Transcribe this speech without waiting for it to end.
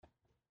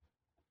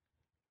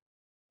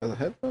Are the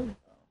headphones?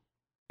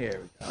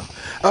 Here we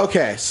go.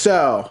 Okay,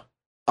 so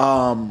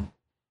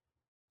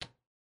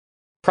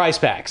Prize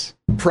packs.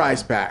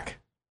 prize pack.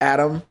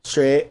 Adam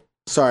Straight.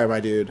 Sorry, my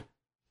dude.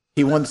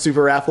 He won the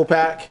super raffle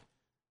pack,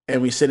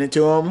 and we sent it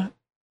to him,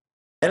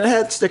 and it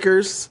had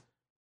stickers,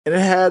 and it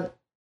had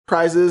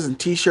prizes and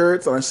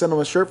T-shirts, and I sent him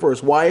a shirt for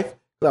his wife.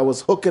 I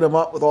was hooking him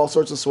up with all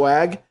sorts of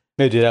swag.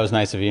 No, dude, that was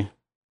nice of you.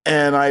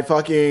 And I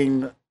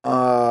fucking,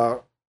 I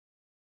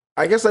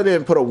guess I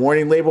didn't put a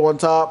warning label on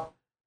top.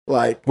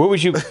 Like, What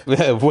would you?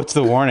 What's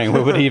the warning?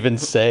 What would he even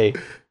say?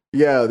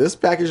 yeah, this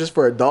package is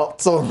for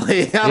adults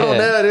only. I don't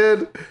know,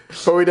 dude.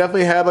 But we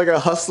definitely had like a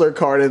hustler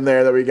card in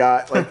there that we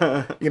got,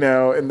 like, you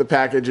know, in the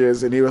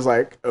packages. And he was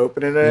like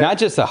opening it. Not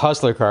just a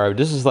hustler card.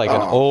 This is like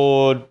an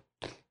old,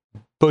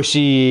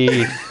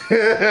 bushy,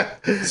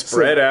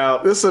 Spread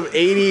out. This is some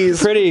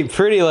 80s,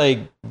 pretty like.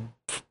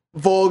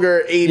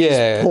 vulgar 80s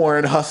Yeah.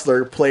 porn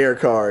hustler player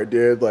card,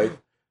 dude. Like,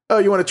 oh,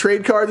 you want to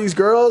trade card these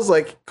girls?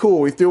 Like,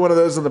 cool. We threw one of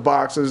those in the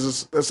box.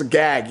 It's a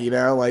gag, you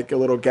know, like a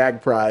little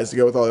gag prize to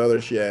go with all the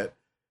other shit.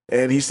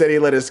 And he said he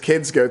let his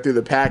kids go through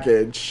the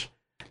package.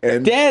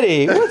 And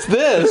Daddy, what's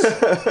this?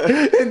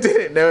 and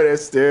didn't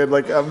notice, dude.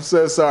 Like, I'm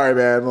so sorry,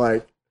 man.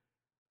 Like,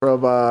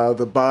 from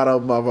the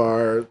bottom of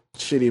our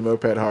shitty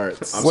moped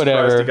hearts. I'm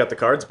Whatever. surprised he got the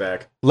cards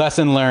back.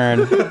 Lesson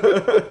learned.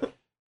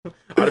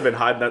 I'd have been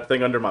hiding that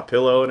thing under my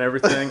pillow and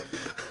everything.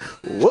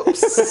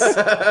 Whoops.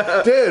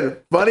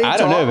 Dude, funny I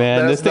don't know, talk,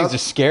 man. that's Those things are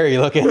scary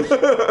looking.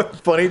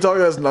 funny talk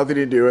that has nothing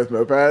to do with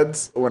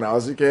mopeds. When I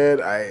was a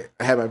kid, I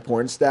had my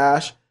porn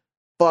stash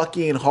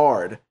fucking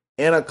hard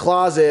in a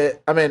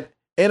closet. I mean,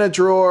 in a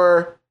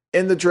drawer,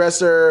 in the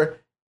dresser,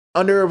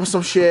 under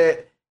some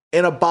shit,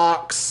 in a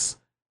box,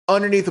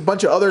 underneath a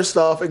bunch of other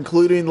stuff,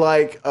 including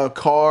like a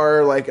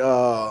car,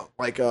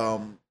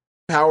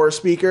 power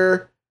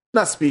speaker.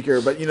 Not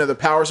speaker, but you know, the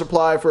power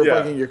supply for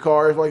fucking your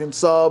car, fucking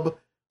sub.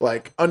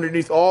 Like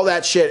underneath all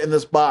that shit in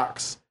this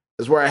box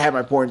is where I had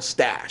my porn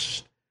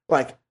stashed.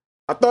 Like,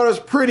 I thought it was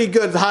pretty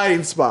good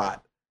hiding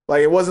spot.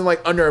 Like, it wasn't like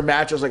under a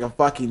mattress like a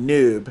fucking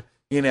noob,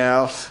 you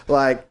know?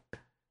 Like,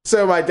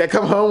 so my dad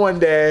come home one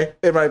day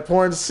and my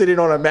porn's sitting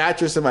on a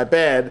mattress in my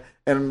bed,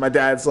 and my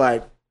dad's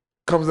like,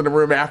 comes in the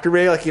room after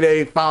me, like, you know,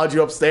 he followed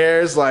you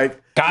upstairs, like,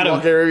 Got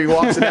him. he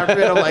walks in after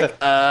me, and I'm like,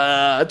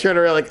 I turn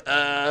around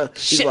like,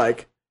 He's Shit.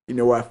 like, you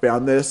know where I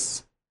found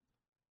this?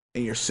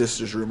 In your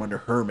sister's room under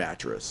her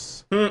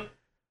mattress. You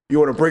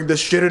want to bring this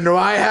shit into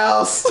my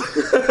house?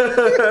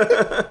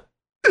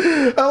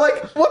 I'm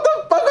like, what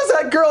the fuck was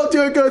that girl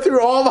doing go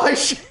through all my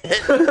shit?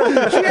 She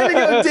had to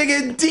go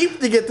digging deep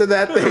to get to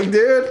that thing,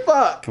 dude.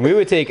 Fuck. We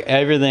would take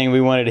everything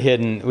we wanted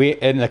hidden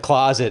in the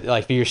closet.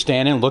 Like, if you're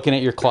standing looking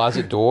at your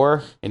closet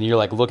door and you're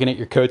like looking at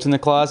your coats in the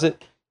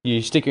closet,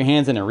 you stick your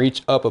hands in and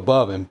reach up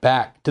above and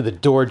back to the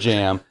door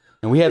jamb.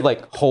 And we had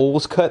like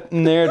holes cut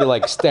in there to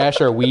like stash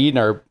our weed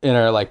and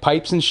our like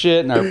pipes and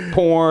shit and our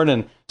porn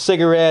and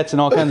cigarettes and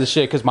all kinds of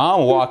shit. Because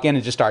mom would walk in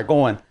and just start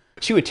going.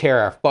 She would tear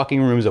our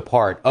fucking rooms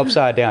apart,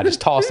 upside down,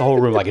 just toss the whole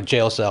room like a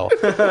jail cell.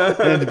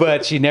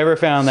 But she never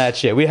found that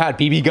shit. We had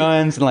BB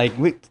guns and like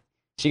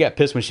she got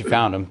pissed when she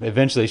found them.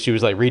 Eventually, she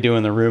was like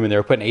redoing the room and they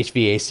were putting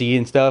HVAC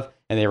and stuff,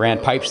 and they ran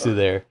pipes through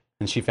there,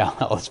 and she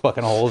found all those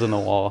fucking holes in the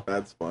wall.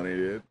 That's funny,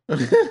 dude.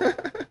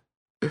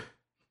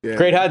 Yeah.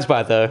 Great hide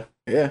spot though.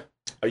 Yeah.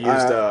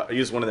 I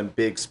used one of them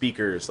big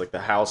speakers, like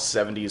the House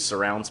 70s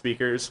surround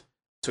speakers.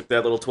 Took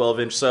that little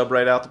 12-inch sub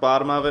right out the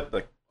bottom of it,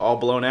 like all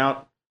blown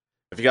out.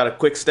 If you got a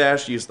quick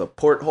stash, use the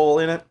porthole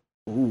in it.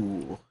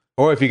 Ooh.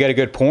 Or if you got a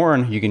good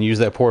porn, you can use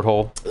that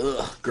porthole.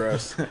 Ugh,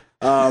 gross.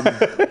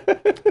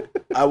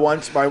 I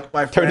once my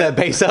friend, Turn that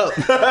bass up.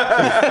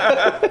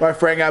 my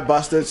friend got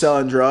busted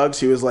selling drugs.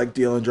 He was like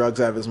dealing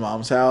drugs out of his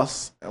mom's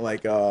house. And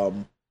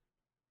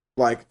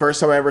like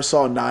first time I ever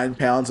saw 9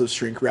 pounds of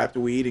shrink wrapped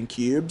weed in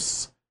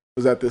cubes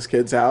was at this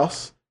kid's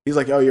house. He's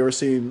like, "Oh, you ever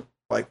seen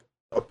like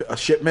a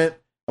shipment?"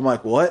 I'm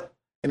like, "What?"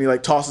 And he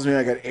like tosses me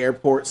like an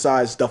airport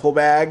sized duffel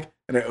bag,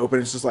 and I open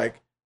it, it's just like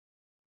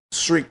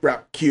shrink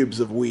wrapped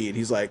cubes of weed.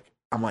 He's like,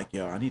 I'm like,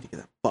 "Yo, I need to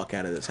get the fuck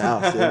out of this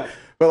house, dude."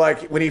 But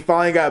like when he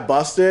finally got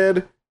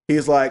busted,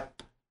 he's like,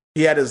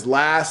 he had his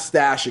last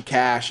stash of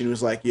cash, and he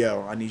was like,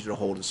 "Yo, I need you to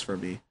hold this for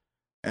me."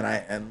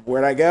 And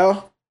where'd I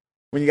go?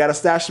 When you got to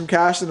stash some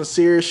cash in a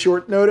serious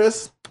short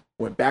notice,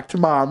 went back to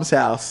mom's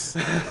house,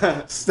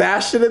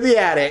 stashed it in the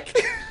attic.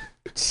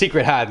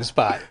 Secret hiding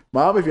spot.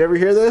 Mom, if you ever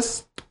hear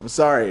this, I'm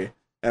sorry,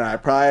 and I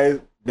probably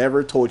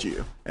never told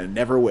you, and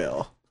never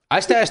will.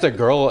 I stashed a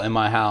girl in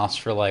my house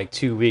for like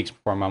 2 weeks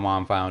before my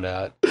mom found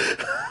out.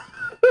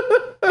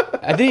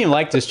 I didn't even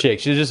like this chick.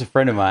 She was just a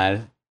friend of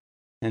mine.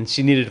 And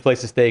she needed a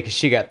place to stay because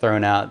she got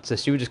thrown out. So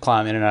she would just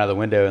climb in and out of the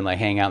window and like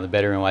hang out in the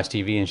bedroom and watch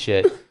TV and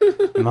shit.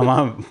 And my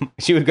mom,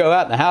 she would go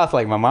out in the house,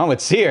 like my mom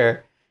would see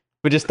her,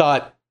 but just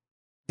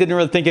didn't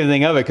really think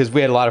anything of it because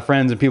we had a lot of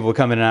friends and people would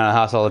come in and out of the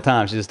house all the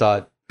time. She just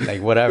thought,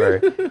 like, whatever.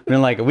 And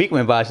then like a week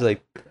went by, she's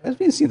like, I've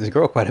been seeing this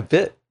girl quite a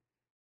bit.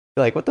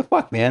 Like, what the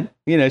fuck, man?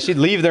 You know, she'd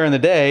leave during the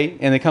day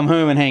and then come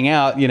home and hang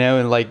out, you know,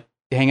 and like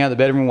hang out in the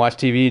bedroom and watch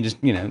TV and just,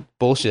 you know,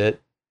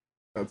 bullshit.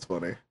 That's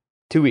funny.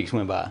 2 weeks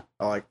went by.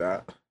 I like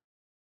that.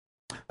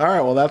 All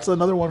right, well, that's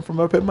another one from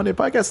Moped Monday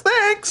Podcast.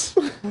 Thanks.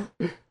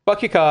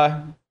 Fuck your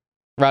car.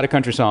 Write a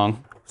country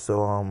song.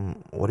 So,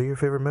 what are your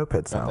favorite moped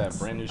Got sounds? that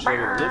brand new Chevy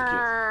lift kit.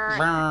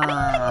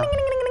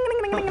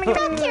 Fuck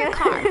your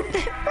car.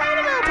 Ride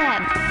a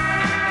moped.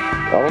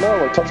 I don't know,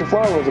 like touching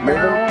flowers a bit.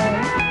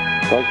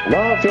 Like,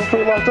 nah, feel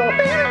pretty locked up.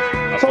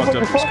 I Sounds fucked like up you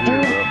your fucked, scooter,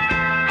 dude. bro.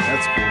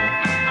 That's cool.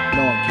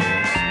 No one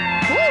cares.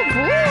 Oh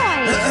boy.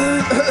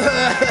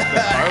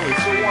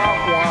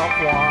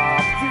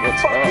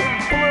 What's up?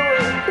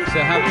 So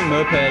how many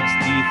mopeds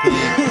do you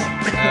think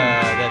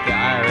that the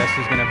IRS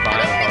is going to buy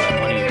with all that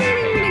money you're going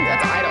to pay them?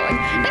 That's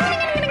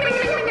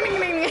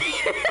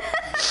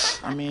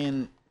idling. I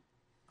mean,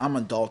 I'm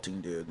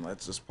adulting, dude.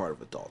 That's just part of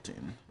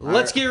adulting.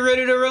 Let's get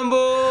ready to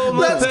rumble.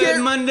 Let's Moped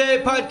get-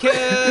 Monday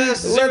podcast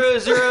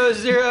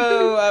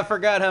 000. I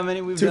forgot how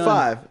many we've done.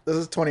 25. This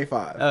is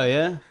 25. Oh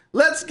yeah.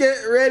 Let's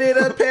get ready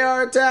to pay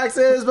our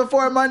taxes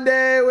before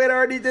Monday. We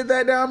already did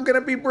that. Now I'm gonna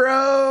be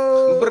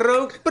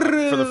broke.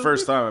 For the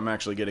first time, I'm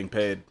actually getting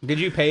paid. Did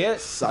you pay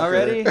it Sucker.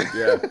 already?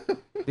 Yeah.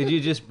 Did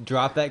you just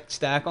drop that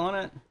stack on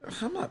it?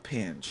 I'm not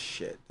paying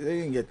shit. They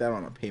didn't get that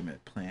on a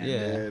payment plan,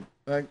 Yeah. dude.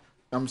 Like,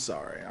 I'm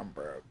sorry, I'm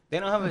broke. They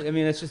don't have. I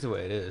mean, that's just the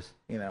way it is.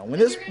 You know,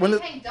 You're gonna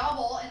be paying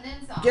double and then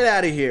some. get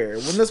out of here.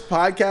 When this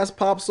podcast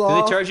pops Do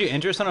off, they charge you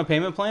interest on a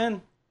payment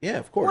plan? yeah,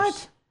 of course.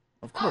 What?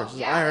 Of course, Oh, it's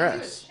yeah, they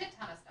do a IRS. shit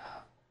ton of stuff.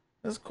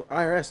 That's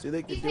IRS, dude.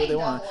 They can He's do what they paying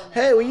want. double in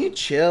Hey, this will one. you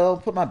chill?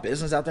 Put my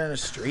business out there in the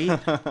street.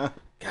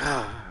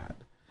 God.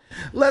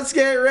 Let's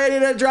get ready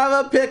to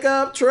drive a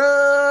pickup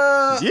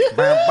truck.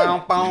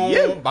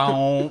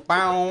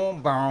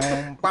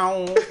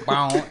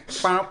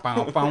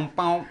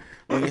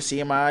 When you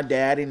see my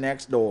daddy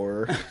next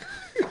door.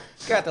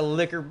 Got the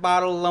liquor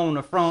bottle on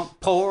the front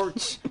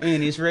porch,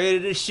 and he's ready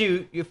to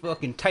shoot your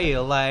fucking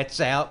tail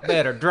lights out.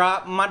 Better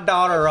drop my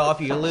daughter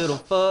off, you little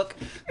fuck.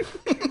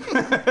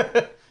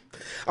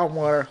 I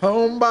want her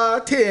home by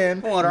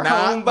 10. Want her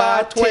not home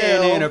by 10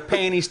 12. and her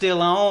panties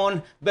still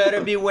on.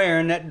 Better be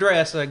wearing that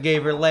dress I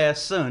gave her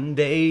last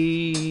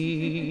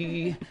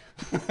Sunday.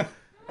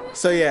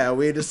 So yeah,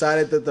 we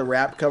decided that the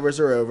rap covers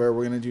are over.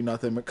 We're gonna do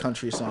nothing but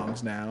country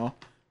songs now.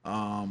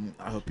 I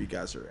hope you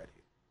guys are ready.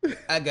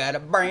 I got a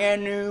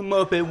brand new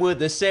moped with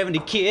a 70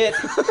 kit.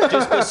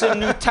 Just put some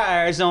new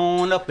tires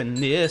on up in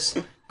this.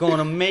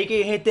 Gonna make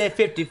it hit that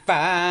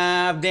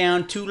 55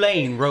 down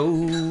 2-lane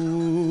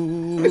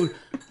road.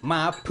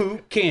 My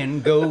poop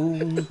can go.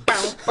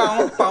 Bow,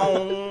 bow,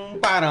 bow,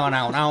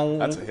 ba-da-now-now.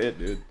 That's a hit,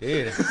 dude.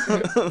 Dude,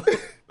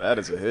 That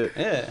is a hit.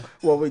 yeah.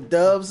 Well, we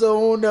dubs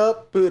on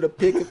up, put a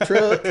pickup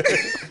truck,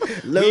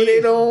 load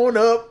it on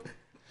up.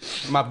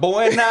 My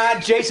boy and I,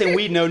 Jason,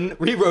 we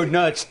rode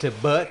nuts to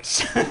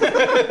butts.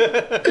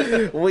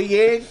 We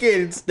ain't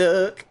getting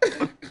stuck.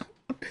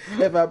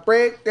 If I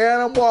break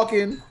down, I'm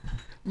walking.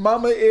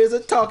 Mama is a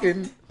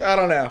talking. I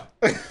don't know.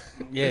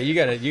 Yeah, you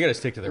gotta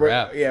stick to the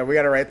rap. Yeah, we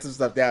gotta write some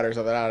stuff down or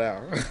something. I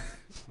don't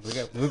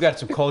know. We've got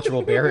some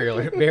cultural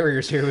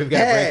barriers here. We've got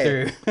to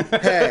Hey. break through.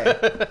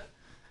 Hey,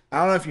 I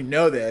don't know if you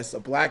know this. A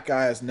black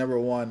guy is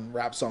 #1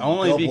 rap song on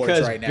Only Billboards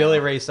because right now. Billy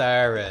Ray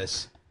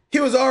Cyrus. He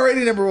was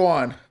already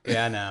 #1.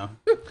 Yeah, I know.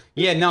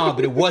 Yeah, no,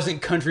 but it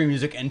wasn't country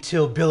music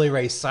until Billy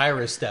Ray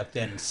Cyrus stepped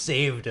in and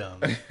saved him.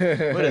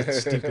 What a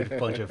stupid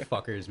bunch of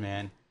fuckers,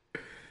 man.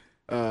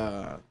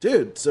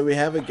 Dude, so we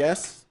have a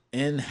guest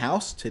in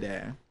house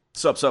today.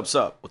 Sup, sup,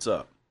 sup. What's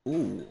up? Ooh,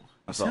 you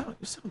What's up?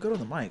 sound good on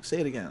the mic. Say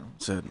it again.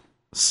 Said,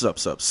 sup,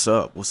 sup,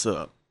 sup. What's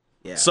up?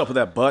 Yeah. What's up with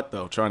that butt,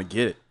 though? Trying to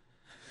get it.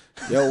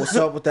 Yo, what's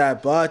up with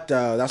that butt?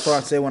 That's what I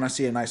say when I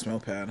see a nice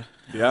moped.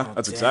 Yeah,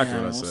 that's exactly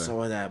what I What's say. up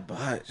with that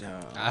butt, yo?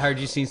 I heard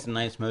you seen some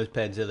nice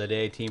mopeds the other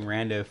day. Team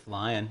Rando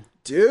flying.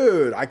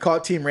 Dude, I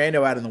caught Team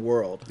Rando out in the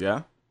world.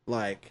 Yeah?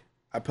 Like,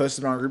 I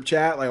posted on a group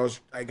chat. Like,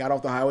 I got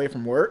off the highway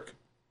from work.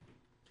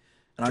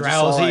 And I just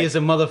saw, Drowsy like- as a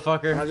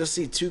motherfucker. And I just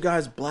see two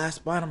guys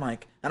blast by, and I'm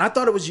like, and I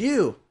thought it was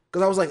you,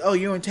 because I was like, oh,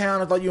 you in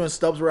town? I thought you and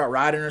Stubbs were out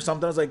riding or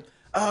something. I was like,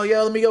 oh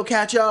yeah, let me go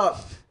catch up,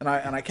 and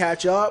I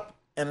catch up,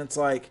 and it's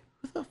like,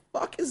 who the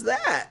fuck is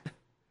that?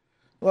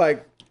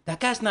 Like That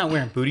guy's not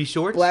wearing booty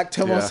shorts. Black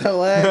Tomos Yeah.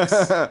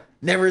 LX,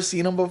 never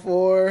seen him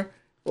before.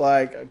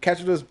 Like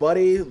catching his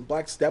buddy,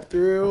 Black Step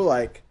Through,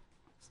 like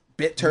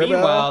Bit Turbo.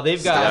 Meanwhile,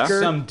 they've got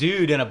Stalker. some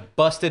dude in a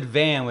busted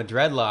van with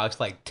dreadlocks,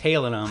 like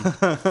tailing him,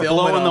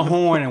 blowing the him.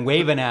 horn and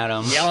waving at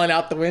him, yelling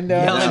out the window,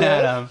 and yelling shit.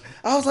 at him.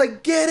 I was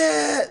like, get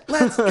it,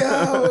 let's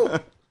go.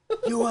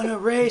 You want to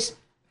race?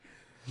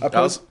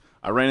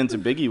 I ran into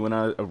Biggie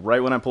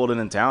right when I pulled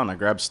in town. I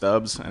grabbed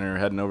Stubbs and we were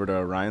heading over to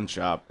Orion's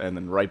shop, and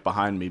then right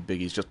behind me,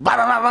 Biggie's just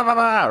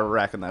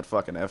racking that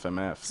fucking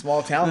FMF.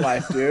 Small town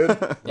life, dude.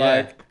 Yeah.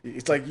 Like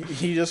it's like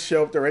you just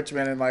show up to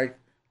Richmond and like,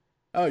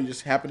 oh, you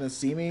just happen to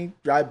see me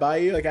drive by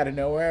you like out of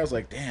nowhere. I was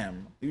like,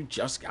 damn, you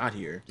just got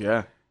here.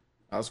 Yeah,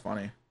 That was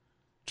funny.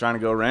 trying to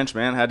go wrench,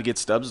 man. Had to get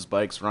Stubbs'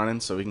 bikes running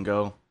so we can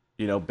go,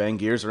 bang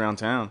gears around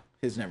town.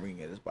 His never gonna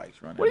get his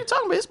bikes running. What are you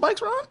talking about? His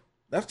bikes run?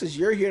 That's because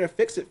you're here to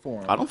fix it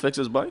for him. I don't fix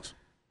his bikes.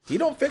 He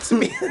don't fix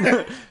me.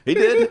 He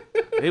did.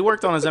 He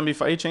worked on his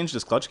MB5. He changed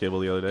his clutch cable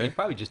the other You day.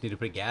 probably just need to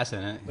put gas in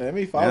it. The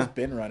ME5's Yeah.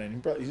 been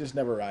running. He just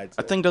never rides.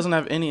 That it. thing doesn't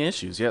have any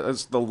issues. Yeah,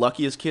 that's the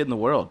luckiest kid in the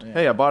world.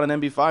 Hey, I bought an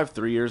MB5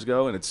 3 years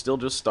ago, and it still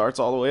just starts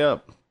all the way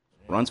up.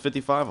 Runs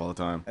 55 all the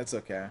time. That's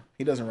okay.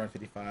 He doesn't run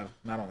 55.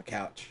 Not on the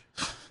couch.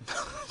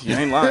 You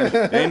ain't lying. You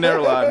ain't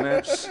never lied,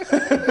 man.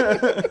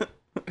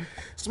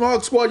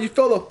 Smog Squad, you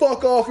fell the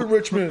fuck off in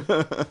Richmond.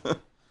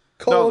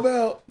 Call No. him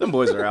out. Them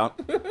boys are out.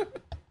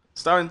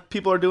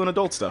 People are doing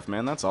adult stuff,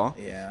 man. That's all.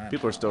 Yeah.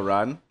 People are still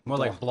riding. More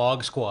like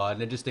Blog Squad.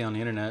 They just stay on the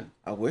internet.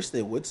 I wish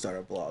they would start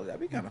a blog.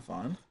 That'd be kind of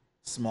fun.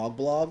 Smog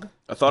blog.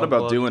 I thought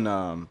about blog.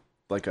 doing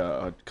like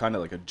a kind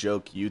of like a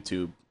joke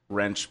YouTube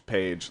wrench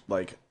page,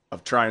 like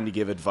of trying to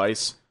give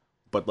advice,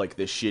 but like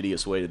the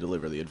shittiest way to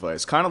deliver the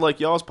advice. Kind of like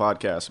y'all's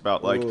podcast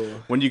about like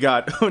Ooh. when you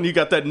got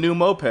that new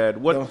moped.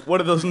 What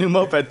are those new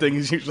moped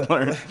things you should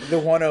learn? The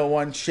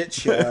 101 shit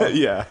show.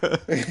 Yeah,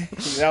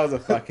 That was a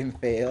fucking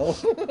fail.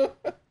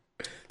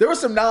 There was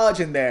some knowledge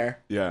in there.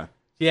 yeah.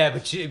 Yeah,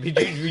 but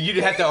you'd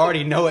have to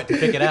already know it to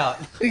pick it out.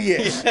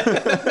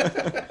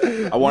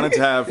 Yeah. I wanted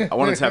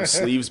to have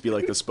Sleeves be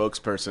like the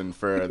spokesperson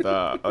for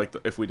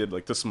if we did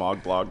like the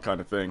smog blog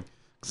kind of thing.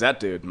 Cause that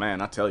dude,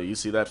 man, I tell you, you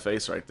see that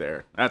face right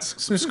there.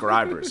 That's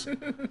subscribers.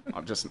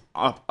 I'm just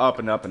up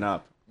and up and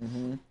up.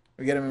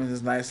 We get him in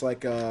his nice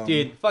like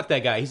Dude, fuck that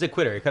guy. He's a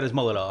quitter. He cut his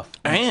mullet off.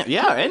 And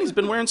he's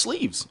been wearing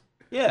sleeves.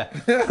 Yeah.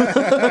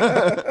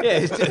 Yeah,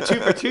 it's a 2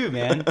 for 2,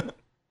 man.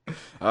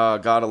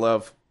 Gotta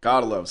love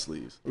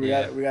sleeves. we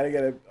gotta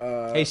get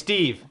a Hey,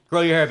 Steve,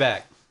 grow your hair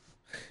back.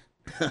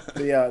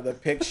 the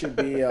pic should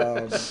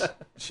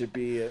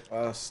be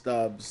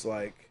Stubbs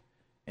like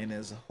in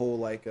his whole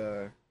like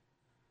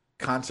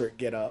concert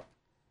get up.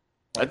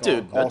 That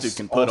dude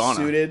can put all on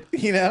suited,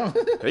 you know.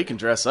 He can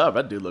dress up.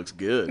 That dude looks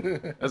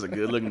good. That's a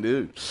good looking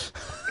dude.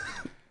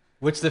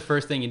 What's the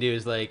first thing you do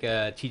is like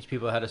teach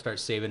people how to start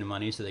saving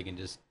money so they can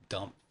just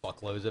dump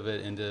fuckloads of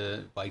it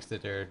into bikes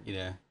that they're, you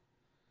know.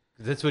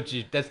 'Cause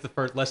that's the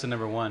first lesson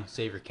number 1.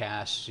 Save your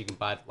cash so you can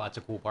buy lots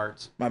of cool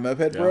parts. My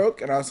moped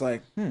broke, and I was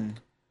like,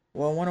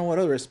 well, I wonder what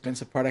other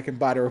expensive part I can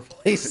buy to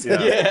replace it.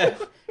 Yeah.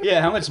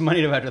 Yeah, how much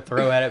money do I have to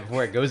throw at it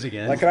before it goes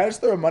again? Like, can I just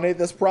throw money at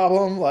this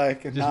problem?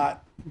 Like, and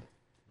not.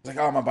 It's like,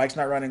 oh, my bike's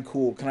not running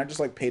cool. Can I just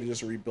like pay to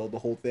just rebuild the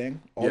whole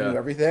thing, all Yeah. new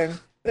everything?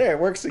 There, it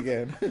works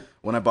again.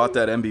 When I bought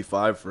that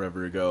MB5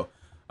 forever ago,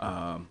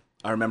 I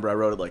remember I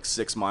rode it like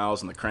 6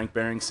 miles and the crank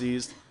bearing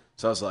seized.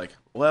 So I was like,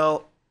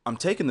 well, I'm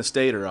taking the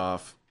stator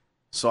off,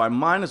 so I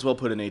might as well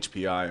put an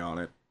HPI on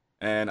it.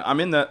 And I'm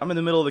in the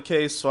middle of the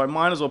case, so I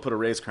might as well put a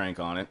race crank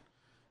on it.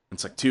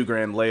 It's like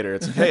 $2,000 later.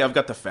 It's like, hey, I've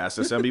got the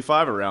fastest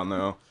MB5 around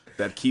though.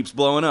 That keeps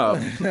blowing up.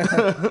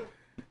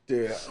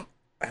 Dude,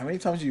 how many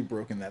times have you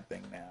broken that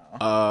thing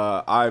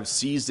now? I've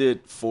seized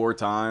it 4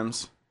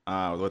 times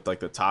with like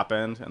the top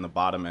end and the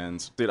bottom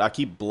ends. Dude, I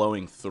keep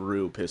blowing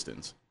through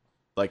pistons.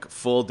 Like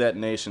full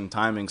detonation,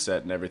 timing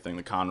set, and everything.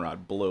 The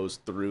Conrod blows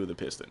through the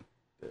piston.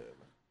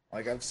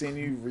 Like, I've seen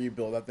you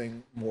rebuild that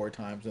thing more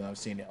times than I've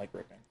seen it like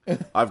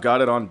ripping. I've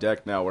got it on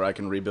deck now where I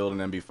can rebuild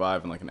an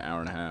MB5 in like an hour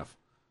and a half.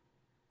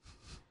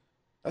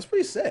 That's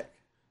pretty sick.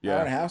 Yeah. Hour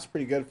and a half's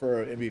pretty good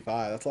for an MB5.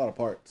 That's a lot of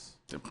parts.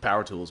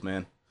 Power tools,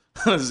 man.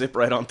 Zip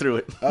right on through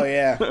it. Oh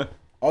yeah,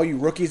 all you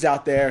rookies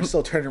out there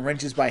still turning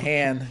wrenches by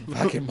hand,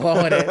 fucking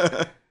blowing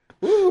it.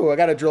 Woo! I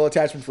got a drill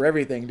attachment for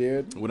everything,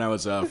 dude. When I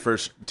was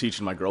first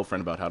teaching my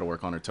girlfriend about how to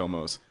work on her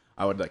Tomos,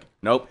 I would like,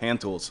 nope,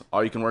 hand tools.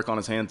 All you can work on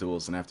is hand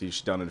tools. And after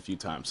you've done it a few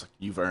times, like,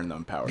 you've earned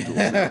them power tools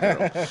now,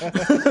 girl.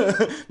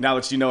 Now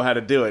that you know how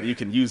to do it, you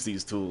can use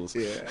these tools.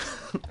 Yeah,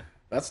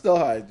 that's still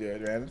how I do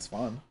it, man. It's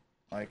fun.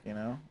 Like, you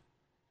know,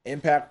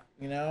 impact,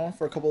 you know,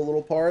 for a couple of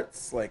little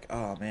parts. Like,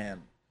 oh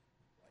man,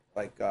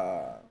 like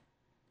a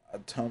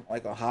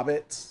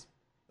Hobbit,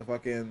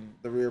 the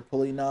rear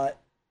pulley nut.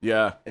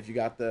 Yeah. If you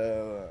got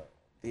the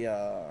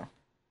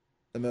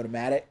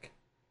Motomatic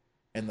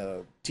and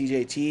the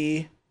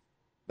TJT,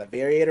 that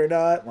variator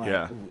nut, like,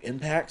 Yeah. ooh,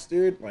 impacts,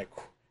 dude. Like,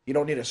 you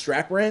don't need a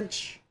strap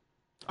wrench.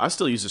 I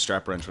still use a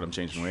strap wrench when I'm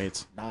changing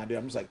weights. Nah, dude,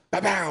 I'm just like,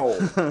 pow.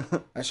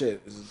 That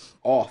shit is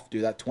off,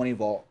 dude. That 20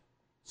 volt,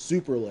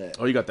 super lit.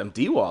 Oh, you got them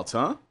DeWalt's,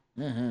 huh?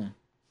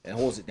 It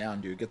holds it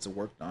down, dude. Gets the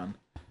work done.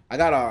 I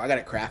got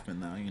a Craftsman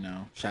though, you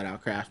know. Shout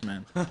out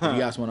Craftsman. If you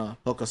guys want to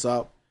hook us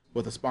up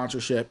with a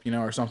sponsorship, you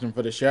know, or something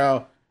for the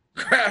show,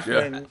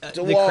 Craftsman. The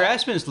DeWalt,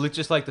 Craftsmans look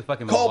just like the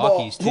fucking Cobalt,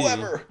 Milwaukee's too.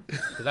 whoever.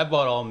 Because I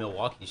bought all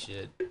Milwaukee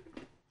shit.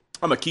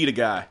 I'm a Makita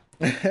guy.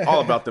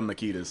 All about them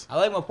Makitas. I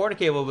like my porta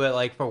cable, but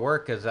like for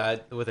work,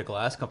 because with a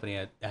glass company,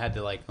 I had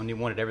to like, when you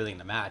wanted everything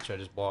to match, I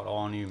just bought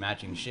all new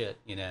matching shit,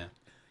 you know.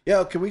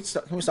 Yo, can we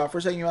stop for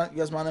a second? You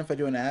guys mind if I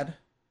do an ad?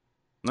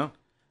 No.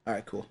 All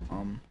right, cool.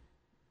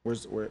 Where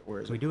is Can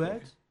we it? do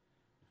ads?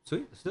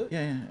 Sweet, let's do it.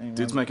 Yeah.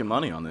 Dude's making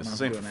money on this.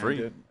 This ain't for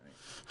free.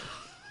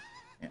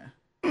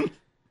 Yeah.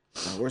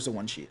 Where's the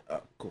one sheet?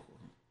 Oh, cool.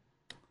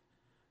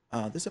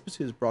 This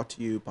episode is brought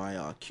to you by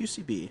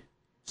QCB,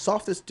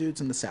 softest dudes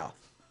in the South.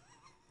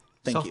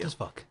 Thank Soft you. as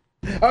fuck.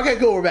 Okay,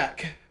 cool. We're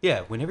back.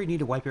 Yeah, whenever you need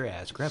to wipe your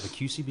ass, grab a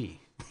QCB.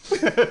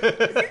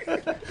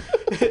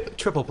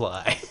 Triple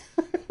ply.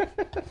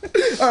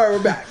 All right,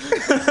 we're back.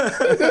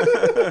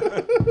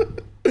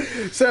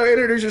 So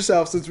introduce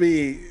yourself, since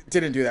we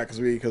didn't do that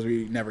because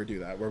we never do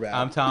that. We're back.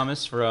 I'm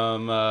Thomas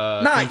from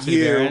Not Queen City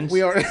you. Barons.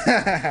 We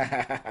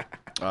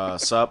are.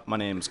 Sup, my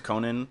name's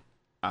Conan.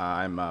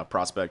 I'm a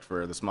prospect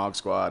for the Smog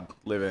Squad.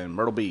 Live in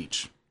Myrtle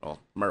Beach. Well,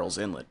 Myrtle's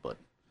Inlet, but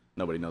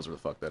nobody knows where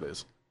the fuck that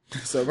is.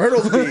 So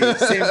Myrtle's Beach,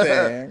 same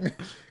thing.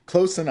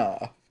 Close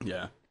enough.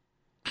 Yeah.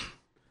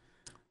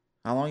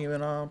 How long you been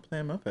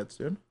playing mopeds,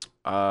 dude?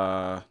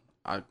 I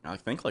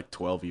think like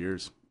 12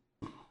 years.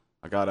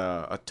 I got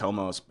a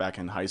Tomos back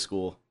in high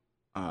school.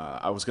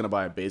 I was gonna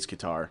buy a bass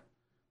guitar,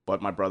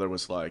 but my brother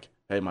was like,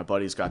 "Hey, my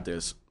buddy's got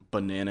this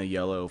banana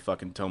yellow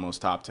fucking Tomos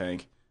top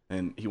tank,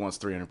 and he wants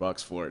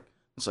 $300 for it."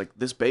 It's like,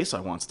 this bass I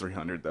want's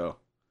 $300 though.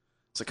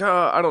 It's like,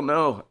 I don't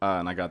know.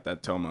 And I got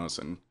that Tomos,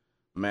 and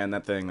man,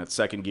 that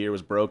second gear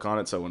was broke on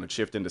it, so when it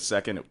shifted into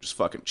second, it would just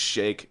fucking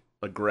shake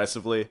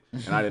aggressively,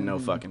 and I didn't know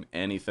fucking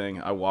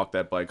anything. I walked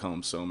that bike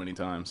home so many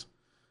times.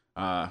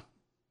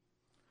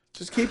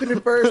 Just keep it in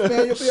first,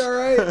 man. You'll be all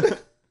right.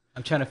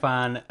 I'm trying to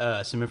find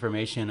some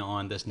information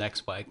on this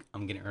next bike.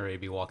 I'm getting ready to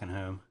be walking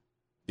home.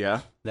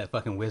 Yeah. That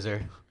fucking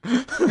whizzer.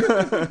 Hey,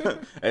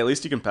 at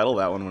least you can pedal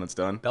that one when it's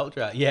done. Belt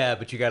drive. Yeah,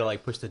 but you gotta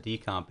like push the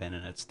decomp in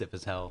and it's stiff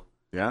as hell.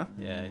 Yeah?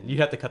 Yeah, you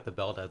have to cut the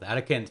belt out. I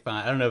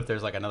don't know if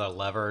there's like another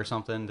lever or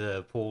something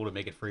to pull to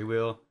make it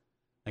freewheel.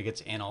 Like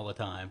it's in all the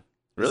time.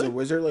 Really?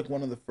 Was there like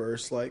one of the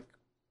first like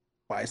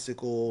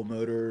bicycle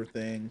motor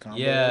thing combos?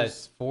 Yeah,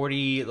 it's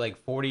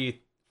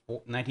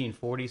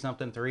 1940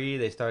 something 3.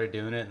 They started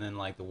doing it, and then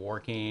like the war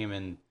came,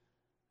 and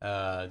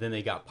then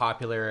they got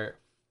popular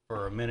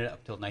for a minute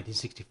up till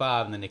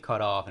 1965, and then they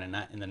cut off, and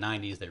in the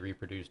 90s they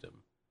reproduced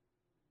them.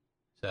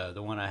 So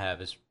the one I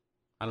have is,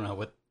 I don't know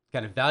what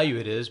kind of value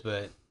it is,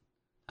 but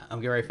I'm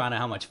getting ready to find out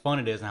how much fun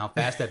it is and how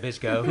fast that bitch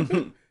go.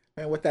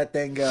 Man, what that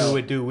thing go? Who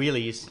would do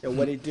wheelies? Yeah,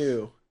 what it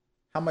do?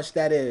 How much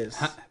that is?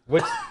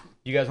 What?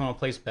 You guys want to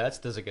place bets?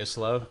 Does it go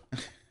slow?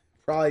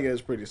 Probably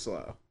goes pretty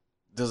slow.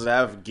 Does it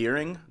have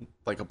gearing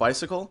like a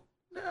bicycle?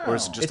 No. Or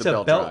is it just It's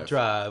a belt,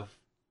 drive.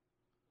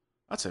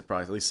 I'd say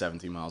probably at least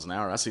 17 miles an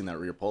hour. I seen that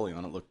rear pulley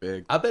on it look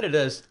big. I bet it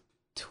does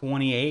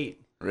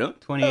 28 Really?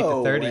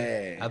 No to 30.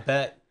 way. I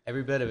bet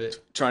every bit of it.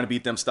 Trying to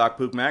beat them stock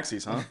poop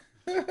maxis, huh?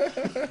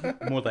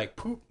 More like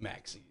poop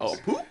maxis. Oh,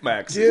 poop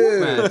maxi.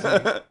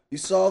 Dude, you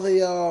saw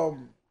the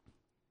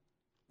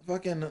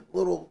fucking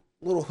little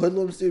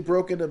hoodlums dude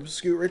broke into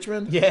Scoot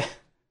Richmond? Yeah.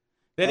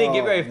 They didn't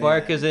get Oh, very far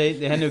man. because they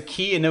had no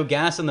key and no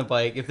gas on the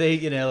bike. If they,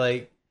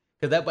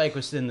 because that bike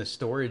was in the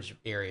storage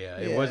area.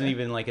 It Yeah. wasn't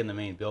even like in the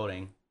main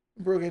building.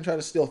 Broke in and tried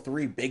to steal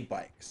 3 big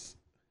bikes.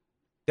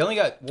 They only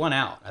got one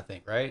out, I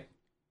think, right?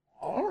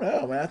 I don't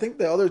know, man. I think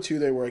the other 2,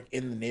 they were like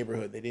in the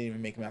neighborhood. They didn't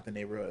even make them out the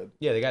neighborhood.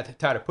 Yeah, they got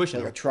tired of pushing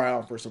Like a them.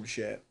 trial for some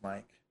shit.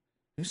 Like,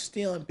 who's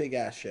stealing big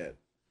ass shit?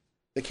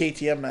 The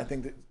KTM, I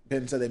think that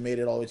Ben said they made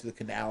it all the way to the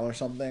canal or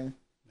something.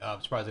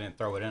 I'm surprised they didn't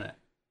throw it in it.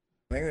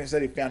 I think they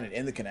said he found it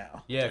in the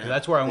canal. Yeah, because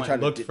that's where I They went tried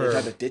and to looked they for.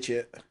 tried to ditch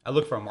it. I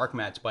looked for a Mark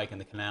Matt's bike in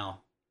the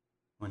canal.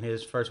 When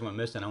his first went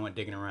missing, I went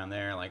digging around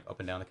there, like up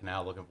and down the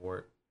canal looking for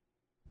it.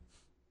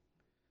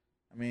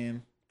 I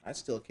mean, I'd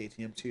steal a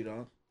KTM too,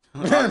 dog.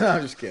 No,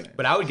 I'm just kidding.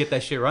 But I would get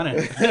that shit running.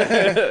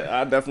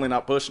 I'm definitely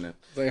not pushing it.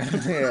 It's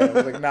like, yeah, I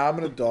was like, nah, I'm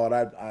an adult.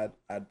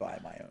 I'd buy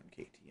my own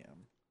KTM.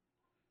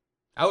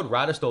 I would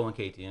ride a stolen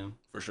KTM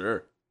For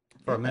sure.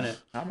 for a minute.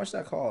 How much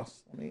that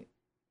cost? Let me.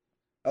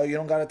 Oh, you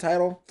don't got a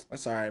title?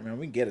 That's all right, man.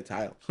 We can get a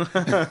title.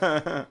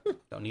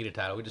 Don't need a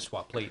title. We just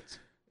swap plates.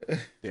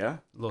 Yeah. A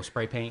little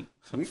spray paint.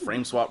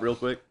 Frame swap real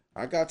quick.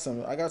 I got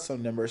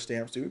some number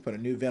stamps, dude. We put a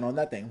new VIN on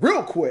that thing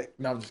real quick.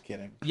 No, I'm just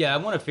kidding. Yeah, I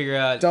want to figure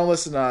out Don't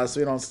listen to us.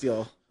 We don't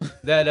steal.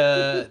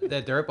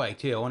 that dirt bike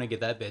too. I want to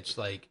get that bitch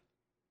like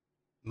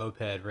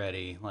moped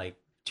ready. Like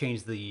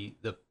change the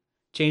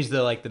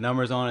like the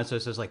numbers on it so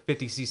it says like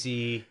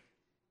 50cc.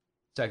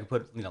 So I can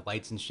put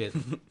lights and shit,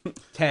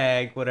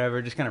 tag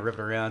whatever. Just kind of rip it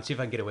around, see if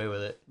I can get away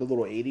with it. The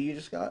little 80 you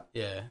just got?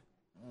 Yeah.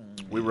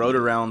 We rode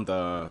around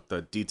the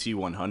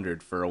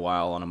DT100 for a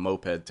while on a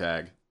moped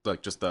tag,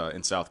 like just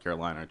in South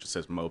Carolina. It just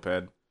says moped.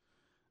 And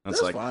That's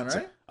fine, it's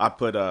right? like- I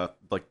put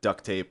like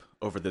duct tape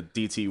over the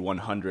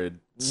DT100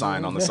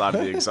 sign on the side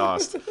of the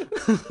exhaust.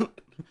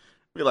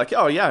 Be like,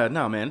 oh yeah,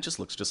 no man, it just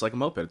looks just like a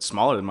moped. It's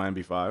smaller than my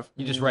MB5.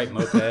 You just write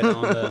moped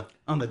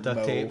on the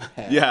duct tape.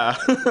 Moped. Yeah.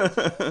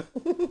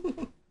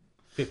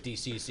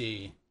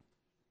 50cc.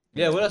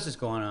 Yeah. What else is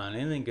going on?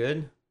 Anything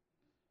good?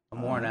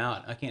 I'm worn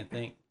out. I can't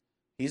think.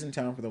 He's in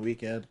town for the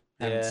weekend.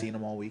 Haven't Yeah. seen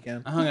him all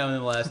weekend. I hung out with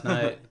him last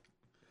night.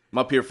 I'm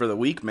up here for the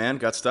week, man.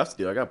 Got stuff to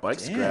do. I got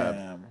bikes to grab.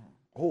 Damn.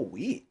 Whole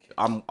week.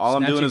 I'm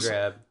Snatchy doing is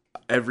grab.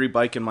 every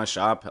bike in my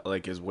shop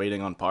like is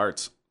waiting on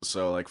parts.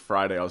 So like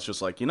Friday, I was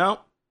just like,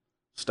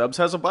 Stubbs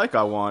has a bike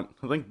I want.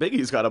 I think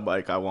Biggie's got a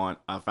bike I want.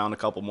 I found a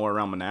couple more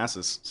around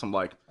Manassas. So I'm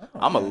like,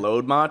 I'm gonna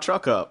load my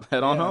truck up,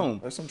 head on Yeah, home.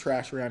 There's some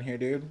trash around here,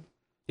 dude.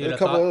 Dude, There's I a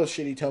couple thought- of those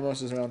shitty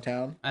Tomoses around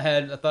town.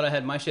 I thought I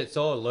had my shit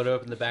sold, load it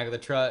up in the back of the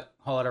truck,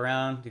 haul it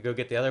around to go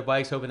get the other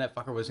bikes, hoping that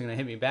fucker was gonna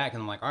hit me back.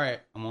 And I'm like, all right,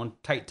 I'm on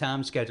tight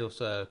time schedule,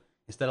 so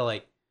instead of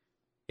like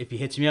if he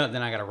hits me up,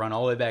 then I got to run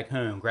all the way back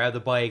home, grab the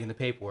bike and the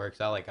paperwork.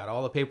 So I like got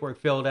all the paperwork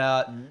filled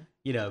out,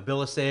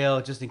 bill of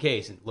sale just in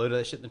case, and loaded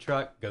that shit in the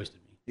truck. Ghosted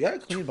me. You got a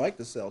clean bike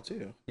to sell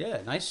too.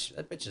 Yeah, nice.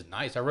 That bitch is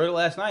nice. I rode it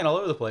last night all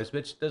over the place.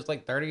 Bitch does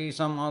like 30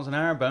 some miles an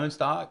hour, bone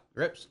stock,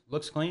 grips,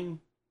 looks clean.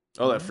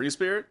 Oh, that Free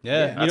Spirit?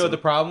 Yeah. You That's know what the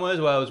problem was?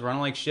 While I was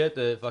running like shit,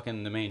 the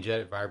main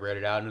jet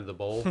vibrated out into the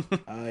bowl.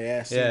 Oh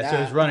yeah, So it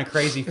was running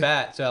crazy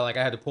fat. So like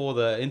I had to pull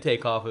the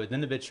intake off of it.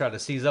 Then the bitch tried to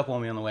seize up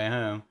on me on the way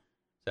home.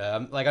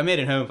 So I made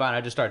it home fine. I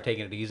just started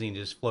taking it easy and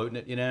just floating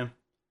it, And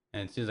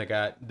as soon as I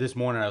got this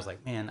morning, I was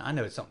like, man, I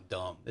know it's something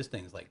dumb. This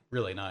thing's like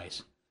really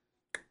nice.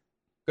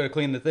 Go to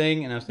clean the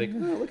thing, and I was like, oh,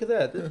 look at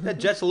that. That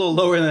jet's a little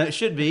lower than it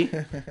should be.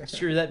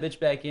 Screw that bitch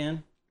back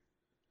in.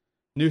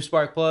 New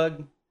spark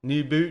plug,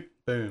 new boot,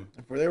 boom.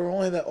 They were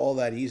only all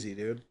that easy,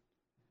 dude.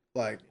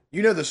 Like,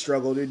 the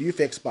struggle, dude. You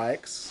fix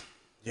bikes.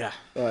 Yeah.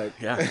 Like,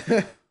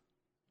 yeah.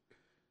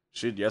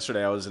 Shit,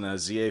 yesterday I was in a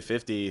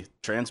ZA50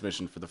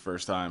 transmission for the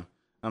first time.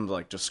 I'm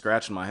like just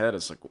scratching my head.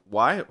 It's like,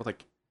 why?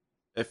 Like,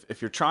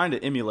 if you're trying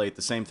to emulate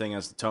the same thing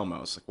as the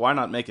Tomos, like, why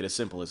not make it as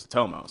simple as the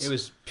Tomos? It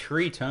was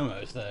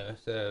pre-Tomos, though,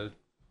 so...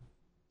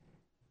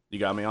 You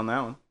got me on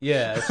that one.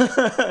 Yeah.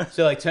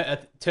 So, like,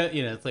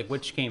 it's like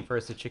which came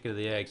first, the chicken or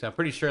the egg? So I'm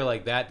pretty sure,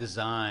 like, that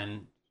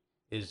design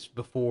is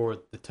before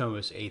the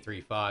Tomos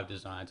A35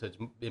 design. So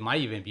it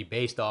might even be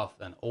based off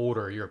an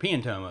older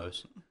European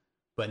Tomos,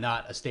 but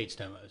not a States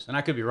Tomos. And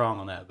I could be wrong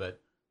on that, but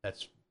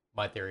that's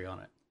my theory on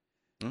it.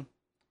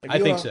 I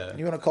think so.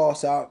 You want to call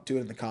us out? Do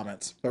it in the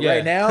comments. But Yeah.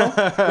 right now,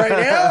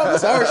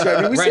 it's our show.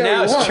 I mean, we Right say now what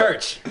we it's want.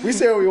 church. We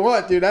say what we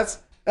want, dude. That's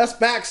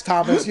facts,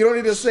 Thomas. You don't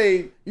need to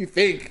say you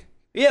think.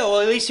 Yeah,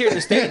 well, at least here in the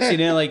States,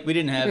 like, we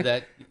didn't have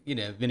that,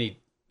 many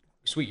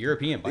sweet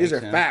European bikes. These are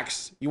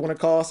facts. You want to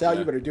call us out?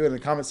 You better do it in the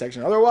comment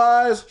section.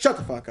 Otherwise, shut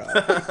the fuck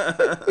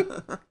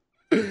up.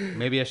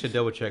 Maybe I should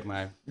double check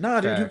my.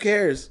 Nah, dude, who facts.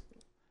 cares?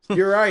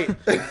 You're right.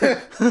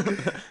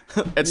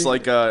 It's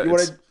like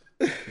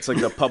it's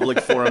like a public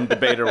forum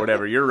debate or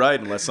whatever. You're right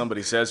unless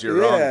somebody says you're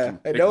wrong. And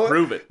They can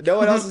prove it. No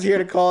one else is here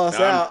to call us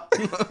No, out.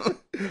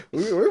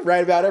 We're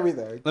right about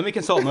everything. Let me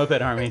consult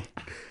Moped Army.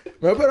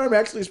 Moped Arm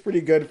actually is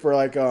pretty good for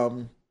like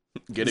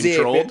Getting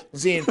trolled.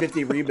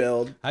 ZN50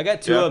 rebuild. I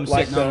got two of them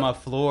like sitting on my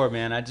floor,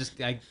 man. I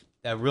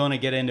really want to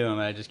get into them,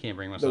 and I just can't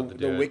bring myself to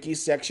do The it. wiki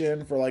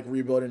section for like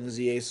rebuilding the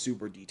ZA is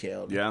super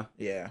detailed. Yeah.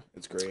 Yeah,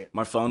 it's great.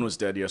 My phone was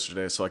dead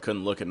yesterday, so I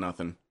couldn't look at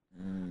nothing.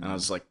 And I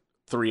was like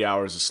 3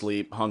 hours of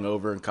sleep,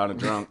 hungover, and kind of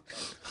drunk.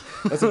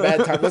 That's a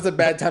bad time. That's a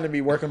bad time to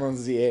be working on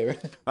ZA.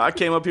 I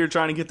came up here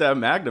trying to get that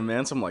Magnum,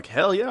 man. So I'm like,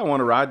 hell yeah, I want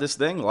to ride this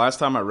thing. The last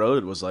time I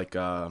rode it was like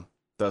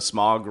the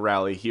Smog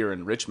Rally here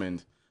in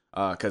Richmond,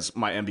 because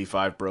my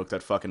MB5 broke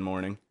that fucking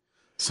morning.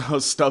 So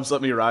Stubbs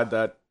let me ride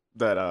that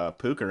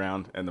Pook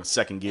around, and the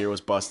second gear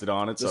was busted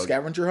on it. The So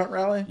scavenger hunt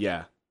rally?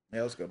 yeah.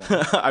 Yeah, let's go.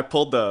 I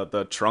pulled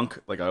the trunk,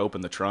 like I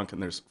opened the trunk,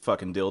 and there's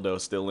fucking dildo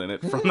still in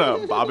it from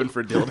the bobbing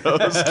for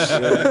dildos.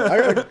 I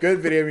got a good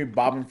video of me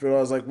bobbing through.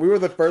 I was like, we were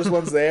the first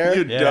ones there.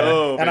 You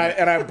dope. And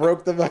I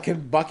broke the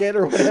fucking bucket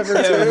or whatever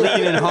Yeah, too.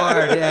 leaning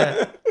hard,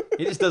 yeah.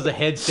 He just does a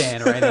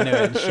headstand right into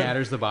it and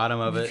shatters the bottom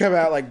of it. Come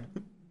out like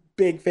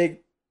big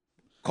fake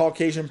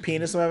Caucasian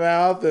penis in my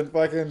mouth and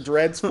fucking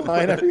dreads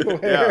flying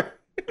everywhere.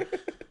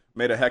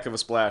 Made a heck of a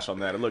splash on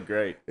that. It looked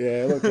great.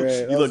 Yeah, it looked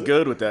great. You look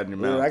good with that in your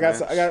mouth.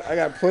 I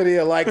got plenty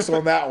of likes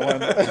on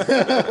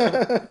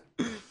that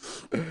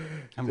one.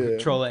 I'm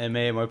controlling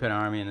MA Moped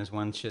Army, and this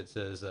one shit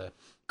says,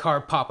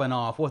 carb popping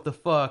off. What the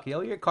fuck?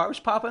 Yo, your carb's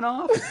popping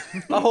off?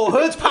 My whole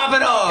hood's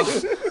popping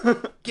off.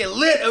 Get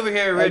lit over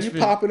here, Are you Richmond.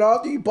 popping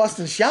off? You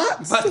busting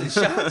shots? Busting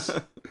shots.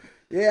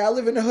 Yeah, I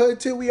live in the hood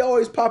too. We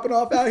always popping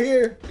off out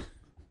here.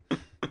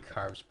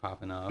 Carbs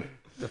popping off.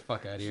 Get the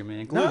fuck out of here,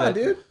 man. Nah,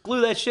 dude.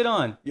 Glue that shit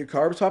on. Your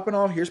carb's popping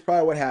off. Here's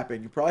probably what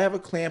happened. You probably have a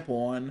clamp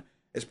on.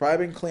 It's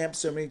probably been clamped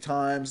so many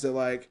times that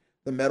like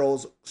the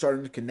metal's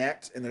starting to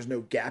connect and there's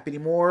no gap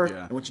anymore.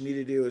 Yeah. And what you need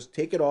to do is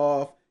take it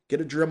off, get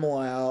a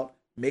Dremel out,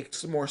 make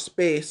some more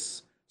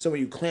space. So when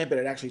you clamp it,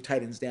 it actually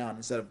tightens down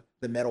instead of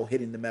the metal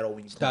hitting the metal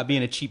when you Stop clamp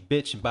being a cheap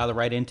bitch and buy the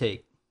right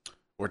intake.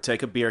 Or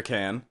take a beer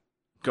can.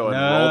 Go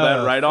ahead and No, roll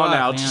that right on fuck,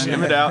 out. man.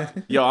 Shim it out.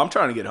 Yo, I'm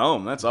trying to get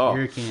home. That's all.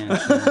 Beer can.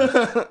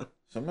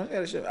 Sometimes I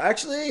gotta shim.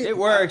 Actually, It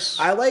works.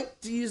 I like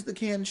to use the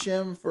can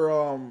shim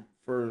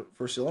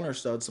for cylinder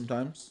studs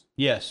sometimes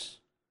Yes.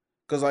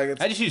 because like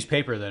it's I just use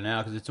paper though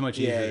now because it's so much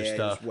easier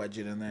stuff. just wedge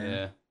it in there.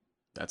 Yeah.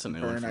 That's a new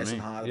Burn one for nice me.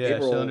 and hot. Yeah, Paper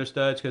will cylinder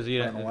studs because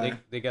burn away.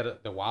 they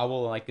got the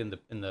wobble like in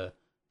the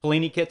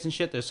Polini kits and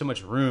shit. There's so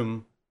much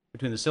room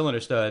between the cylinder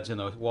studs and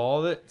the wall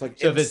of it. It's like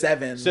so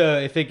M7 so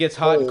if it gets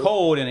hot and cold.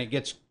 cold and it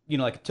gets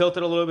like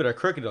tilted a little bit or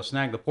crooked, it'll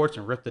snag the ports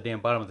and rip the damn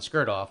bottom of the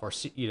skirt off, or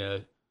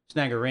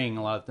snag a ring.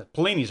 A lot of the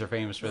Polinis are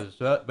famous for this,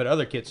 but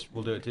other kits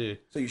will do it too.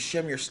 So you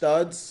shim your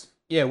studs.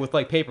 Yeah, with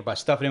like paper by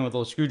stuffing it in with a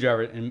little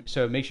screwdriver, and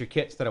so it makes your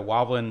kit instead of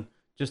wobbling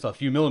just a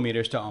few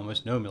millimeters to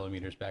almost no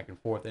millimeters back and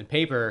forth. And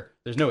paper,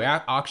 there's no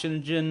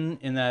oxygen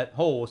in that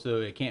hole,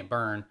 so it can't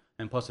burn.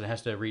 And plus, it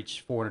has to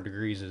reach 400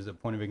 degrees is the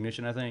point of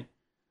ignition, I think.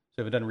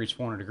 So if it doesn't reach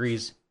 400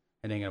 degrees,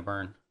 it ain't gonna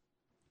burn.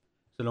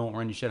 So don't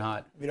run your shit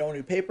hot. If you don't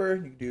do paper,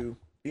 you can do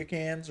beer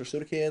cans or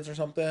soda cans or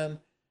something.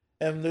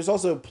 And there's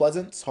also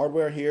Pleasance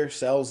Hardware here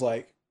sells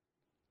like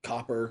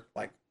copper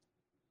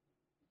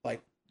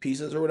like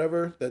pieces or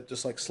whatever that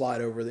just like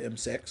slide over the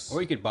M6.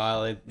 Or you could buy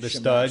like the Shim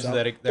studs them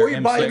that are up. they're Or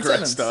you buy M6.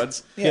 Correct M7s.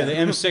 studs. Yeah, the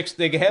M6.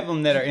 They have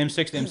them that are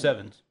M6 to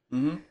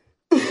M7s.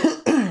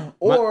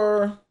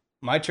 Or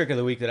My trick of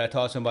the week that I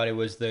taught somebody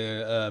was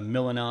the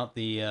milling out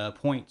the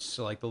points,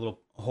 so like the little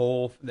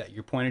hole that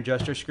your point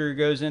adjuster screw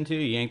goes into.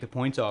 You yank the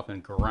points off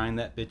and grind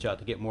that bitch out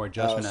to get more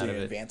adjustment so out you of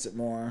it. advance it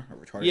more or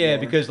retard it Yeah,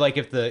 more. because like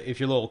if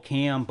your little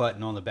cam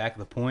button on the back of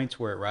the points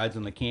where it rides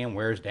on the cam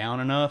wears down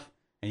enough,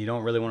 and you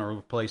don't really want to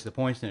replace the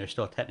points, and they're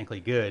still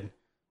technically good,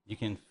 you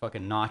can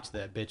fucking notch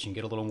that bitch and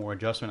get a little more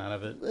adjustment out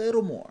of it.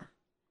 little more.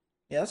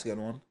 Yeah, that's a good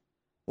one.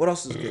 What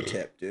else is a good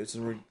tip, dude?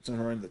 Since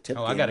we're in the tip.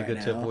 Oh, I game got a right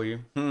good tip now, for you.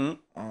 Whip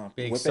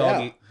it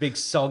out. Big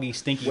soggy,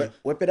 stinky.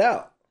 Whip it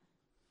out.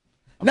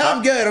 No,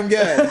 I'm good. I'm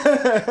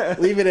good.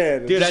 Leave it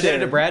in. Dude, I Just did it to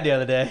kidding. Brad the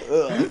other day.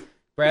 Ugh.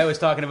 Brad was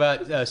talking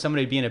about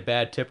somebody being a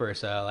bad tipper,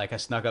 so like I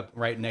snuck up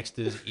right next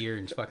to his ear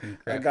and just fucking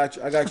I crap. got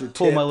your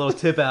Pulled tip. my little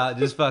tip out, and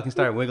just fucking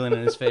started wiggling in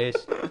his face.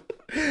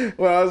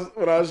 When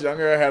I was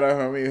younger, I had a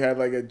homie who had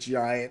like a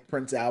giant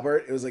Prince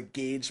Albert. It was a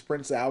gauged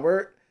Prince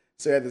Albert.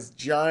 So he had this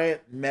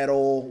giant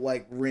metal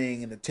like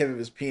ring in the tip of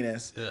his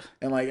penis. Ugh.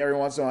 And like every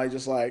once in a while, I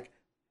just like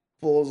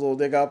pull his little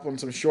dick up on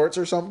some shorts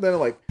or something, and,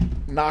 like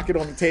knock it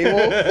on the table.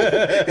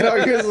 And all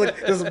you hear is like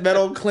this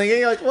metal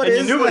clinging. Like what And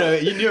is you knew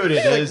that? you knew what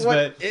it Like, is,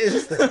 what but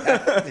is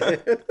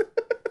that, dude?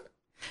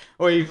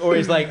 or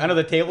he's like under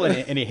the table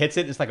and he hits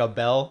it. It's like a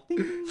bell.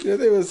 That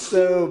thing was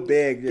so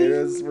big, dude.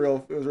 It was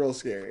real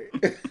scary.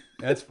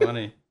 That's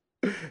funny.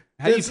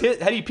 How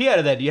do you pee out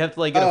of that? Do you have to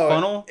like get a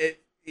funnel?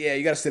 Yeah,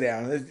 you gotta sit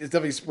down. It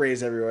definitely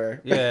sprays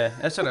everywhere. Yeah,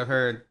 that's what I've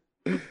heard.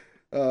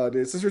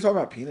 Dude, since we're talking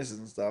about penises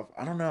and stuff,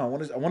 I don't know.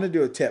 I want to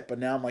do a tip, but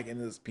now I'm like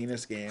into this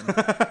penis game. When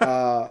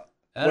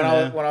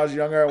I was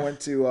younger, I went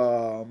to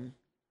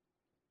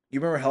you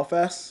remember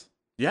Hellfest?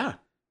 Yeah.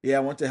 Yeah,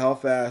 I went to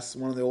Hellfest,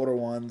 one of the older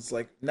ones,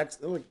 like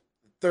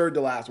third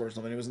to last one or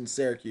something. It was in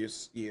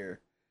Syracuse year.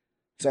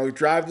 So I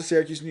drive to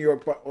Syracuse, New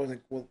York,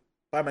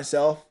 by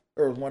myself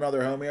or with one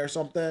other homie or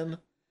something,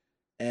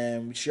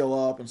 and we show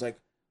up, and it's like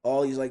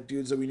all these like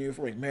dudes that we knew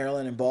from like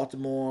Maryland and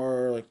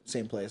Baltimore, like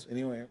same place.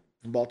 Anyway,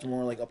 from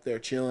Baltimore, like up there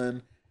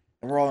chilling,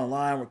 and we're all in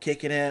line, we're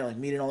kicking it, like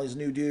meeting all these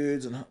new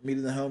dudes and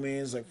meeting the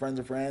homies, like friends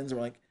of friends. And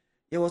we're like,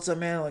 yo, what's up,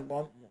 man? Like,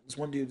 well, this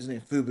one dude, his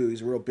name Fubu.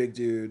 He's a real big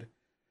dude,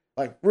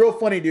 like real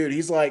funny dude.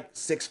 He's like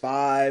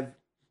 6'5",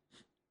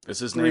 Is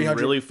his name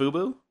 300 really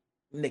Fubu?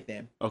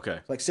 nickname. Okay.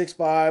 Like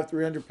 6'5",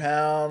 300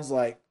 pounds,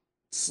 like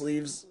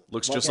sleeves.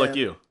 Looks just fucking like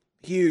you.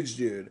 Huge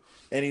dude.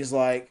 And he's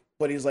like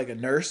a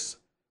nurse.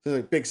 So he's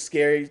a big,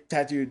 scary,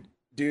 tattooed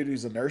dude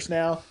who's a nurse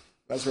now.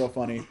 That's real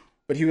funny.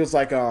 But he was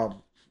like,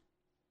 oh,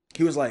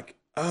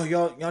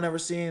 y'all never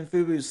seen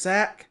Fubu's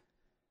sack?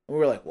 And we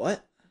were like,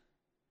 what?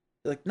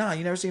 They're like, nah,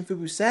 you never seen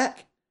Fubu's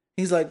sack?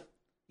 He's like,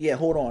 yeah,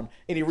 hold on.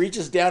 And he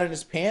reaches down in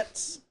his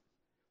pants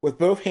with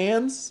both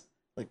hands.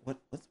 Like,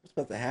 what's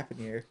about to happen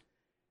here?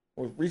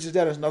 Or reaches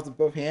down his nuts with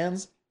both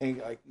hands,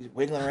 and he's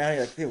wiggling around.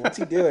 You're like, dude, what's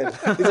he doing?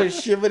 He's like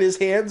shoving his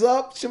hands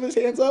up,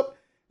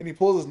 and he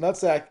pulls his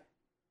nutsack.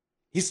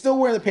 He's still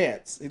wearing the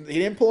pants. He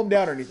didn't pull them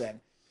down or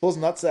anything. Pulls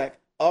his nutsack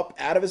up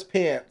out of his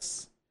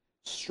pants,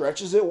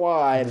 stretches it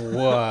wide,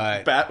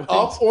 What? Bat wings.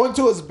 up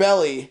onto his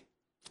belly.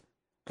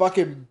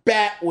 Fucking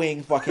bat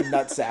wing fucking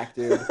nutsack,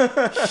 dude.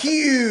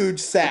 Huge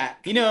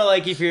sack. You know,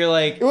 like if you're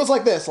like It was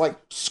like this, like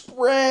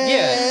spread.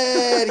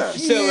 Yeah.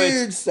 Huge So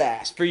it's-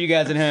 sack. for you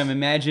guys at home,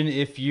 imagine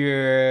if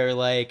you're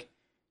like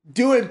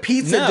Doing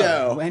pizza No,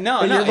 dough. no, and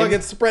no, you're fucking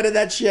and- spreading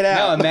that shit no,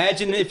 out.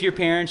 imagine if your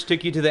parents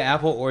took you to the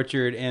apple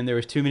orchard and there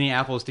was too many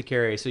apples to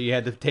carry, so you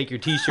had to take your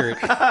T-shirt.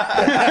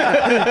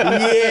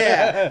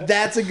 Yeah,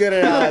 that's a good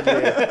analogy.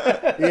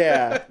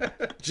 Yeah,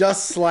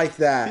 just like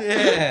that.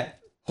 Yeah.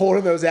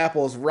 Holding those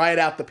apples right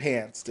out the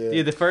pants, dude.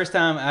 Dude, the first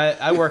time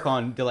I work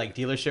on the like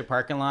dealership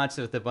parking lots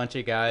with a bunch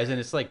of guys, and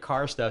it's like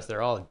car stuff.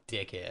 They're all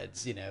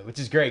dickheads, you know, which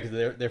is great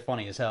because they're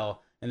funny as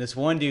hell. And this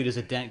one dude is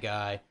a dent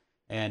guy,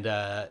 and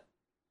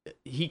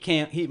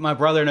my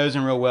brother knows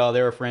him real well.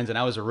 They were friends, and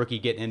I was a rookie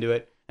getting into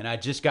it. And I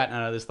just gotten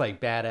out of this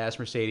like badass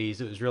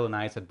Mercedes. It was really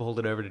nice. I pulled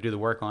it over to do the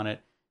work on it,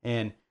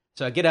 and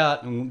so I get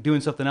out and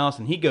doing something else,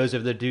 and he goes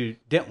over to do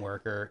dent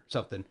work or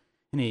something,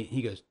 and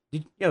he goes,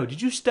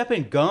 did you step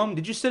in gum?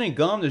 Did you sit in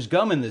gum? There's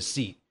gum in this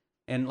seat.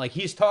 And like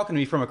he's talking to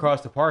me from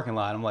across the parking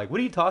lot. I'm like, what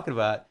are you talking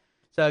about?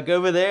 So I go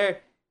over there,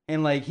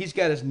 and like he's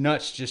got his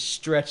nuts just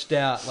stretched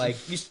out. Like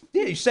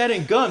you sat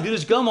in gum. Dude,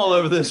 there's gum all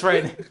over this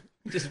right now.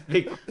 Just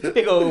big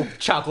old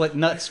chocolate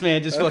nuts,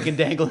 man, just fucking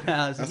dangling out.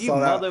 I was like, you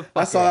motherfucker.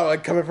 I saw that one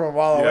coming from a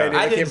mile away. Dude. I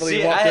can't didn't believe see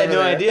you it. walked I had over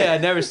no there. idea.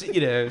 I'd never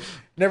seen,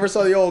 Never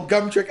saw the old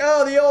gum trick.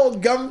 Oh, the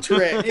old gum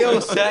trick. the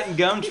old satin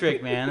gum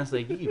trick, man. I was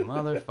like, you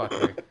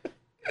motherfucker.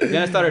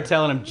 Then I started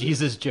telling him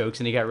Jesus jokes,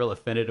 and he got real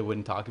offended and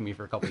wouldn't talk to me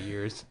for a couple of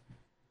years.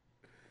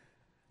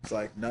 It's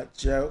like nut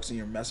jokes, and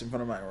you're messing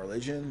fun of my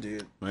religion,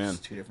 dude. Man. It's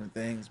two different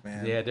things,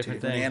 man. Yeah, Two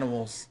different different things.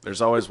 animals.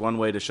 There's always one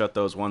way to shut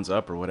those ones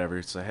up or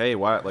whatever. Say, hey,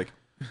 why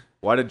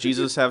did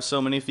Jesus have so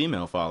many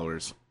female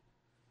followers?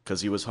 because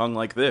he was hung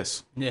like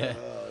this. Yeah.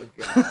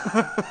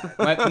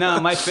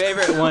 My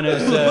favorite one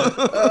is.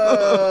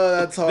 Oh,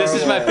 that's horrible. This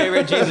is my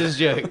favorite Jesus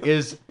joke.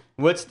 Is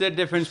what's the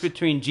difference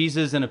between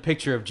Jesus and a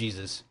picture of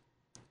Jesus?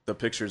 The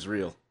picture's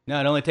real.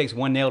 No, it only takes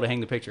one nail to hang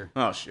the picture.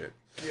 Oh, shit.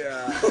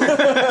 Yeah. You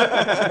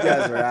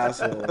guys are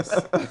assholes.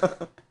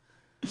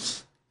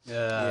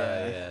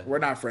 Yeah. We're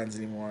not friends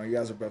anymore. You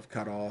guys are both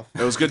cut off.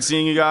 It was good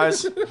seeing you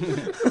guys.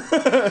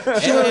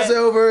 Show's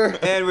over.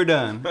 And we're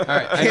done. All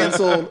right.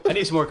 Canceled. I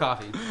need some more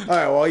coffee. All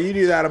right. While you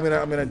do that, I'm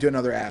gonna do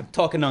another ad.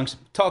 Talk amongst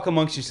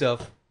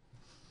yourself.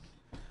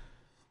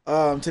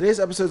 Today's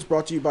episode is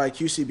brought to you by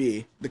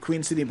QCB, the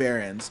Queen City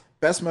Barons,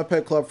 best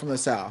moped club from the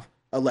South,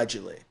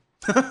 allegedly.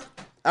 All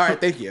right.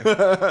 Thank you.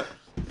 That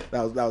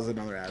was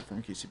another ad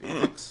from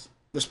QCB. Thanks.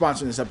 They're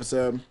sponsoring this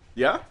episode.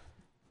 Yeah?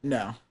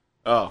 No,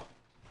 Oh.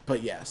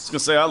 but yes. I was gonna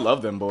say I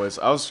love them boys.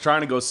 I was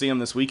trying to go see them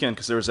this weekend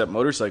because there was that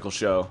motorcycle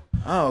show.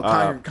 Oh,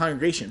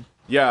 congregation.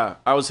 Yeah,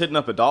 I was hitting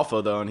up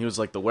Adolfo though, and he was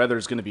like, "The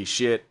weather's gonna be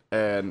shit."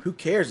 And Who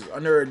cares?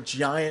 Under a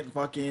giant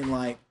fucking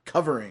like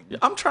covering.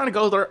 I'm trying to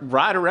go there,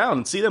 ride around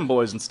and see them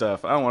boys and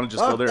stuff. I don't want to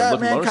just go Fuck there that, and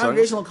look at man. motorcycles.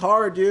 Congregational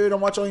car, dude.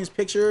 I'm watching all these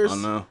pictures. I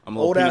know. I'm a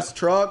little Old ass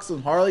trucks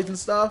and Harleys and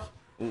stuff.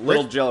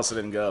 little jealous I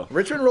didn't go.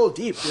 Richmond rolled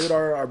deep, dude.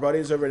 Our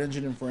buddies over at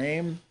Engine and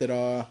Frame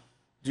that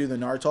do the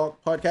Nartalk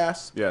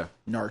podcast. Yeah.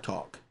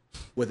 Nartalk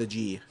with a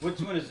G. Which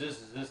one is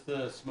this? Is this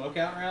the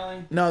smokeout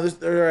rally? No,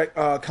 they're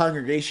at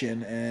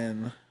Congregation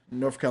in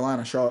North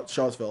Carolina,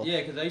 Charlottesville.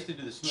 Yeah, because I used to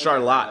do the smokeout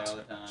Charlotte. rally all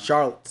the time.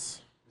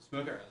 Charlotte's. The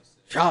smokeout rally.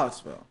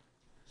 Charlottesville.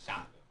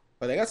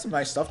 But they got some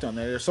nice stuff down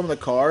there. Some of the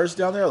cars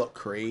down there look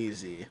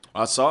crazy.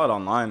 I saw it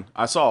online.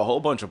 I saw a whole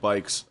bunch of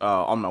bikes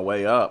on my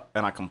way up,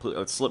 and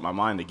it slipped my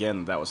mind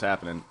again that was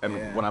happening. And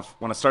Yeah.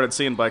 when I started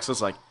seeing bikes, I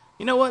was like,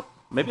 you know what?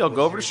 Maybe I'll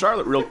go over to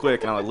Charlotte real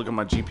quick. And I look at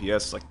my GPS.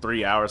 It's like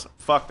 3 hours.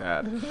 Fuck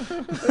that.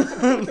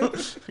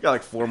 I got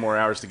like 4 more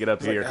hours to get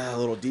up here. A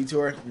little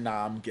detour.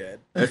 Nah, I'm good.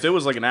 If it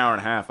was like an hour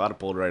and a half, I'd have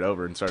pulled right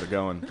over and started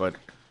going. But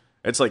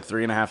it's like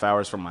 3.5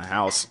 hours from my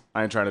house.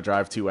 I ain't trying to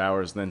drive 2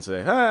 hours and then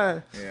say,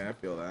 hi. Yeah, I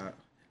feel that.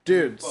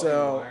 Dude,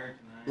 so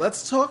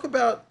let's talk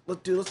about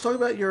your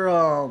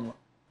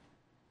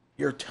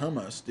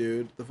Tomos,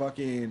 dude.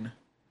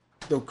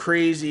 The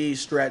crazy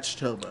stretch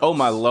Tomos. Oh,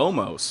 my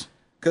Lomos.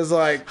 Cause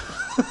like,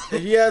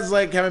 if you guys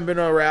like haven't been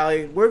to a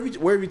rally, where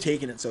have you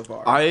taken it so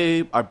far?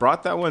 I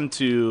brought that one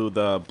to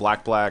the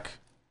Black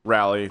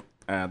rally.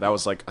 That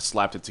was like, I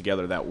slapped it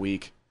together that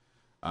week.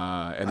 And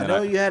I then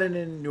know you had it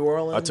in New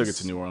Orleans. I took it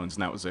to New Orleans,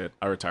 and that was it.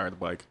 I retired the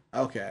bike.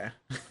 Okay.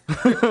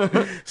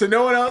 So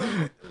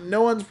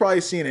no one's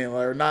probably seen it,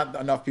 or not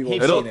enough people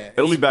have seen it.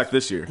 It'll be back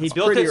this year. He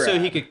built pretty it so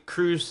rad. he could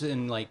cruise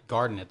and like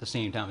garden at the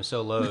same time. It's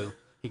so low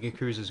he could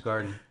cruise his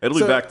garden. It'll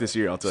be back this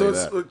year, I'll tell you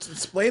that.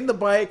 Explain the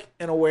bike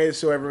in a way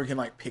so everyone can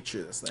like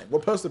picture this thing.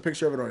 We'll post a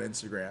picture of it on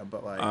Instagram,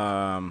 but like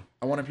I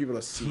wanted people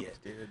to see it,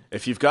 dude.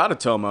 If you've got a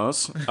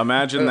Tomos,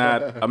 imagine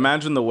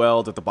the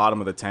weld at the bottom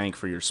of the tank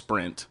for your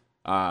Sprint.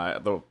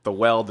 The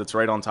weld that's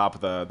right on top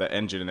of the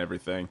engine and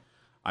everything.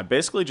 I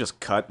basically just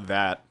cut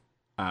that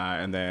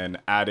and then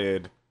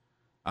added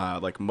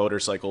like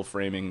motorcycle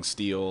framing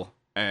steel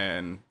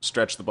and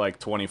stretched the bike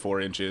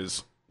 24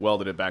 inches,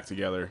 welded it back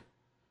together.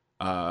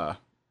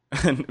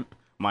 And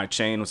my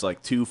chain was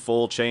like 2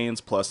 full chains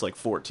plus like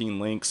 14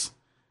 links.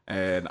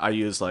 And I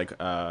used like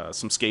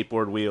some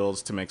skateboard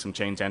wheels to make some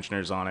chain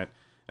tensioners on it.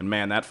 And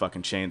man, that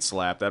fucking chain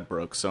slap, that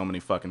broke so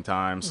many fucking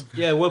times.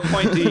 Yeah, at what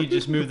point do you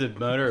just move the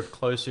motor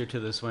closer to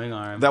the swing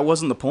arm? That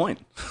wasn't the point.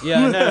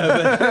 Yeah, I know,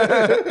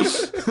 but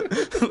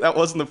That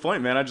wasn't the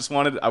point, man.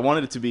 I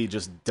wanted it to be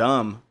just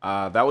dumb.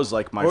 That was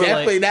like my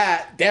Definitely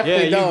that.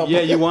 Definitely dumb.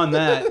 you won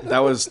that. that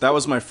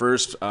was my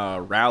first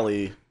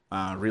rally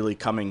really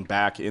coming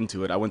back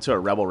into it. I went to a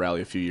Rebel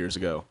rally a few years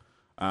ago.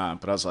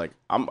 But I was like,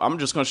 I'm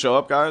just going to show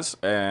up, guys,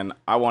 and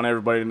I want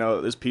everybody to know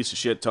that this piece of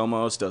shit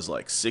Tomos does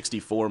like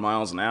 64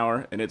 miles an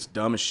hour, and it's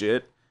dumb as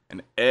shit,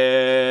 and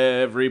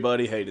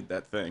everybody hated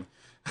that thing.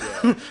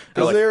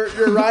 Because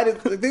you're riding.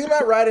 Think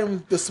about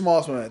riding the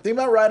smallest one. Think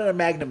about riding a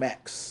Magnum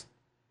X.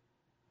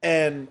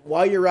 And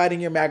while you're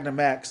riding your Magnum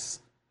X,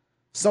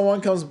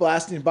 someone comes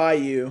blasting by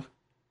you,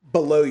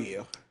 below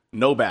you.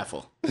 No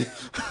baffle.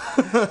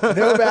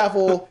 No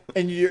baffle,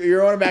 and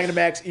you're on a Magnum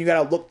X, and you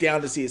gotta look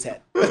down to see his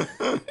head.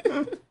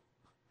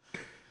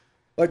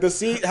 Like the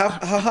seat, how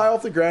high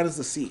off the ground is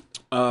the seat?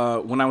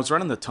 When I was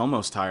running the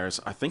Tomos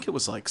tires, I think it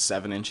was like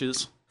 7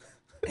 inches.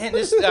 Man,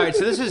 all right,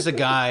 so this is a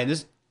guy.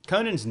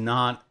 Conan's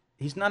not.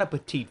 He's not a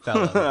petite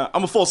fellow.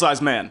 I'm a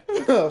full-size man.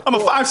 I'm a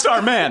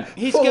 5-star man.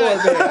 He's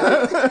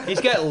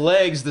got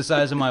legs the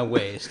size of my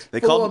waist. They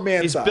Full called of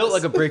man He's size. built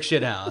like a brick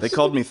shit house. They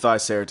called me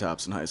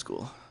Thiceratops in high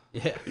school.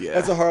 Yeah. Yeah.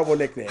 That's a horrible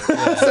nickname. So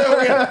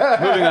Moving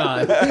on.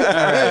 All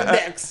right.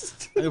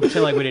 next, We'll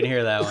pretend like we didn't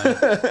hear that one.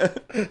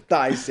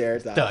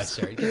 Thiceratops. Duh,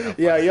 sorry. Get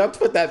the Yeah, you have to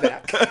put that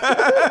back.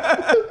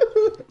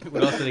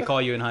 What else did they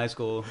call you in high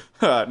school?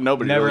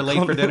 Nobody. Never really late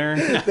called for me- dinner.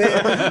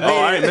 Oh,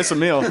 I didn't miss a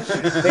meal.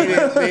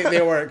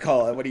 They weren't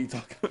calling. What are you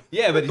talking about?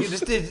 Yeah, but you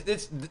just did.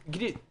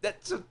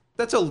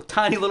 That's a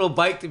tiny little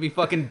bike to be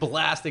fucking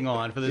blasting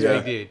on for this Yeah.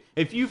 big dude.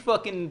 If you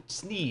fucking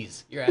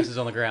sneeze, your ass is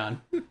on the ground.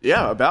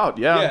 Yeah, about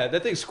yeah. Yeah,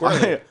 that thing's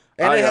squirrely.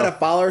 And it had I, a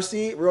follower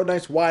seat, real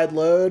nice wide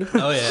load.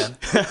 Oh yeah.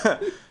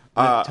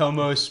 The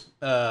Tomos,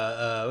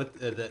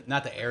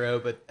 not the Arrow,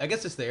 but I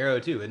guess it's the Arrow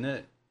too, isn't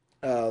it?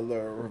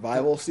 The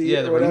revival seat. Yeah,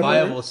 or the whatever.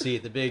 revival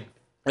seat, the big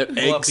Egg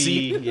fluffy.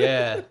 seat.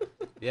 Yeah,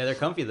 yeah, they're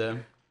comfy though.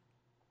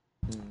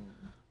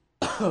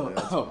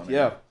 Oh,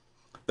 yeah.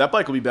 That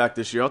bike will be back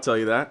this year. I'll tell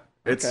you that.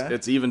 Okay.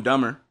 It's even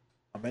dumber.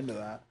 I'm into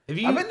that. Have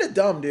you- I'm into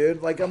dumb,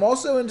 dude. Like I'm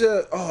also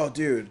into. Oh,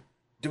 dude.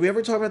 Did we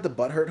ever talk about the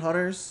butthurt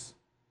hunters?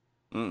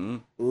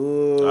 Mm-mm.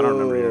 Ooh. I don't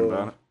remember hearing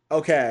about it.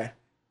 Okay.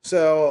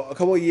 So a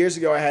couple of years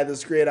ago, I had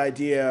this great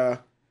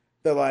idea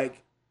that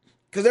like,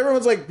 because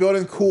everyone's like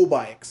building cool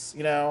bikes,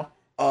 you know.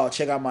 Oh,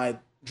 check out my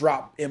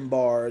drop in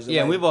bars. And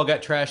Yeah, like, we've all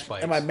got trash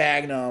bikes. and my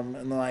Magnum,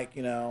 and like,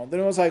 you know. Then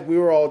it was like we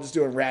were all just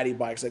doing ratty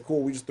bikes. Like,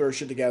 cool, we just throw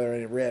shit together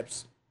and it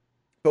rips.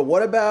 But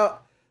what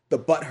about the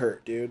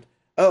butthurt, dude?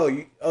 Oh,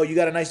 you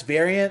got a nice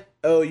variant.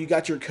 Oh, you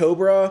got your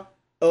Cobra.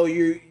 Oh,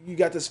 you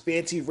got this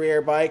fancy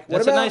rare bike. What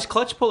That's about a nice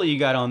clutch pulley you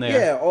got on there.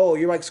 yeah? Oh,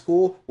 your bike's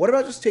cool. What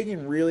about just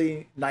taking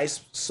really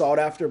nice sought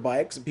after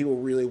bikes that people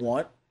really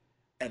want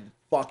and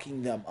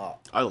fucking them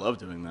up? I love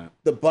doing that.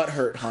 The butt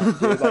hurt hunt,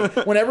 dude.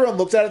 Like when everyone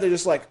looks at it, they're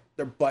just like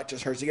their butt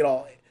just hurts. You get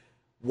all.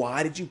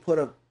 Why did you put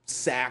a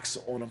sax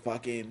on a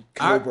fucking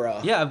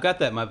Cobra? Yeah, I've got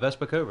that. My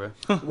Vespa Cobra.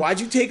 Why'd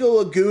you take a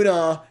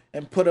Laguna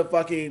and put a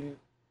fucking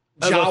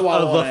Of a- Jawa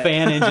of a on it?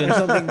 fan engine. or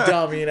something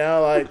dumb, you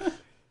know? Like,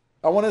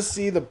 I want to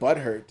see the butt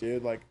hurt,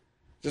 dude. Like,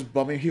 just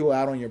bumming people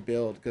out on your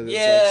build because it's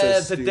Yeah,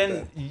 like so but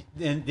stupid.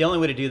 then the only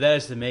way to do that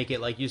is to make it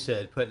like you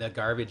said, putting a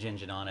garbage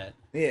engine on it.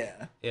 Yeah,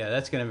 Yeah,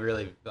 that's gonna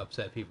really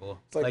upset people.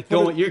 like Like,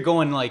 put you're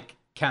going like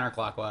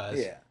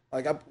counterclockwise. yeah.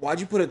 Like, why'd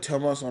you put a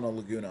Tomos on a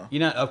Laguna You're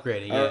not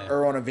upgrading. Yeah.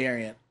 or on a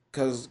variant?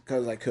 Because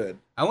I could.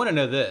 I want to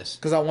know this.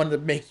 Because I wanted to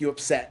make you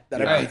upset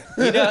that All I.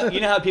 right, you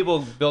know how people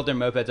build their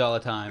mopeds all the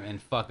time and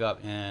fuck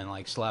up and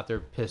like slap their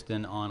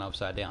piston on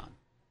upside down.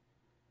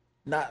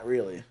 Not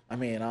really. I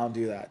mean, I don't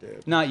do that,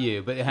 dude. Not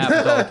you, but it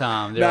happens all the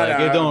time. They're No, like,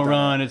 no, it I don't haven't done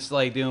run. It's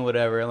like doing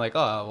whatever. And like,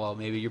 oh, well,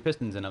 maybe your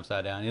piston's in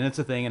upside down, and it's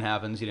a thing. It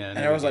happens, you know. And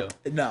I was like,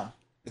 no,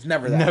 it's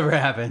never that. never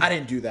happened. I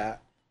didn't do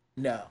that.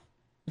 No.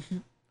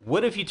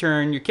 What if you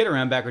turn your kit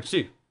around backwards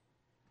too?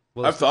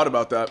 Well, I've thought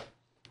about that.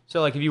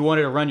 So like if you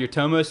wanted to run your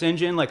Tomos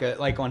engine like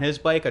on his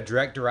bike, a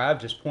direct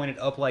drive, just point it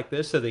up like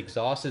this, so the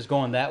exhaust is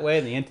going that way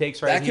and the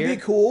intake's right That could here.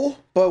 be cool,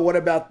 but what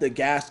about the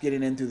gas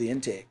getting in through the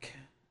intake?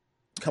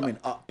 Coming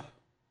up.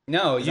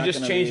 No, Is you that just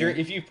gonna change be- your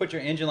if you put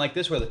your engine like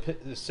this, where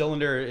the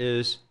cylinder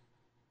is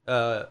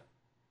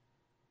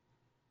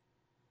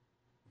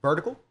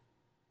vertical,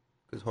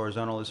 because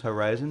horizontal is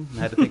horizon. I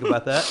had to think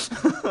about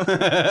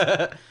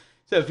that.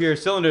 So if your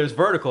cylinder is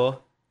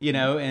vertical, you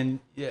know, and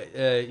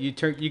you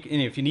turn,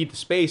 and if you need the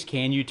space,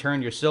 can you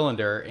turn your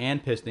cylinder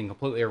and piston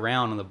completely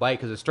around on the bike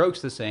because the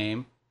stroke's the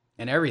same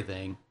and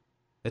everything?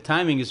 The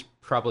timing is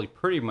probably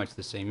pretty much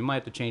the same. You might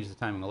have to change the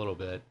timing a little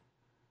bit.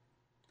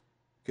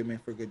 Could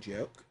make for a good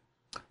joke.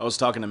 I was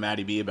talking to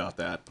Matty B about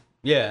that.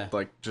 Yeah.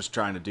 Like just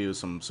trying to do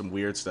some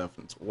weird stuff.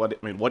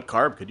 What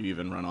carb could you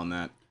even run on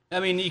that?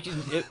 I mean, you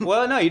can.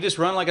 Well, no, you just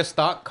run like a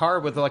stock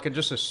carb with like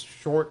just a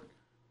short,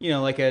 you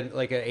know, like a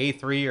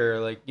A3 or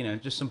like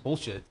just some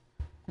bullshit.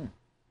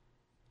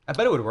 I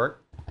bet it would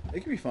work.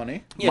 It could be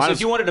funny. Yeah, Might so as-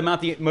 if you wanted to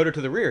mount the motor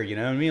to the rear, you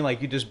know what I mean?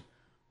 Like you just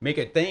make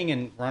a thing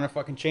and run a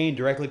fucking chain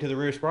directly to the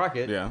rear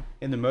sprocket. Yeah.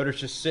 And the motor's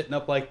just sitting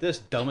up like this,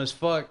 dumb as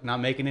fuck, not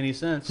making any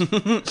sense.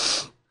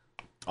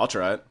 I'll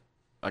try it.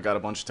 I got a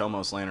bunch of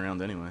Tomos laying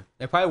around anyway.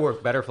 It probably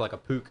work better for like a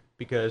Pook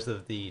because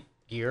of the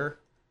gear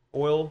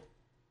oil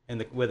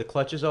and where the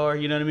clutches are.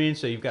 You know what I mean?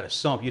 So you've got a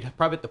sump. You'd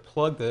probably have to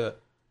plug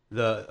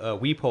the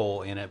weep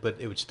hole in it, but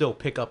it would still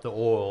pick up the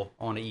oil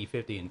on the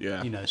E50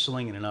 and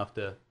sling it enough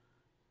to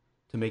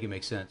make it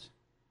make sense.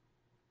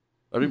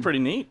 That'd be pretty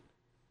neat.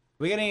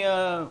 We got any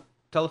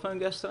telephone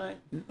guests tonight?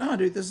 No,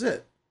 dude, this is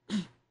it.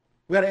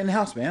 We got it in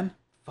house, man.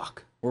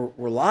 Fuck.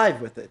 We're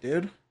live with it,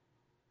 dude.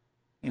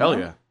 You Hell know?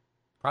 yeah.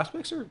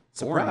 Prospects are boring.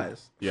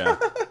 Surprise. Yeah.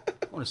 I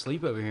want to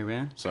sleep over here,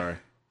 man. Sorry.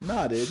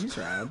 Nah, dude, he's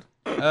around.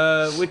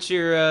 What's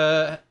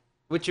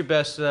your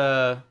best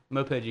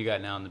moped you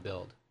got now in the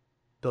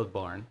build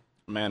barn?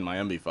 Man, my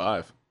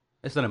MB5.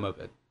 It's not a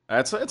moped.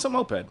 It's a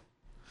moped.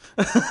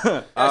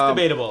 That's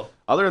debatable.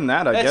 Other than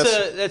that, I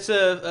guess That's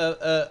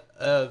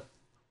a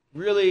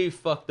really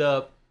fucked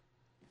up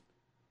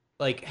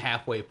like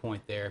halfway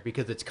point there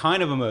because it's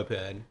kind of a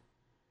moped,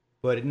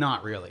 but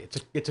not really.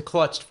 It's a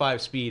clutched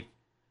 5-speed.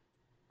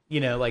 You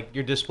know, like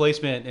your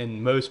displacement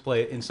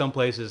in some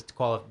places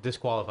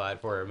disqualified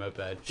for a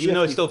moped, even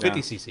though it's still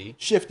 50 cc.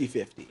 Shifty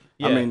 50.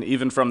 Yeah. I mean,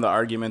 even from the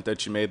argument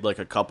that you made like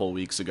a couple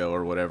weeks ago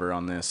or whatever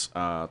on this,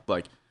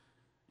 like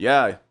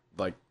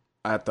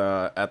at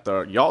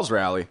the y'all's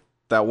rally,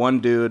 that one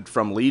dude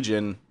from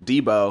Legion,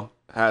 Debo,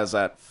 has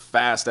that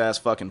fast ass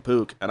fucking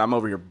Pook, and I'm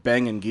over here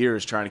banging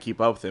gears trying to keep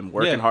up with him,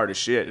 working Yeah. hard as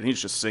shit, and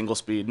he's just single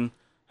speeding,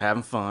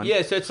 having fun.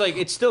 Yeah, so it's like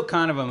it's still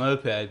kind of a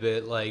moped,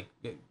 but like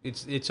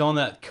it's on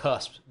that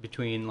cusp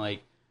between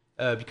like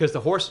because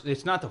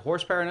it's not the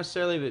horsepower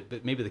necessarily,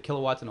 but maybe the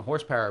kilowatts and the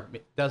horsepower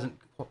doesn't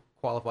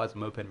qualify as a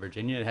moped in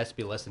Virginia. It has to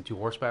be less than 2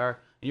 horsepower,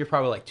 and you're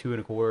probably like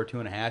 2.25,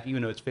 2.5,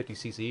 even though it's 50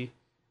 cc.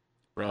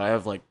 Bro, I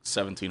have like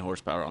 17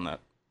 horsepower on that.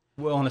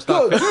 Well, on a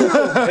stock 50, is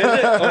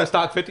it on a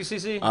stock 50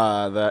 cc?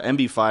 The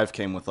MB5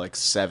 came with like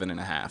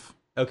 7.5.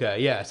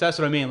 Okay, yeah, so that's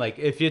what I mean. Like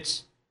if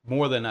it's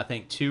more than I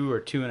think 2 or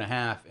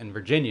 2.5 in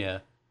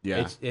Virginia,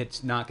 Yeah.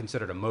 it's not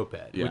considered a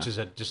moped, Yeah. which is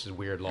just a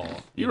weird law.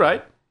 You're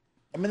right.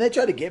 I mean, they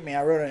tried to get me.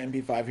 I rode an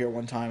MP5 here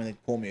one time, and they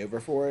pulled me over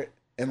for it.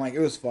 And, like, it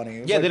was funny.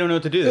 It was Yeah, like, they don't know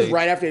what to do. It was They-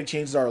 right after they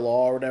changed our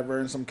law or whatever,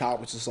 and some cop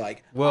was just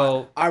like,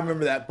 Well- I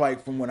remember that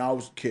bike from when I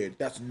was a kid.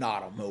 That's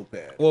not a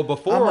moped. Well,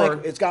 before I'm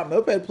like, it's got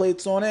moped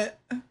plates on it.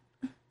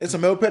 It's a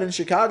moped in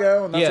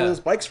Chicago, and that's Yeah. where this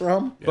bike's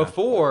from.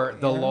 Before,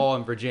 the law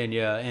in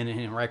Virginia and in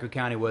Henrico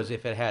County was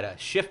if it had a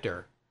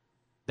shifter,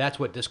 that's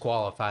what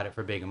disqualified it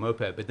for being a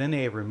moped. But then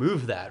they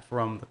removed that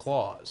from the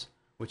clause,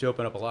 which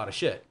opened up a lot of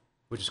shit,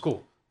 which is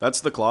cool. That's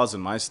the clause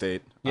in my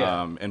state.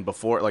 Yeah. And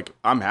before, like,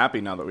 I'm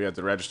happy now that we had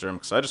to register him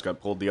because I just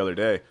got pulled the other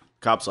day.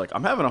 Cop's like,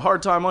 I'm having a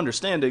hard time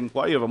understanding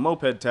why you have a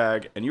moped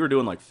tag and you were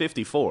doing like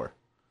 54. I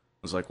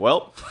was like,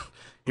 well,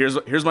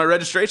 here's my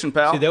registration,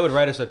 pal. See, they would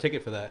write us a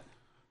ticket for that.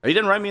 He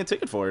didn't write me a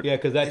ticket for it. Yeah,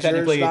 because that Is yours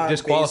technically not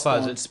based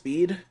disqualifies on it.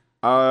 Speed.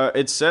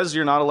 It says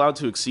you're not allowed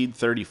to exceed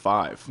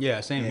 35. Yeah,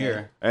 same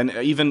here. And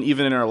even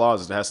in our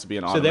laws, it has to be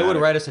an So automatic. they would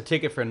write us a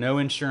ticket for no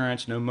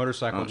insurance, no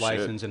motorcycle Oh, shit.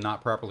 license, and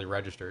not properly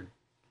registered.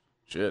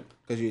 Shit.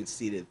 Because you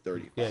exceeded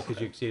 30. Yeah,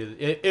 because you exceeded.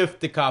 If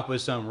the cop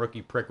was some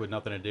rookie prick with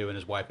nothing to do and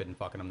his wife had been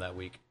fucking him that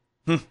week.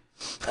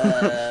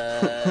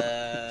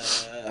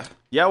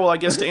 Yeah, well, I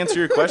guess to answer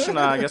your question,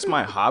 I guess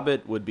my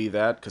Hobbit would be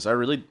that because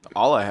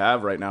all I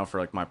have right now for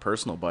like my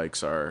personal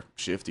bikes are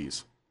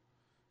shifties.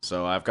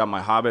 So I've got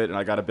my Hobbit and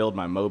I got to build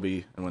my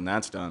Moby, and when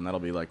that's done, that'll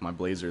be like my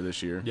Blazer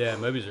this year. Yeah,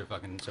 movies are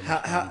fucking so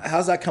much fun.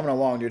 How's that coming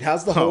along, dude?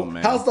 How's the Oh, hole?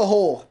 man. How's the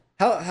hole?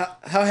 How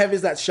heavy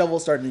is that shovel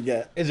starting to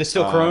get? Is it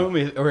still chrome,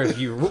 or if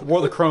you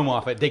wore the chrome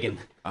off it digging?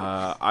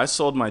 I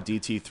sold my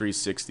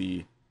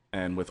DT360,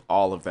 and with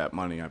all of that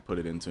money, I put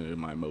it into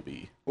my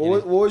Moby.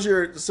 What was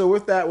your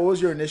with that? What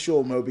was your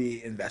initial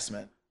Moby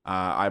investment?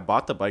 I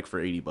bought the bike for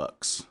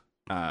 $80,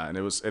 and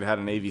it had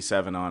an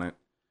AV7 on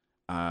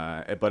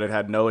it, but it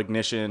had no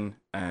ignition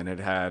and it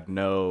had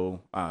no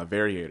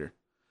variator.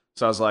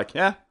 So I was like,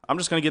 yeah, I'm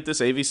just gonna get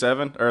this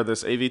AV7 or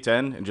this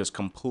AV10 and just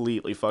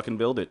completely fucking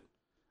build it.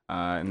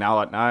 And now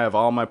I have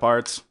all my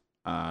parts.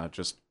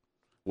 Just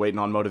waiting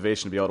on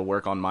motivation to be able to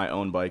work on my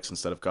own bikes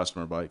instead of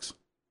customer bikes.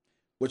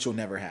 Which will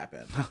never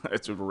happen.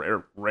 It's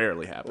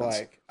rarely happens.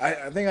 Like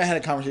I think I had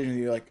a conversation with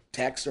you, like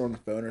text or on the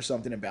phone or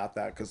something about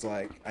that, because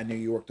like I knew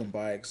you worked on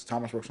bikes.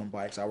 Thomas works on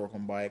bikes. I work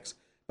on bikes,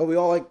 but we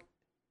all like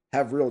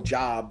have real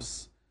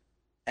jobs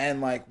and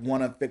like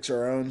want to fix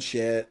our own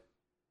shit.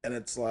 And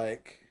it's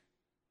like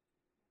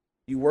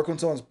you work on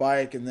someone's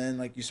bike, and then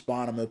like you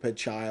spawn a moped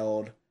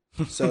child.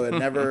 So it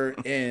never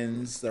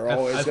ends. They're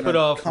always I've going put to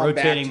off come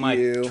back rotating to my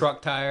you.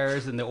 truck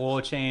tires and the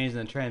oil change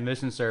and the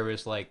transmission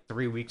service like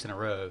 3 weeks in a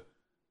row,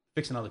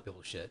 fixing other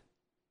people's shit.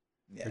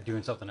 Yeah. Or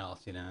doing something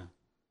else, So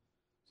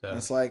And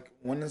it's like,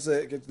 when does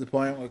it get to the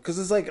point? Because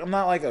it's like, I'm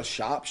not like a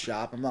shop.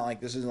 I'm not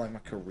like, this isn't like my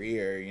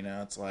career,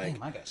 It's like,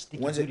 damn, I got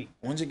sticky once booty.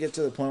 it get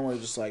to the point where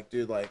it's just like,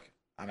 dude, like,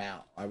 I'm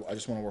out. I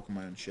just want to work on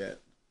my own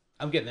shit.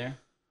 I'm getting there.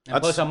 And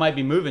That's- plus, I might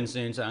be moving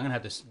soon, so I'm gonna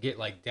have to get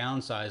like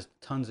downsized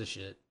tons of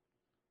shit.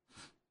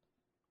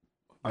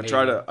 I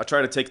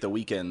try to take the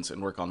weekends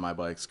and work on my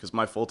bikes because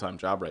my full-time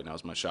job right now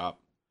is my shop.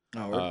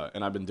 Oh,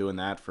 And I've been doing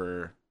that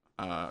for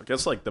I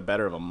guess like the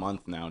better of a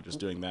month now, just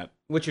doing that.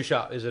 What's your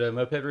shop? Is it a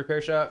moped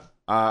repair shop?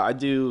 I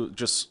do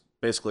just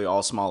basically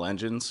all small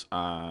engines.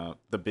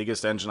 The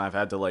biggest engine I've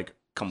had to like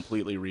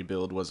completely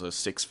rebuild was a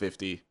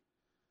 650,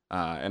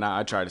 and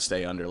I try to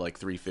stay under like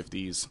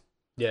 350s.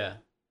 Yeah.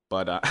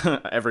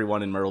 But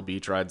everyone in Myrtle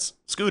Beach rides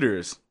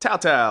scooters,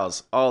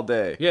 Taos all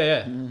day.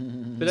 Yeah.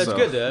 But that's So-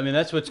 good though. I mean,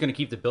 that's what's gonna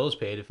keep the bills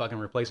paid. If fucking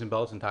replacing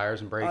belts and tires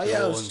and brakes. oh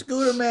yeah, and,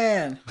 scooter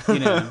man.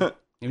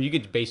 I mean, you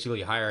could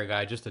basically hire a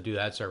guy just to do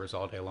that service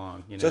all day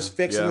long. Just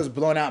fixing Yeah. those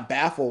blown out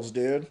baffles,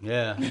 dude.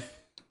 Yeah.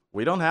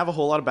 We don't have a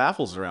whole lot of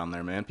baffles around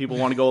there, man. People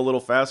want to go a little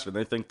faster.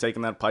 They think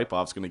taking that pipe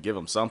off is going to give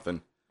them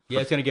something.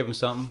 Yeah, it's gonna give him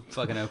something.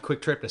 Fucking a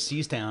quick trip to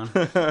Seastown.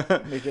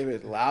 Make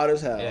it loud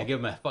as hell. Yeah, give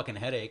him a fucking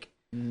headache.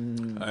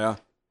 Yeah.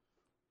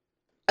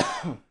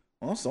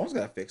 Well, someone's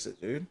got to fix it,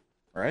 dude.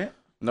 Right?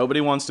 Nobody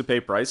wants to pay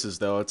prices,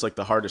 though. It's like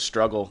the hardest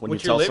struggle when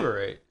What's you your tell labor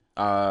rate?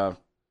 some.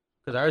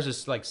 Because ours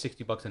is like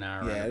 $60 an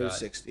hour. Yeah, right it was about.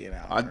 60 an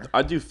hour.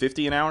 I do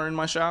 50 an hour in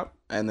my shop,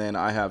 and then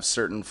I have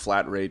certain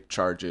flat rate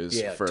charges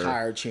Yeah, for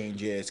tire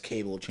changes,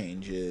 cable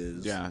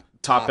changes.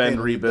 top end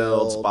end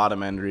rebuilds, rebuild.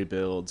 bottom end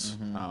rebuilds,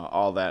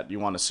 all that. You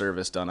want a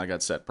service done, I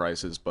got set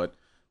prices, but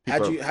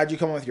people How'd you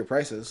come up with your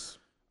prices?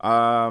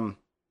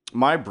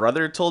 my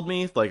brother told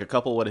me like a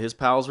couple what his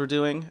pals were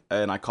doing,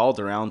 and I called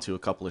around to a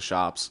couple of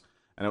shops,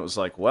 And it was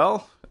like,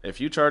 well, if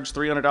you charge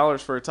 $300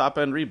 for a top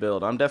end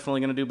rebuild, I'm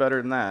definitely going to do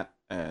better than that.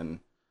 And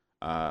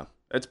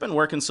it's been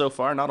working so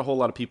far. Not a whole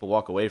lot of people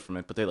walk away from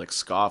it, but they like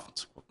scoff.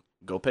 It's,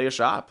 go pay a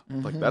shop.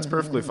 Like, that's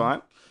perfectly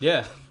fine.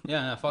 Yeah,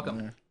 no, fuck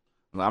them.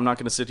 I'm not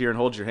going to sit here and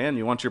hold your hand.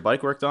 You want your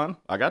bike worked on?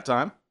 I got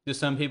time. Just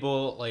some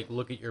people like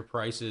look at your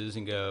prices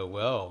and go,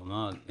 well,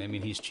 no, I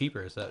mean, he's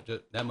cheaper. So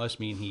that must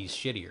mean he's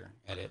shittier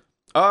at it.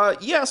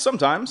 Yeah,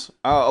 sometimes.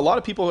 A lot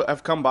of people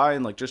have come by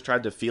and like just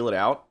tried to feel it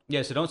out.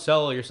 Yeah, so don't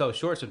sell yourself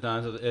short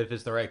sometimes if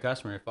it's the right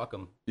customer. Fuck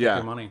them. Yeah.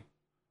 Take their money.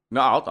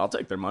 No, I'll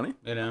take their money.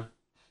 You know?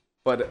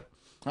 But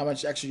How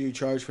much extra do you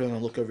charge for them to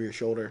look over your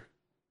shoulder?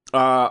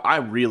 I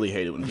really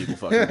hate it when people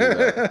fucking do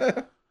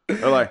that.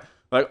 They're like,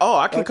 oh,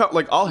 I can come.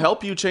 Like, I'll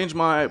help you change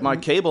my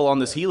cable on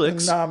this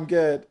Helix. Nah, I'm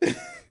good.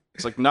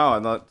 It's like, no,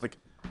 I'm not, like,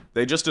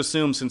 they just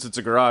assume since it's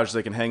a garage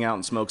they can hang out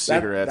and smoke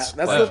cigarettes.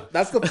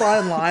 That's the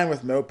fine line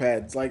with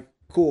mopeds. Like,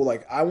 cool.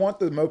 Like, I want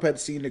the moped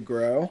scene to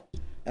grow,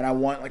 and I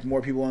want like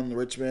more people in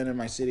Richmond and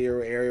my city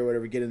or area or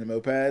whatever get into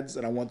mopeds,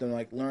 and I want them to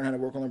like learn how to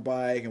work on their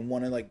bike and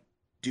want to like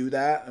do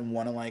that and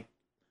want to like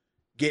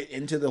get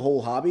into the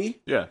whole hobby.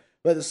 Yeah.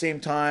 But at the same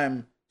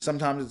time,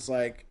 sometimes it's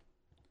like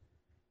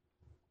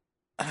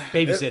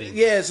Babysitting.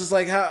 Yeah, it's just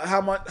like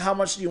how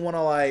much do you want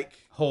to like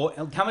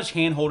how much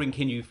hand holding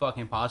can you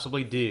fucking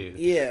possibly do?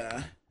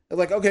 Yeah.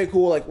 Like, okay,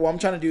 cool. Like, well, I'm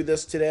trying to do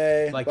this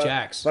today. Like but,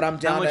 Jax. But I'm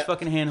down. How much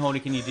fucking hand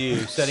holding can you do?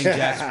 Setting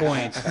Jax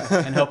points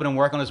and helping him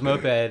work on his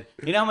moped.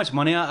 You know how much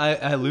money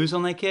I lose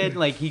on that kid?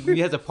 Like, he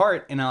has a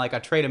part, and I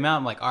trade him out.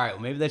 I'm like, all right,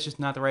 well, maybe that's just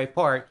not the right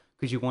part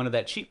because you wanted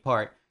that cheap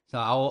part. So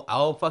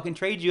I'll fucking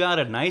trade you out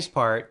a nice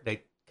part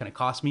that kind of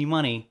cost me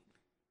money,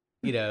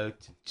 you know,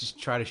 to just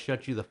try to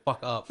shut you the fuck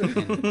up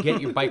and get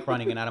your bike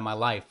running and out of my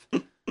life.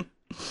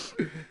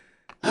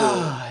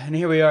 And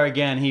here we are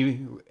again.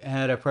 He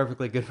had a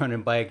perfectly good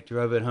running bike,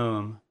 drove it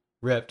home,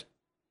 ripped,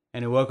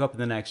 and he woke up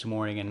the next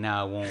morning and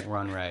now it won't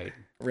run right.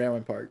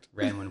 Ramwin Parked.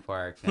 Ramwin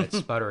Park. That's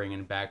sputtering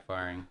and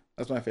backfiring.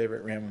 That's my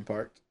favorite, Ramwin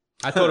Parked.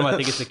 I told him I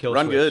think it's the kill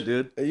Run switch. good,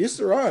 dude. It used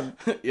to run.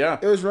 Yeah.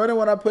 It was running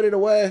when I put it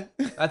away.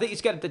 I think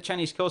it's got the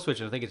Chinese kill switch.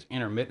 And I think it's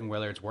intermittent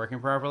whether it's working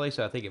properly.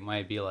 So I think it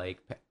might be like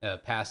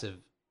passive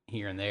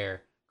here and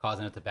there,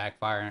 causing it to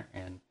backfire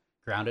and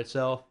ground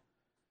itself.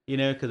 You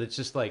know, because it's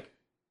just like,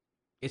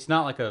 it's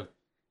not like a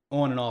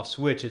on and off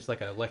switch. It's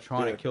like an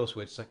electronic kill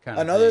switch. It's like kind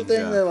of Another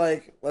thing that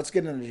like, let's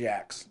get into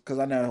Jax because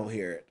I know he'll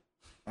hear it.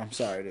 I'm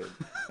sorry, dude.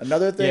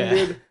 Another thing,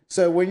 dude.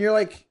 So when you're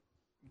like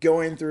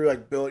going through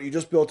like you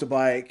just built a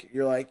bike,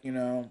 you're like, you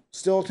know,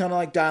 still kind of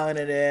like dialing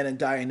it in and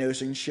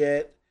diagnosing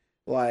shit.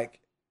 Like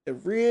it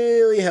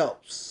really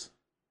helps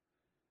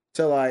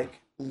to like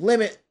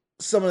limit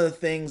some of the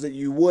things that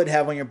you would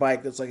have on your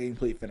bike that's like a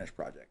complete finished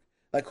project.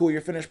 Like, cool,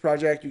 your finished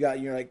project, you got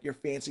your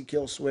fancy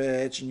kill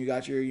switch and you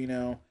got your, you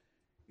know,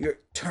 your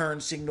turn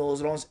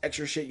signals and all this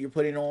extra shit you're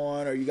putting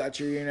on, or you got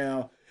your, you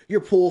know, your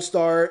pull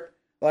start.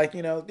 Like,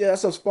 you know, yeah, that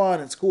stuff's fun.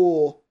 It's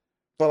cool.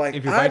 But like,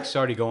 if your bike's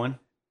already going.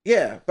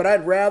 Yeah, but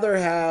I'd rather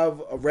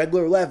have a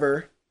regular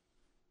lever,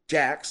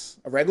 Jax,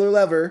 a regular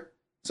lever,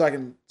 so I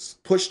can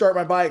push start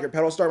my bike or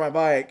pedal start my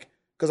bike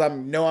because I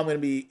know I'm going to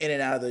be in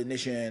and out of the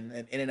ignition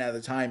and in and out of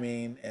the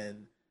timing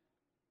and,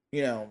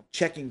 you know,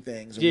 checking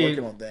things and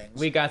working on things.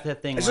 We got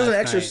that thing. It's just an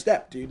extra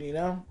step, dude, you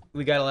know?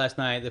 We got it last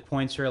night. The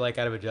points are like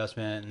out of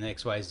adjustment and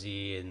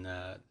XYZ and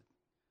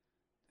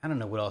I don't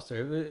know what else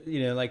there.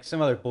 You know, like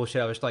some other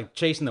bullshit. I was like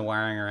chasing the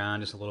wiring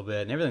around just a little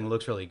bit and everything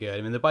looks really good.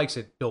 I mean, the bike's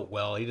built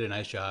well. He did a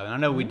nice job. And I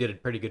know we did a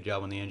pretty good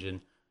job on the engine.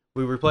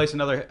 We replaced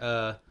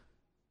another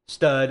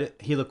stud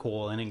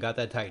helicoil and got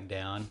that tightened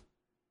down.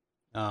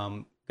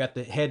 Got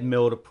the head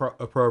milled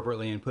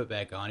appropriately and put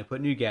back on. He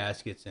put new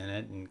gaskets in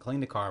it and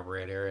cleaned the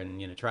carburetor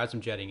and, you know, tried some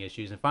jetting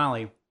issues. And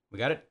finally, we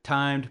got it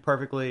timed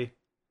perfectly.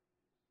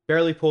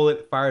 Barely pull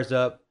it, fires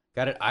up.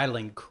 Got it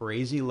idling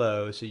crazy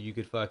low so you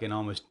could fucking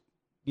almost,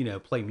 you know,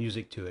 play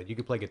music to it. You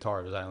could play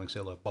guitar with idling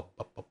so low. Bop,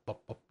 bop, bop,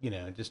 bop, bop, you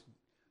know, just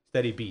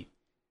steady beat.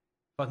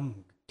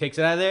 Fucking takes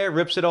it out of there,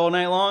 rips it all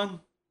night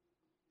long.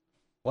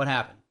 What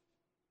happened?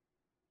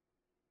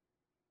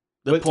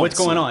 What's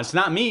going on? It's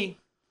not me.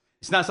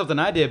 It's not something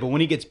I did, but when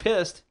he gets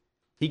pissed,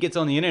 he gets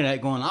on the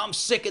internet going, I'm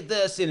sick of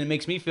this, and it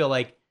makes me feel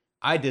like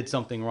I did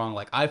something wrong,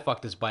 like I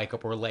fucked his bike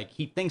up, or like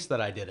he thinks that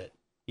I did it,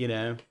 you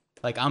know?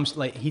 Like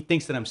he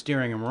thinks that I'm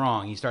steering him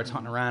wrong. He starts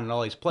hunting around in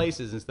all these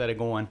places instead of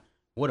going,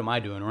 what am I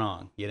doing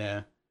wrong, you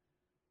know?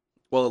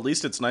 Well, at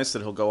least it's nice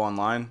that he'll go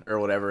online or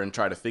whatever and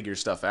try to figure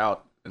stuff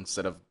out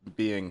instead of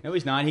being... No,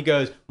 he's not. He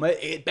goes,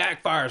 it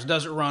backfires,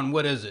 doesn't run,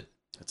 what is it?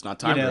 It's not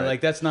time, you know, right.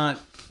 like that's not,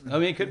 I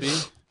mean, it could be.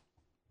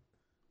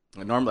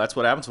 Normally, that's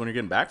what happens when you're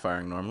getting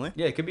backfiring. Normally,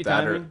 yeah, it could be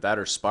that timing. that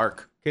or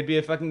spark. Could be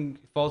a fucking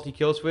faulty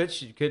kill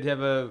switch. You could have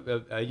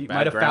you Bad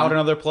might have ground. fouled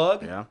another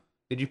plug. Yeah.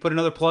 Did you put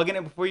another plug in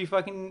it before you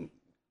fucking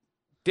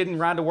didn't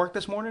ride to work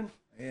this morning?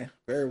 Yeah,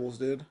 variables,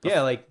 dude.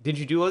 Yeah, like did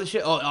you do all this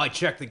shit? Oh, I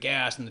checked the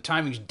gas and the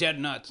timing's dead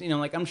nuts. You know,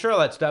 like I'm sure all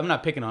that stuff. I'm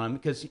not picking on him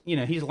because you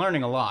know he's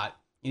learning a lot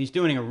and he's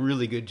doing a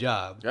really good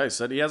job. Yeah, he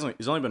said he's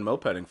only been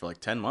mopeding for like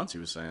 10 months. He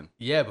was saying.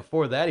 Yeah,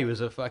 before that he was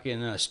a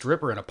fucking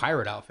stripper in a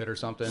pirate outfit or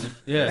something.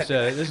 Yeah,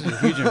 so this is a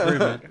huge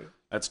improvement.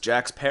 That's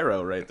Jack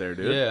Sparrow right there,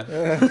 dude. Yeah.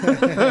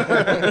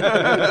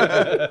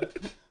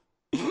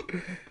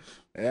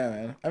 Yeah,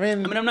 man. I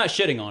mean, I'm not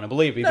shitting on it,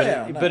 believe me,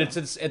 No. but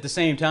it's at the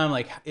same time,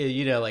 like,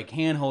 you know, like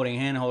hand holding,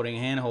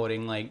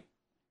 like,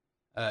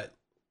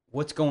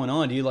 what's going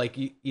on? Do you like,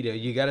 you know,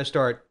 you got to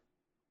start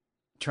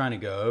trying to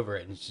go over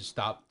it and just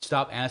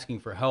stop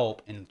asking for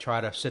help and try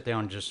to sit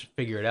down and just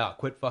figure it out.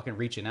 Quit fucking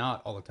reaching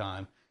out all the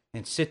time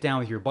and sit down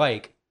with your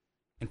bike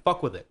and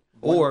fuck with it.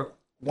 Or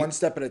one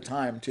step at a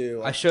time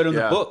too. I showed him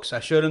Yeah. the books.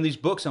 I showed him these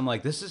books. I'm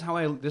like, this is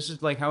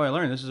like how I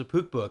learned. This is a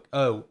Pook book.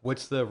 Oh,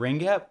 what's the ring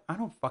gap? I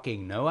don't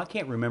fucking know. I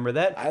can't remember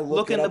that. I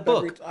look in it the up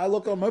book. I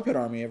look on Moped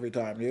Army every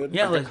time, dude.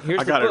 Yeah, like,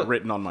 here's I the got book. it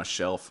written on my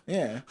shelf.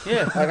 Yeah.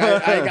 Yeah. Like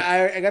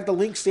I got the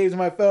link saved in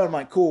my phone. I'm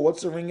like, cool.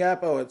 What's the ring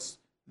gap? Oh, it's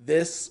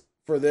this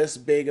for this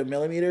big a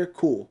millimeter.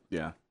 Cool.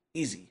 Yeah.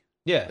 Easy.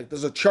 Yeah. Like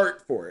there's a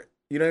chart for it.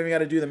 You don't even got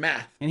to do the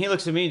math. And he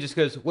looks at me and just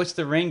goes, "What's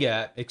the ring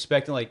gap?"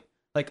 Expecting like,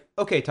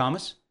 okay,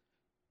 Thomas,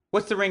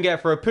 what's the ring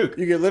gap for a Pook?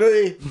 You can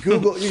literally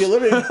Google. You can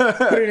literally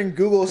put it in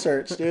Google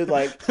search, dude.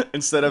 Like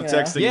Instead of Yeah.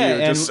 texting Yeah, you,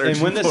 just and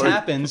searching when this for it.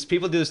 happens,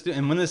 people do this.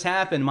 And when this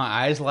happened, my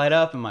eyes light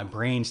up and my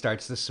brain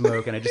starts to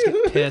smoke, and I just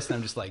get pissed. And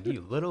I'm just like,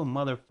 "You little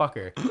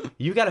motherfucker!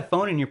 You got a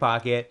phone in your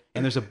pocket,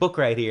 and there's a book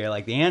right here.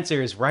 Like the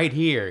answer is right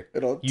here.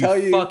 It'll tell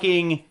you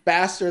fucking."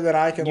 faster than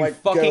I can You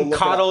like go fucking look it up.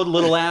 coddled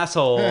little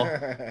asshole.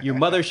 Your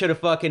mother should have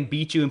fucking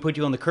beat you and put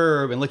you on the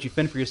curb and let you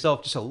fend for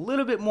yourself just a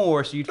little bit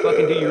more so you'd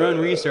fucking do your own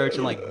research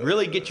and like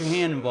really get your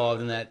hand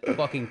involved in that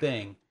fucking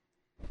thing.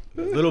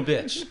 Little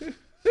bitch.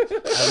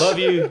 I love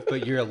you,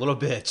 but you're a little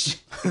bitch.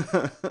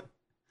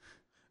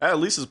 At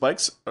least his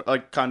bike's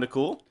like kind of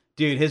cool.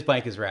 Dude, his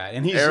bike is rad.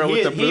 And Arrow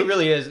with the he boot?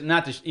 really is,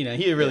 not to,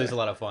 he really is a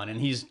lot of fun. And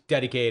he's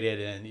dedicated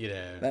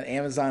and, That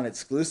Amazon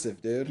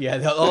exclusive, dude.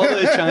 yeah, all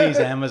those Chinese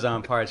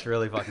Amazon parts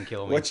really fucking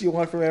kill me. What you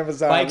want from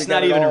Amazon? Bike's we got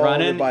not it even all on the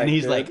running, bike, and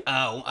he's dude. like,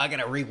 "Oh, I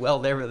gotta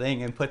re-weld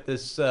everything and put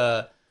this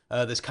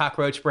this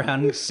cockroach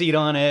brown seat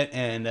on it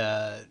and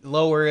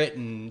lower it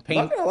and I'm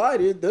paint." not gonna lie,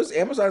 dude. Those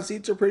Amazon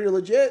seats are pretty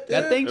legit. Dude.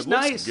 That thing's It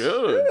looks nice.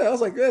 good. Yeah, I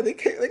was like, yeah, they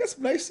got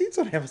some nice seats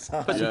on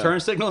Amazon. Put some Yeah. turn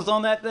signals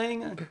on that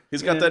thing.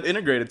 He's got that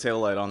integrated tail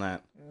light on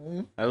that.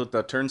 I with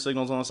the turn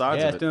signals on the sides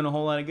Yeah, of it's it. doing a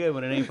whole lot of good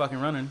when it ain't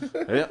fucking running.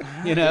 Yeah.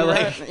 You know,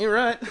 like, You're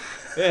right.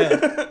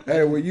 yeah,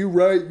 Hey, when you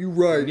right, you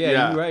right. yeah,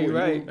 Yeah. you're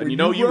right. And you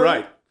know you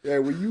right. Yeah,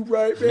 when you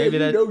right, man, Maybe you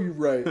that- know you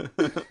right.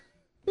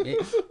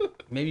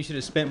 Maybe you should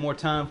have spent more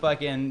time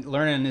fucking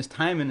learning this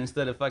timing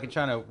instead of fucking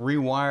trying to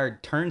rewire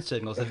turn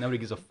signals that nobody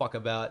gives a fuck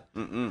about.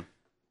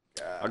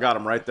 I got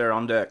him right there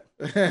on deck.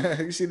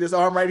 You see this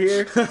arm right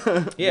here?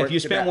 Yeah, if you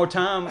spent more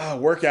time Oh,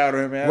 workout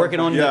on it, man. working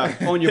on Yeah.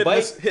 your on your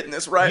bike, Hitting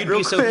this right you'd real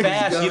be so quick.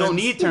 fast you don't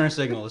need turn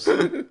signals.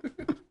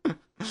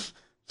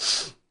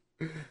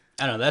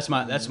 I don't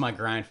know. That's my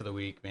grind for the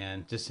week,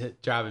 man. Just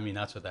driving me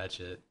nuts with that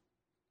shit.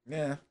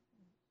 Yeah,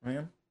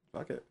 man.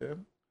 Fuck it,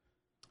 dude.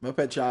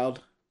 Moped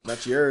child,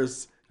 that's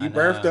yours. You I know.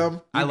 birthed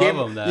him. I You love gave,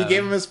 him, though. You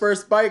gave him his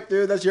first bike,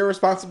 dude. That's your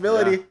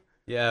responsibility.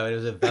 Yeah, it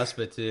was a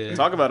Vespa too.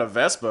 Talk about a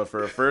Vespa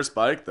for a first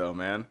bike, though,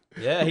 man.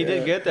 Yeah, he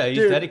did good though. He's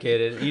Dude.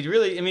 dedicated. He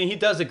really, I mean, he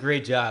does a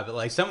great job. But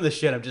like some of the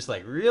shit, I'm just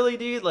like, really,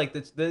 dude? Like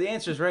the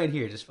answer's right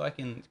here. Just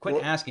fucking quit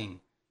What-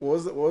 asking.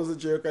 What was the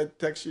joke I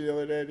texted you the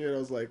other day, dude? I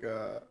was like,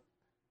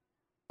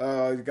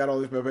 you got all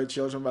these moped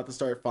children about to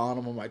start following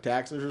them on my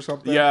taxes or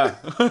something. Yeah.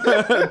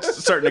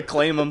 Starting to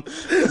claim them.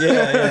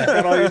 Yeah,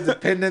 Got all these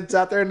dependents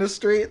out there in the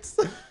streets.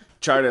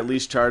 Try to at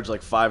least charge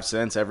like 5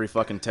 cents every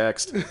fucking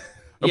text.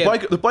 Yeah.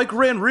 The bike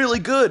ran really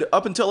good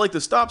up until like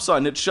the stop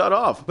sign. It shut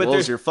off. But But well,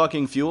 there's- is your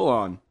fucking fuel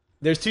on?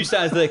 There's two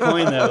sides to the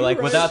coin though.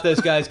 Like without those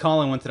guys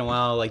calling once in a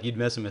while, like you'd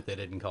miss them if they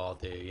didn't call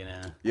too. You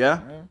know. Yeah.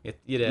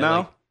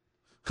 No.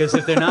 Because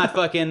if they're not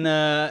fucking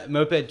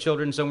moped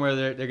children somewhere,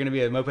 they're going to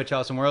be a moped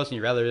child somewhere else, and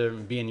you'd rather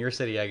them be in your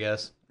city, I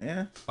guess,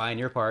 Yeah. buying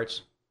your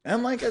parts.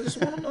 And like, I just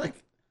want them to like,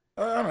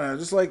 I don't know,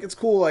 just like, it's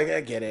cool. Like,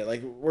 I get it.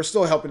 Like, we're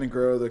still helping to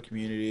grow the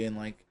community, and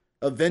like,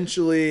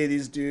 eventually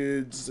these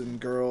dudes and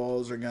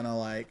girls are gonna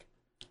like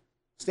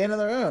stand on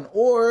their own,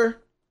 or,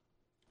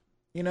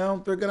 you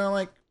know, they're gonna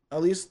like, at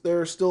least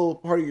they're still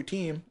part of your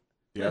team.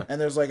 Yeah.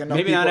 And there's like enough.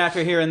 Maybe not people-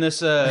 after hearing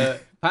this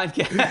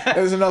podcast.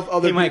 There's enough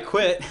other. He might peop-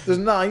 quit. There's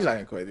no, he's not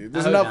gonna quit, dude.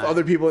 There's I hope enough not.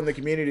 other people in the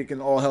community can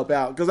all help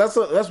out, because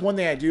that's one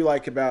thing I do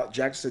like about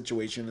Jack's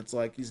situation. It's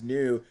like he's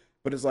new,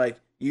 but it's like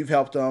you've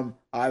helped him,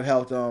 I've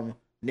helped him,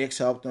 Nick's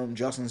helped him,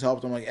 Justin's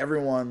helped him. Like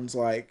everyone's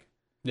like,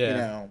 Yeah. you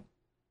know,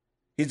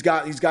 he's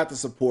got the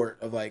support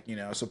of like, you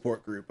know, a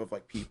support group of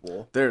like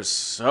people. There's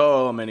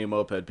so many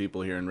moped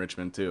people here in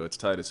Richmond too. It's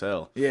tight as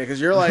hell. Yeah,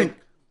 because you're like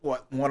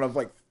what, one of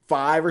like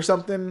 5 or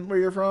something where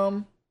you're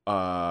from.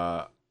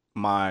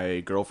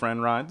 My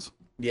girlfriend rides.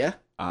 Yeah.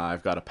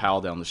 I've got a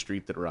pal down the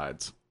street that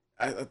rides.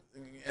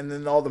 And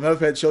then all the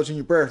moped children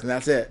you birthed, and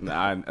that's it.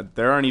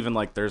 There aren't even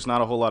like, there's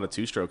not a whole lot of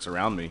two strokes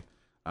around me.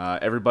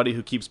 Everybody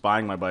who keeps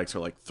buying my bikes are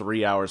like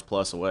 3 hours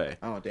plus away.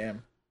 Oh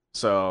damn.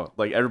 So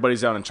like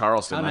everybody's down in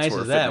Charleston. How that's nice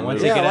where is we're that? fitting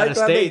Once to you move. get out of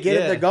state, get it,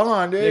 yeah. they're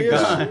gone, dude. They're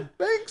Yeah. gone.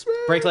 Thanks, man.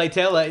 Brake light,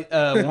 tail light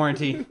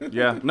warranty.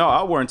 Yeah, no,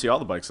 I'll warranty all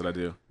the bikes that I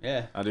do.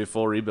 Yeah. I do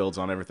full rebuilds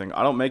on everything.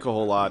 I don't make a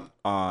whole lot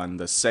on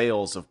the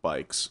sales of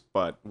bikes,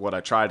 but what I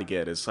try to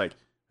get is like,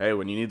 hey,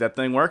 when you need that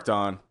thing worked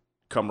on,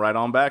 come right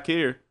on back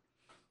here.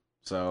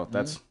 So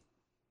that's,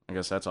 I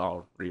guess that's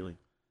all really.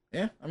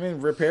 Yeah, I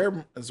mean,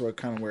 repair is what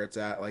kind of where it's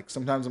at. Like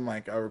sometimes I'm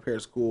like, oh,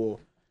 repair's cool,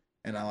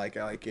 and I like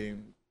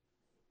getting,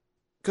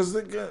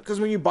 because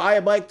when you buy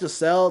a bike to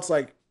sell, it's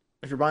like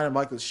if you're buying a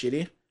bike that's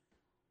shitty,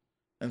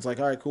 and it's like,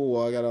 all right, cool,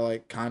 well, I gotta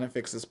like kind of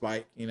fix this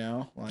bike, you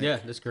know? Like, Yeah,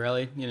 this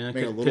Pirelli, you know,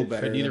 make it a little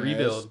better could need a than it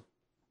rebuild. is.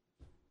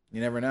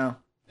 You never know.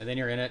 And then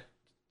you're in it,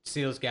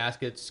 seals,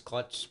 gaskets,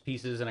 clutch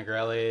pieces, and a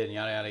Pirelli, and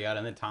yada yada yada,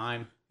 and then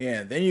time.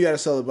 Yeah, then you gotta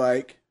sell the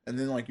bike, and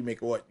then like you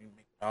make what? You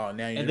make, oh,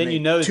 now you And then make you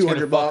know it's going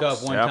to fuck $200.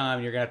 up one Yep. time.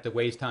 And you're going to have to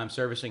waste time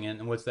servicing it.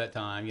 And what's that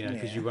time? You know,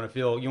 because Yeah. you're going to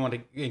feel, you want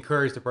to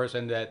encourage the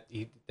person that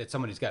that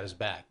somebody's got his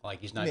back. Like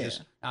he's not Yeah.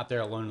 just out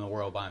there alone in the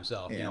world by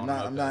himself. Yeah, you know, I'm on a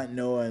not. I'm moped. not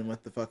knowing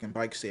with the fucking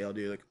bike sale,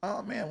 dude. Like,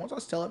 oh man, once I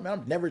was telling, man,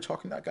 I'm never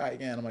talking to that guy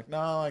again. I'm like,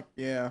 no, like,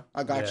 yeah,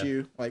 I got Yeah.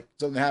 you. Like,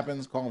 something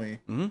happens, call me.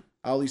 Mhm.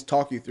 I'll at least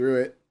talk you through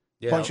it,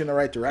 Yeah. punch you in the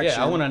right direction.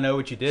 Yeah, I want to know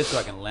what you did so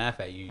I can laugh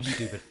at you, you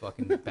stupid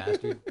fucking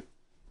bastard.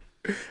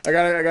 I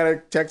got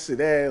a text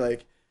today,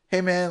 like,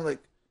 hey man, like,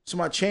 so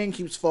my chain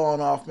keeps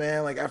falling off,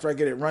 man. Like after I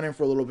get it running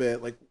for a little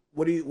bit, like,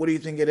 what do you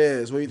think it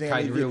is? What do you think?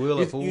 Tighten I need your to rear wheel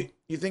you, up, fool.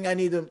 you think I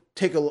need to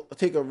take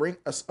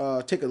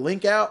a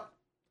link out?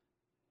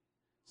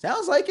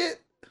 Sounds like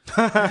it.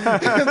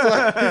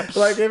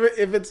 like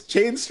if it's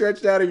chain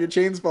stretched out or your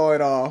chain's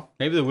falling off,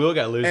 Maybe the wheel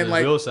got loose And and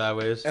like- the wheel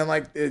sideways. and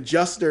like the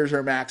adjusters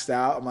are maxed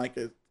out. I'm like,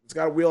 it's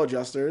got wheel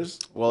adjusters.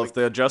 Well, if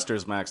the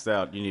adjuster's maxed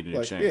out, you need a new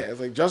Like, chain. yeah, it's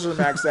like adjusters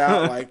maxed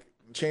out. Like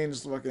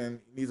chain's fucking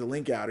needs a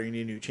link out or you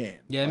need a new chain.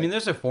 Yeah, I Like, mean,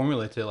 there's a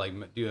formula to like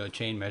do a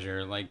chain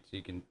measure, like so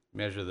you can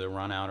measure the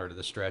run out or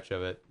the stretch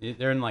of it.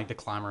 They're in like the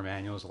climber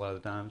manuals a lot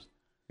of the times.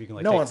 You can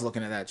like no take- one's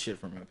looking at that shit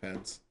for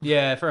mopeds.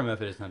 Yeah, for a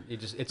moped, it's not.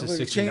 It's a Like,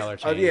 $16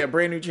 chain. yeah,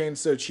 brand new chain's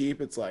so cheap.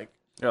 It's like,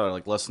 Yeah, they're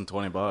like less than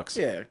 $20.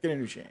 yeah, get a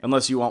new chain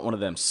Unless you want one of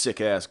them sick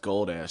ass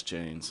gold ass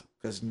chains.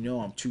 because you know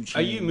I'm two chains.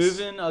 Are you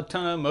moving a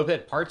ton of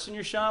moped parts in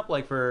your shop,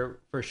 like for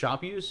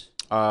shop use?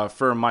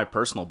 For my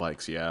personal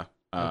bikes, yeah.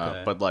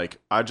 Okay. But like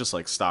I just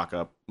like stock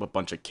up a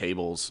bunch of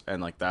cables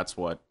and like that's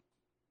what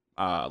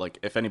like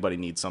if anybody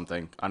needs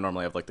something, I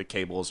normally have like the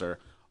cables or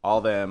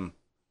all them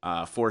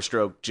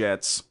 4-stroke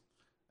jets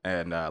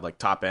and like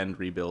top end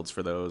rebuilds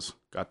for those.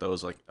 Got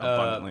those like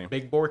abundantly.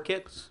 Big bore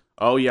kits.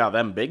 Oh yeah,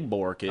 them big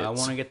bore kits. I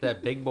want to get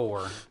that big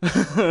bore.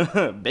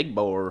 big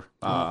bore.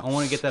 I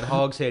want to get that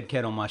hogshead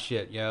kit on my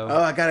shit, yo.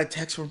 Oh, I got a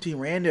text from Team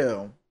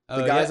Rando.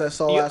 The Oh, guys yeah. I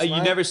saw you, last you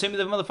night. never sent me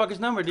the motherfucker's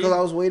number, dude. Because I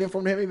was waiting for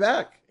him to hit me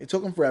back. It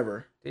took him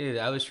forever. Dude,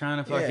 I was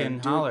trying to Yeah, fucking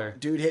holler.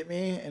 Dude hit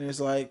me and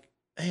was like,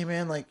 hey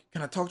man, like,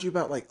 can I talk to you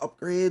about like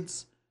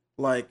upgrades?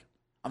 Like,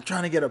 I'm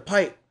trying to get a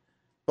pipe,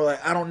 but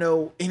like, I don't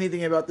know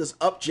anything about this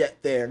upjet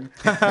thing.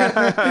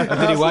 Oh,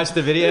 did he watch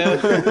the video?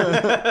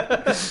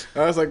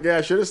 I was like, yeah,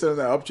 I should have sent him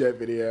that upjet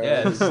video.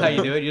 Yeah, this is how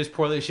you do it. You just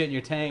pour this shit in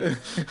your tank.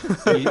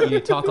 You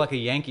talk like a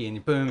Yankee,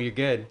 and boom, you're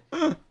good.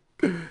 So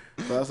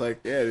I was like,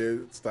 yeah,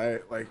 dude, it's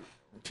like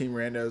Team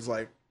Rando's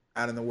like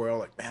out in the world,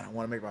 like, man, I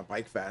want to make my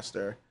bike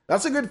faster.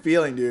 That's a good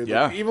feeling, dude.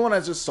 Yeah. Like, even when I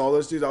just saw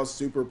those dudes, I was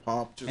super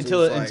pumped. Just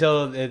Until it was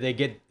like, they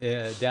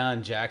get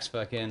down Jack's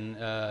fucking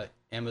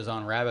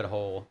Amazon rabbit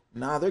hole.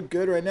 nah, they're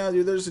good right now,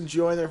 dude. They're just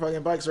enjoying their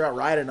fucking bikes. They're out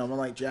riding them. I'm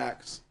like,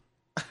 Jax.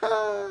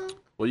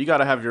 Well, you got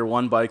to have your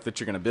one bike that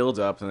you're going to build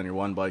up and then your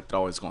one bike that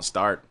always going to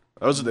start.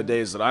 Those are the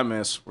days that I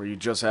miss where you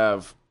just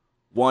have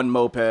one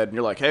moped and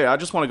you're like, hey, I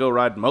just want to go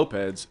ride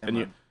mopeds. And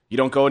you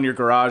don't go in your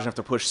garage and have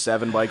to push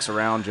 7 bikes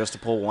around just to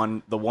pull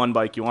the one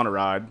bike you want to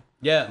ride.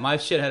 Yeah, my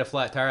shit had a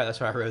flat tire. That's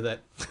why I rode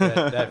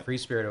that Free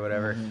Spirit or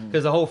whatever.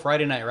 Because the whole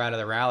Friday night ride of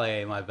the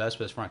rally, my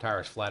Vespa's front tire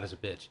was flat as a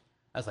bitch.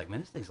 I was like, man,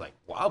 this thing's like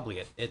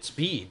wobbly at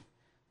speed.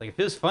 Like, it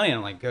feels funny.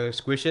 I'm like, go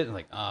squish it. And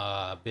like,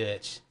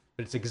 bitch.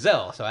 But it's a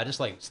Gazelle, so I just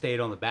like stayed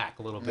on the back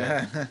a little bit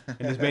and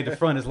just made the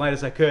front as light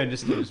as I could and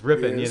just it was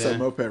ripping, Yeah, you some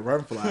know. moped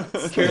run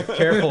flats.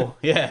 Careful.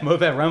 Yeah,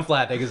 moped run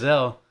flat, the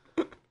Gazelle.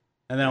 And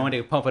then I wanted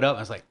to pump it up. I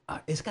was like,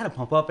 it's got to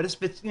pump up, but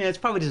it's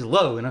probably just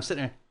low. And I'm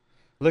sitting there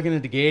looking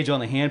at the gauge on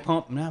the hand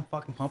pump. And I'm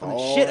fucking pumping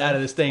the shit out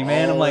of this thing,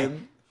 man. I'm like,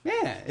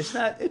 man,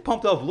 it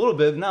pumped up a little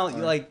bit. But now,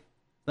 like,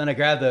 then I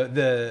grabbed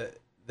the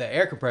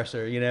air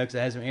compressor, you know, because it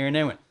has some air in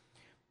there. Went,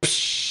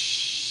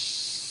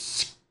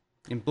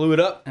 and blew it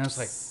up. And I was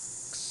like,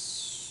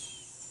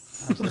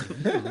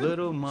 you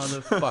little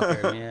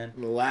motherfucker, man.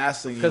 The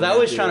last thing. Because I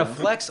was trying to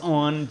flex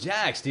on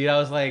Jax, dude. I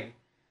was like,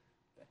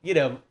 you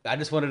know, I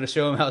just wanted to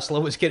show him how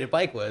slow his kid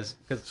bike was.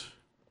 Because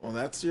Well,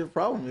 that's your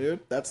problem, dude.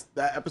 That's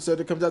that episode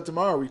that comes out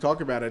tomorrow. We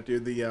talk about it,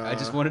 dude. The I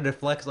just wanted to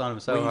flex on him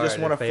so when you hard. just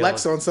want to it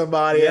flex failed. on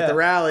somebody Yeah. at the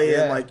rally,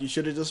 Yeah. and like you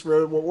should have just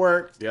rode what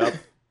worked. Yep.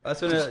 That's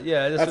what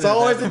That's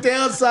always the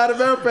downside of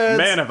mopeds.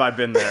 Man, have I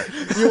been there.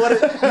 You want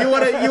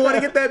to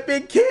get that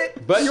big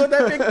kit, But- you want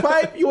that big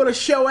pipe. You want to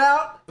show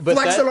out. But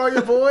Flex on all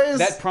your boys.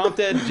 that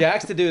prompted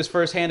Jax to do his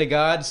first hand of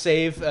God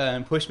save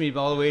and push me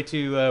all the way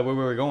to where we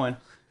were going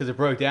because it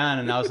broke down.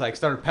 And I was like,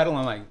 started pedaling.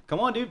 I'm like, come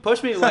on, dude,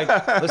 push me. Like,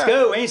 let's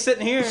go. We ain't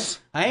sitting here.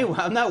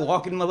 I'm not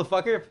walking,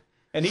 motherfucker.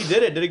 And he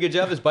did it. Did a good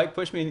job. His bike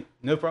pushed me,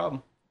 no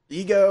problem.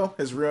 Ego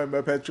has ruined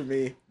mopeds for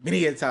me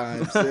many a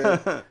times. Dude.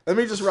 Let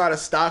me just ride a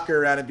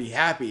stalker around and be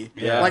happy.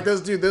 Yeah. Like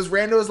those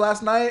randos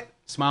last night.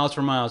 Smiles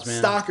for miles, man.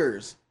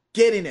 Stalkers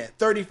getting it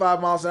 35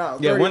 miles an hour.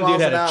 Yeah, 30 one dude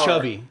miles had an a hour.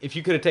 chubby. If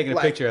you could have taken a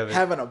Like, picture of it.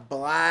 having a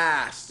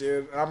blast,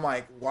 dude. And I'm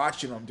like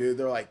watching them, dude.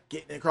 They're like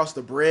getting across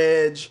the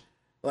bridge.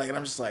 Like, and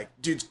I'm just like,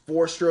 dude's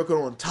 4-stroking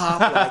on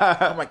top.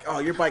 Like, I'm like, oh,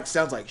 your bike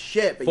sounds like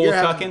shit, but Full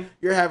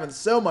you're having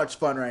so much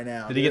fun right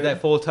now. Did he get that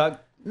full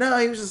tuck? No,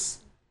 he was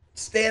just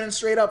standing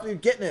straight up,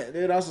 dude, getting it,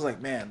 dude. I was just like,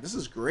 man, this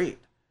is great.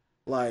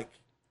 Like,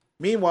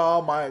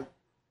 meanwhile, my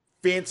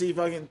fancy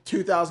fucking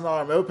 $2,000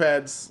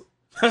 mopeds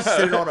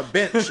sitting on a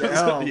bench at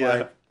home,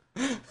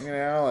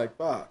 Yeah. like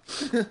fuck.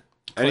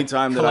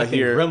 Anytime that I Collecting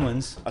hear,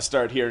 gremlins. I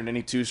start hearing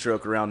any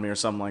two-stroke around me or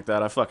something like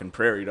that, I fucking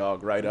prairie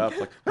dog right up.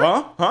 Like,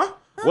 huh?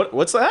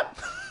 What's that?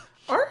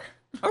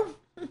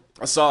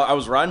 I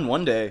was riding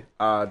one day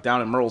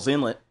down in Merle's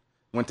Inlet.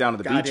 Went down to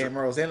the beach. Goddamn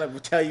Merle's Inlet will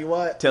tell you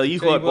what. Tell you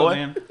what, boy.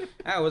 Man,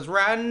 I was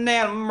riding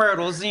down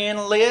Myrtle's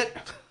Inlet.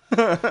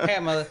 had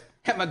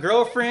my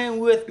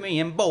girlfriend with me,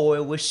 and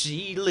boy was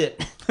she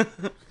lit.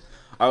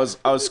 I was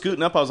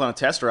scooting up. I was on a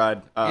test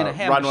ride, And I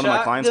had riding one of my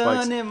my client's bikes.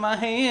 shotgun in my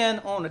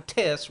hand on a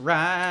test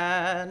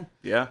ride.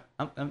 Yeah,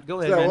 Go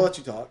ahead, So man. we'll let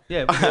you talk.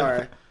 Yeah,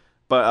 Sorry.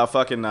 but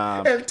fucking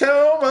And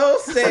Tomo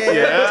said,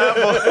 yeah.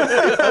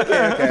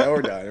 okay,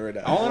 we're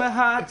done. on a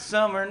hot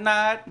summer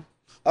night.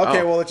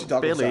 Okay, we'll let you talk.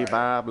 I'm Billy sorry.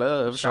 Bob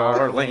loves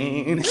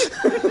Charlene.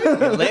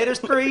 The latter's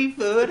 3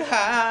 foot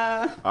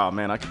high. Oh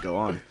man, I could go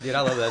on. Dude, I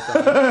love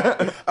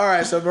that song. All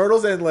right, so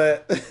Myrtle's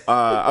Inlet.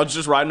 I was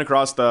just riding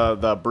across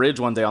the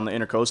bridge one day on the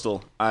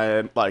intercoastal.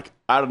 I like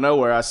out of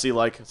nowhere I see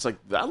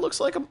that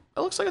looks like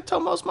a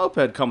Tomos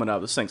moped coming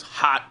up. This thing's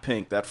hot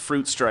pink, that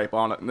fruit stripe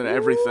on it and then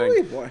everything.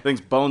 Ooh, boy. Thing's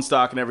bone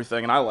stock and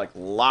everything. And I like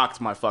locked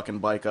my fucking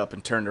bike up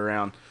and turned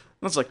around.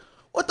 And it's like,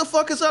 what the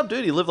fuck is up,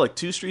 dude? He lived like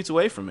 2 streets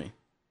away from me.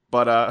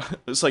 But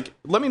it's like,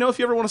 let me know if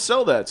you ever want to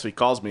sell that. So he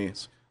calls me.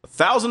 It's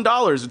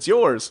 $1,000. It's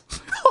yours.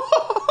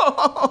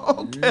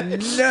 Okay.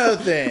 No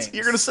thanks.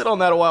 You're gonna sit on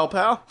that a while,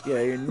 pal.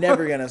 Yeah, you're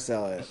never gonna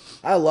sell it.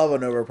 I love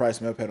an overpriced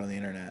moped on the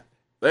internet.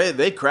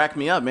 They crack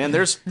me up, man.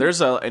 There's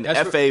an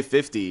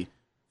FA50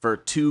 for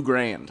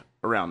 $2,000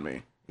 around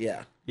me.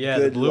 Yeah. Yeah,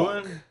 Good the blue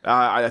luck. one.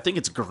 I think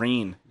it's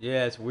green.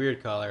 Yeah, it's a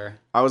weird color.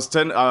 I was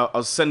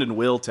sending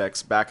Will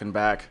texts back and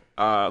back.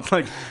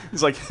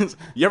 He's like,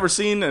 you ever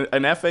seen an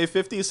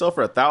FA50 sell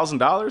for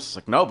 $1,000? It's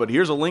like, no, but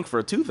here's a link for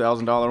a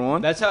 $2,000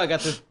 one. That's how I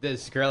got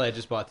this Corelli I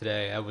just bought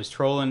today. I was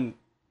trolling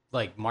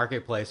like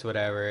Marketplace or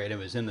whatever, and it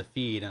was in the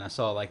feed, and I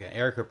saw like an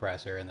air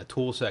compressor in the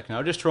tool section. I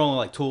was just trolling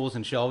like tools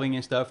and shelving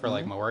and stuff for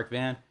like my work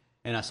van,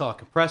 and I saw a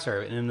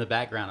compressor, and in the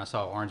background I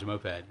saw an orange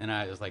moped, and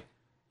I was like,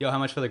 yo, how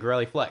much for the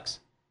Corelli Flex?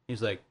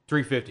 He's like,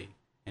 $350.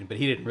 But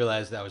he didn't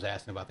realize that I was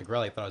asking about the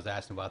Corelli. I thought I was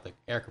asking about the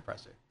air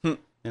compressor.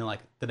 And like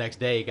the next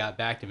day he got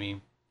back to me.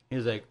 He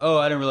was like, oh,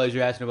 I didn't realize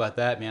you're asking about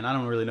that, man. I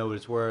don't really know what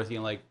it's worth.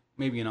 Like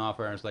maybe an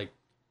offer. And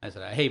I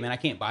said, hey man, I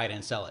can't buy it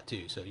and sell it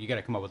too. So you got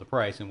to come up with a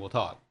price and we'll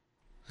talk.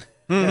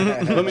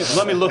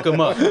 let me look them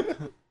up.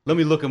 Let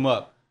me look them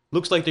up.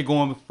 Looks like they're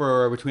going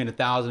for between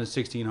 $1,000 and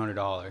 $1,600.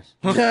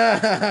 I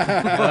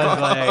was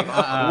like,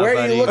 Where are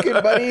buddy. you looking,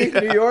 buddy?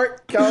 New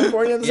York,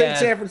 California, this ain't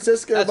San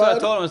Francisco, That's bud. what I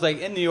told him. I was like,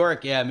 in New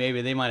York, yeah,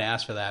 maybe they might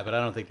ask for that, but I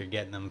don't think they're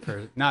getting them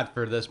not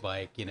for this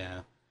bike,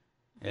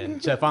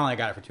 And so finally I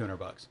got it for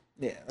 $200.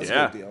 Yeah, that's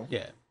Yeah. a good deal.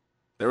 Yeah.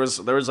 There was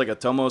like a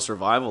Tomo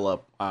Survival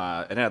up.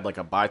 It had like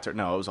a buy turn.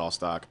 No, it was all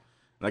stock.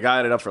 And the guy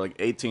had it up for like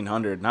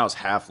 $1,800, and I was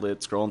half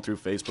lit scrolling through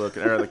Facebook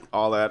and like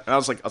all that. And I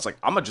was like,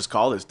 I'm gonna just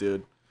call this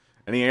dude.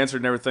 And he answered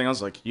and everything. I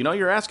was like,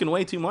 you're asking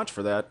way too much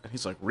for that. And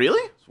he's like,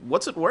 really?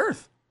 What's it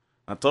worth?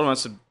 I told him, I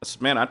said,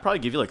 man, I'd probably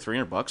give you like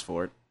 $300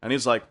 for it. And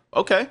he's like,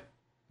 okay. I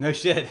No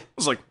shit.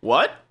 was like,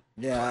 what?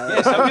 Yeah.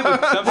 Yeah, some people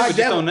just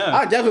don't know.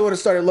 I definitely would have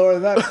started lower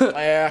than that.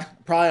 Yeah,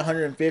 probably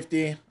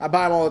 150. I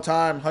buy them all the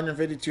time.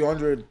 150,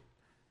 200.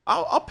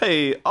 I'll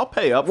pay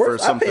up for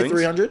some I paid things.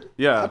 300.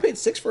 Yeah. I paid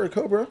 $6 for a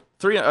Cobra.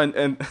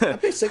 And I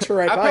paid $6 for a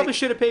right I bike. probably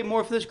should have paid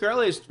more for this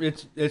Corelli.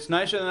 It's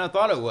nicer than I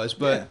thought it was,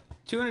 but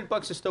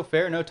 $200 is still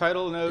fair. No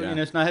title, no, Yeah.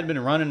 it's not had been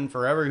running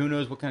forever. Who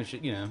knows what kind of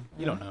shit, you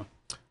don't know.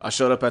 I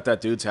showed up at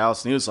that dude's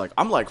house, and he was like,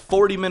 I'm like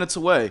 40 minutes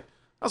away.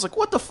 I was like,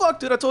 what the fuck,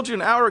 dude? I told you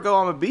an hour ago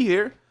I'm going to be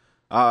here.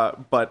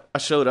 But I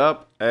showed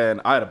up,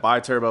 and I had a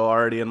bi-turbo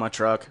already in my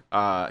truck.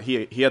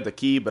 He had the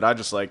key, but I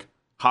just, like,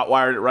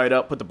 hot-wired it right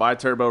up, put the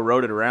bi-turbo,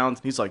 rode it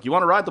around. He's like, you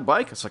want to ride the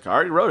bike? I was like, I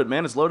already rode it,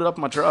 man. It's loaded up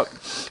in my truck.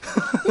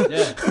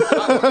 Yeah.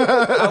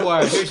 I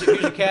wired. Here's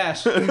your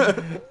cash.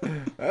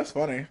 That's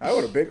funny. I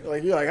would have been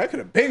like you're like I could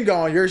have been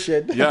gone your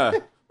shit. Yeah.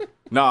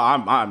 No,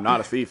 I'm not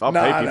a thief. I'll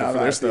pay people for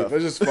their stuff.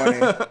 It's just funny.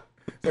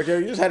 Like, yo,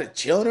 you just had it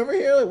chilling over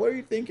here. Like, what are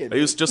you thinking? He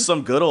was just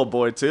some good old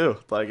boy, too.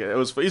 Like,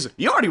 he's like,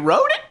 you already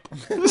rode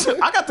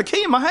it? I got the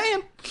key in my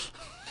hand.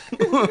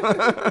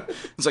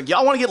 It's like,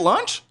 y'all want to get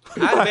lunch?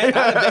 I'd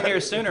have been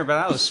here sooner, but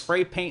I was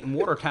spray painting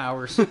water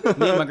towers. Me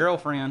and my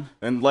girlfriend.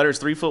 And letters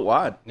 3 foot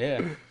wide.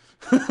 Yeah.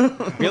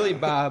 Billy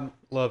Bob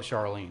loved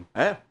Charlene.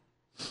 Yeah.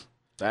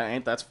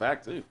 That's a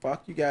fact, too.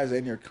 Fuck you guys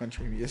and your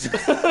country music.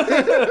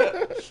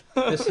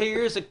 This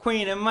here's a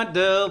queen in my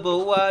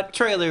double wide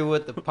trailer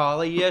with the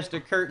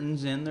polyester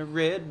curtains and the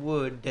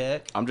redwood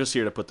deck. I'm just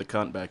here to put the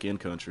cunt back in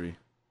country.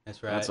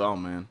 That's right. That's all,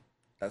 man.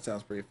 That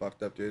sounds pretty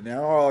fucked up, dude.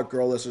 Now all our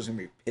girl listeners are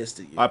gonna be pissed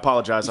at you. I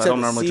apologize. You I said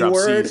don't the normally C drop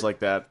word? C's like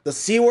that. The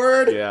C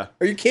word? Yeah.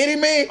 Are you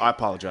kidding me? I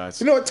apologize.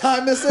 You know what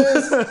time this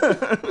is?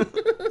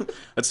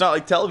 It's not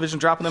like television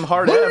dropping them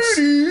hard F's.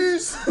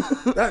 Ladies!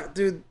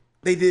 Dude,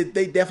 they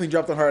definitely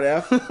dropped the hard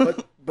F,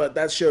 but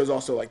that show is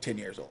also like 10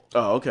 years old.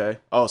 Oh, okay.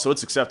 Oh, so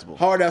it's acceptable.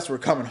 Hard Fs were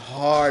coming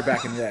hard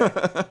back in the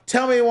day.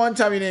 Tell me one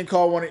time you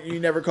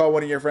never called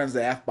one of your friends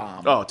the F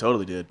bomb. Oh,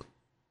 totally did.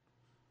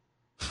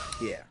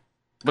 Yeah.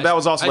 But that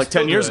was also I like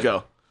still 10 do years it.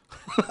 ago.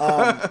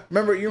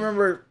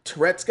 Remember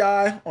Tourette's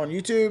guy on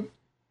YouTube?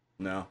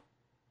 No.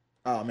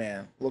 Oh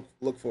man,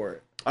 look for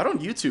it. I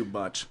don't YouTube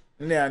much.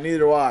 Yeah, neither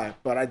do I,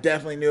 but I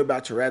definitely knew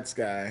about Tourette's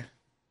guy.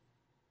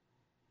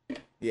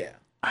 Yeah.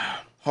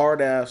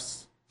 Hard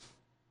Fs.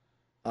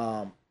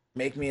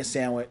 Make me a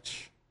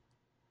sandwich.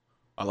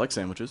 I like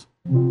sandwiches.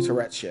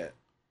 Tourette shit.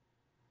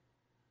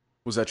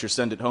 Was that your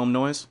send it home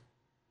noise?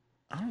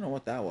 I don't know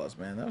what that was,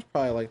 man. That was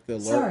probably like the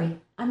alert. Sorry,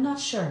 I'm not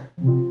sure.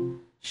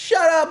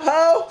 Shut up,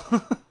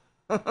 ho!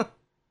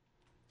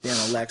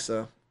 Damn,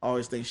 Alexa.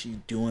 Always think she's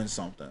doing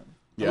something.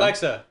 Yeah.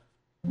 Alexa,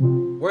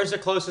 where's the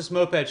closest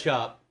moped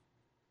shop?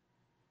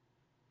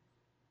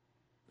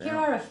 Here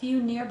are a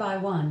few nearby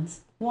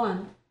ones.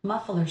 1.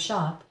 Muffler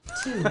Shop.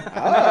 2.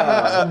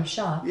 Muffler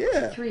Shop.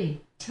 Yeah. 3.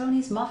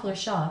 Tony's Muffler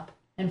Shop.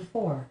 And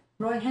 4.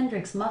 Roy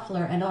Hendricks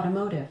Muffler and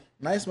Automotive.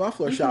 Nice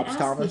muffler You shops, can ask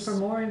Thomas. me for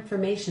more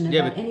information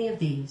Yeah, about but- any of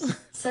these,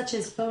 such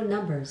as phone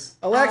numbers,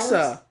 Alexa.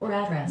 hours, or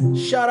address.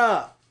 Shut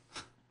up.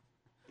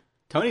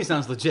 Tony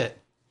sounds legit.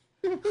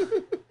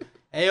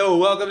 Hey, yo,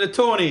 welcome to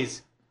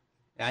Tony's.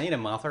 Yeah, I need a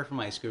muffler for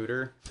my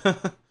scooter.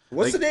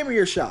 What's the name of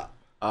your shop?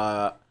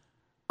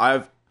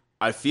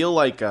 I feel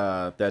like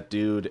that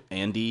dude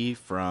Andy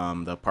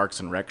from the Parks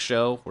and Rec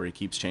show, where he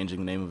keeps changing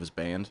the name of his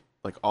band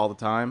like all the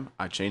time.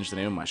 I change the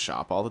name of my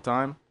shop all the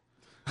time.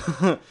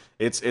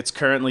 It's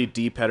currently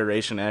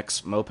Depeteration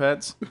X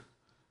Mopeds.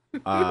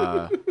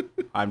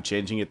 I'm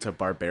changing it to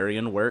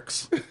Barbarian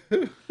Works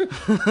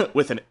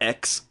with an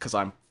X because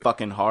I'm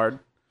fucking hard.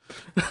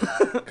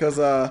 Because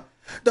the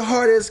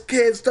hardest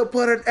kids to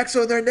put an X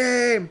on their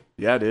name.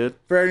 Yeah, dude.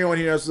 For anyone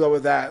who knows what's up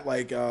with that,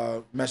 like,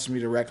 message me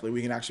directly.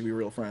 We can actually be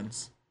real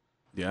friends.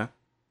 Yeah.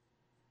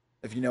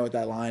 If you know what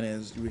that line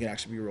is, we can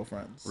actually be real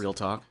friends. Real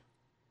talk.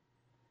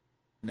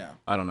 No,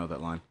 I don't know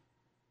that line.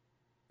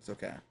 it's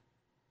okay.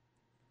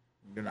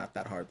 You're not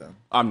that hard, though.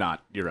 I'm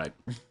not. You're right.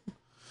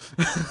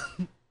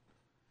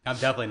 I'm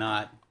definitely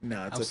not.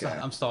 No, it's okay.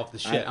 I'm soft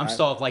as shit. I'm I-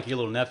 soft like your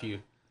little nephew.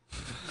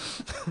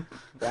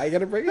 Why you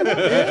gotta bring it up,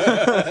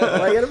 man?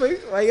 Why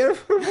you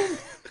gotta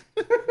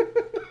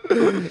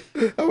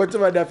I went to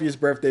my nephew's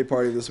birthday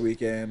party this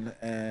weekend,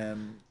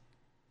 and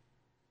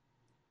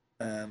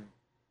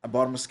I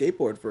bought him a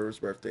skateboard for his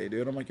birthday,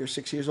 dude. I'm like, you're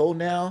 6 years old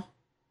now.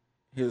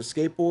 Here's a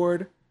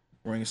skateboard.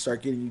 We're gonna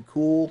start getting you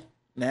cool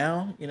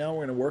now. You know,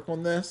 we're gonna work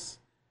on this.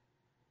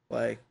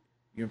 Like,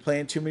 you've been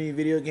playing too many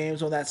video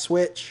games on that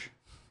Switch.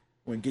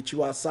 We're gonna get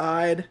you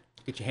outside.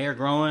 Get your hair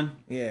growing.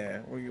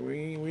 Yeah, you're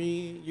gonna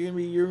be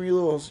a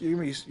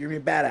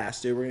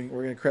badass, dude.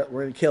 We're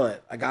gonna kill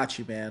it. I got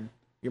you, man.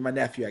 You're my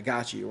nephew. I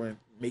got you. We're gonna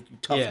make you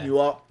toughen Yeah. you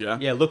up. Yeah.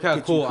 Yeah, look how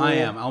Get you cool I cool.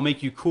 am. I'll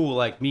make you cool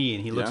like me.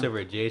 And he looks Yeah. over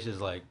at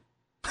Jason's like,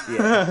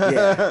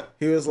 Yeah.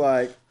 He was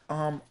like,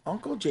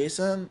 Uncle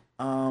Jason,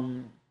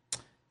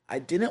 I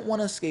didn't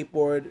want to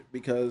skateboard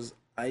because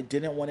I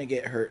didn't want to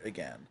get hurt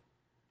again.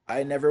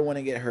 I never want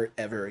to get hurt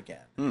ever again.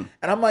 And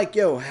I'm like,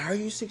 yo, how are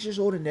you 6 years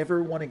old and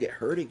never want to get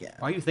hurt again?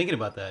 why are you thinking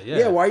about that?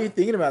 Yeah, why are you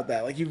thinking about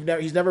that? Like,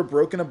 he's never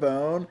broken a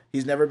bone.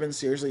 He's never been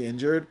seriously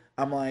injured.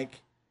 I'm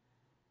like,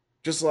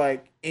 just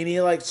like any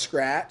like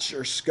scratch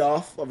or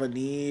scuff of a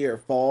knee or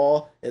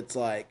fall, it's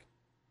like,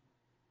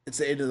 it's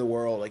the end of the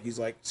world. Like, he's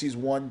like, sees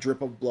one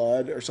drip of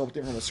blood or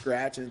something from a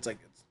scratch, and it's like,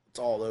 it's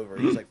all over.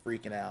 He's like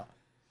freaking out.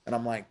 And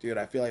I'm like, dude,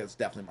 I feel like it's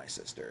definitely my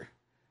sister.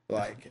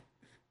 Like,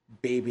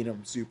 babying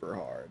him super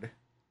hard.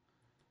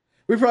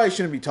 We probably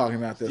shouldn't be talking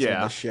about this on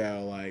Yeah. the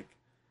show. Like,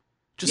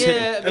 Just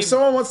Yeah, I mean, if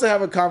someone wants to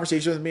have a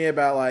conversation with me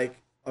about how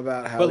But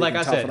they like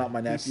can I toughen said, up my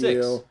he's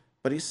nephew, 6.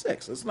 but he's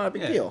 6. It's not a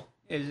big Yeah. deal.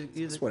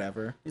 he's It's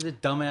whatever. a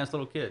dumbass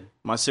little kid.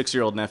 my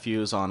 6-year-old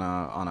nephew's on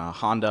a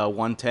Honda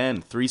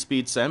 110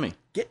 3-speed semi.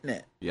 Getting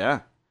it.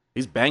 Yeah.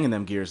 He's banging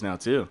them gears now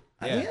too.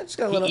 I Yeah. think I just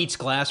gotta He let him. eats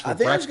glass for I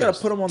think I breakfast.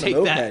 just gotta put him on the Take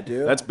moped, that.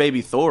 dude. That's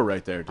baby Thor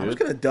right there, I'm just dude.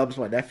 gonna dubs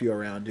my nephew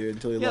around, dude,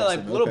 until he Yeah, loves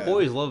like the little moped.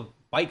 boys love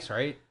bikes,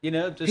 right? You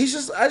know,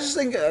 just I just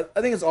think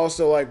it's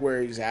also like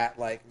where he's at.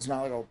 Like, it's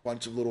not like a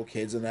bunch of little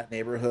kids in that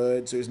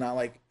neighborhood, so he's not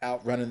like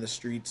out running the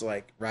streets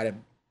like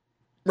riding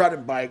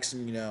bikes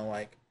and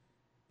like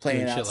playing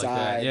doing shit outside. like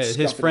that. Yeah, his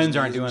scuffing friends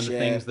aren't knees and doing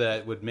the shit. things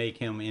that would make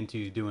him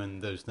into doing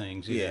those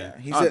things. Yeah,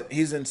 Yeah.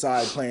 he's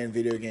inside playing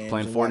video games,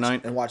 Playing and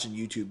Fortnite? watching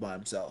YouTube by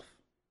himself.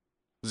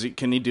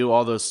 Can he do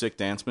all those sick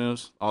dance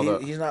moves?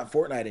 He's not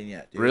Fortniting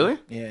yet, dude. Really?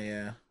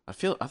 Yeah.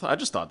 I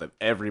just thought that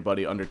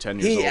everybody under 10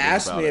 years old He was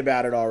asked me it.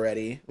 about it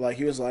already. Like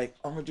he was like,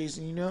 "Oh,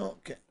 Jason,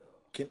 can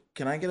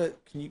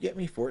you get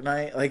me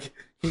Fortnite? Like,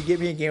 can you get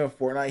me a game of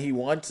Fortnite?" He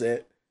wants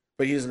it,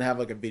 but he doesn't have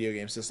like a video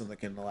game system that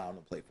can allow him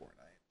to play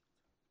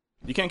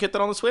Fortnite. You can't get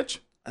that on the Switch?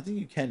 I think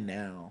you can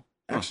now.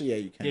 Actually, yeah,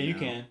 you can. Yeah, you now.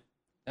 can.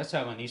 That's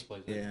how my niece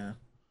plays it. Yeah.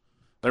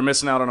 They're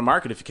missing out on a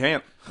market if you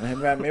can't.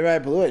 Maybe I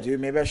blew it, dude.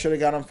 Maybe I should have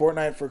got him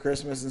Fortnite for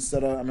Christmas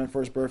for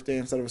his birthday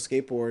instead of a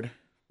skateboard.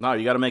 No,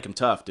 you got to make him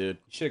tough, dude.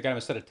 You should have got him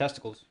a set of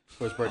testicles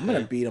for his birthday. I'm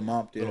gonna beat him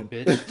up, Little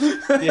dude.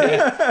 bitch.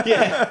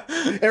 Yeah.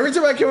 Every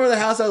time I come over the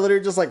house, I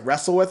literally just like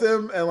wrestle with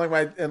him, and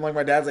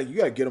my dad's like, "You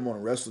gotta get him on a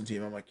wrestling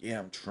team." I'm like, "Yeah,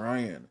 I'm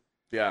trying."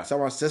 Yeah. So I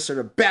want my sister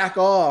to back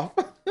off.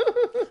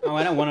 Oh,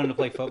 I don't want him to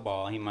play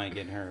football. He might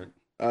get hurt.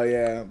 Oh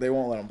yeah, they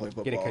won't let him play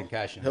football. Get a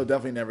concussion. He'll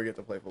definitely never get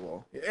to play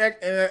football. And at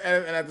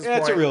this Yeah,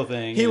 point, it's a real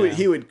thing. He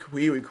yeah.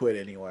 would quit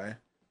anyway.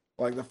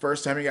 Like the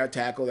first time he got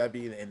tackled, that'd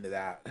be the end of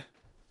that.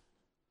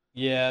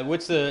 Yeah,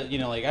 what's the,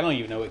 like, I don't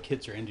even know what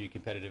kids are into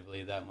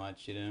competitively that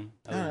much, other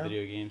than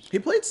video games. He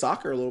played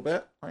soccer a little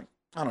bit. Like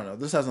I don't know.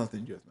 This has nothing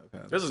to do with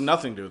mopeds. This has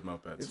nothing to do with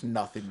mopeds. It's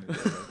nothing to do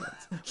with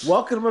mopeds.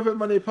 Welcome to Moped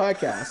Monday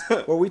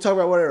Podcast, where we talk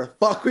about whatever the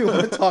fuck we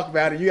want to talk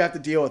about, and you have to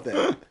deal with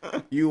it.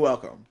 You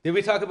welcome. Did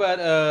we talk about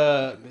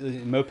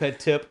moped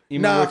tip? You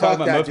No, remember we were fuck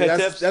talking that, about dude.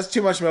 moped tips? That's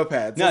too much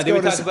mopeds. No, Let's did go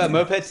we to talk about something-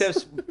 moped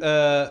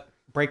tips?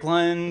 Brake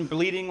line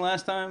bleeding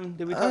last time?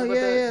 Did we talk Oh about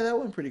yeah, that? yeah, that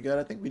went pretty good.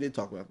 I think we did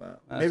talk about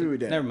that. Maybe we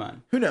did. Never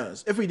mind. Who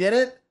knows? If we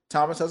didn't,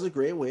 Thomas has a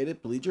great way to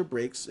bleed your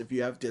brakes if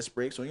you have disc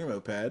brakes on your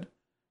moped.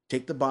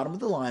 Take the bottom of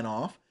the line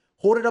off,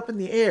 hold it up in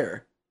the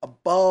air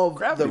above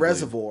Gravity the bleed.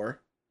 reservoir,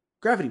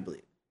 gravity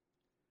bleed.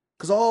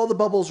 Because all the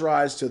bubbles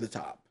rise to the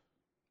top.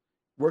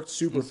 Worked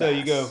super And fast. so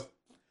you go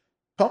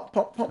pump,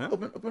 Yeah.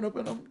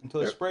 open.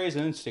 until it sprays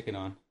and then stick it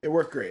on. It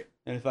worked great.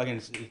 And it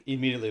fucking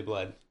immediately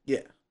bled.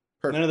 Yeah.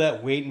 Perfect. None of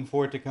that waiting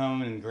for it to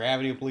come and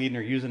gravity bleeding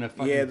or using a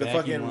fucking Yeah, the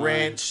vacuum fucking line.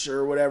 wrench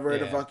or whatever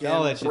to Yeah, fucking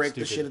all that shit's break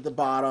the stupid. shit at the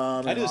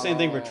bottom. I do the same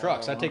thing for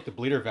trucks. I Oh. take the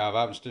bleeder valve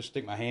out and just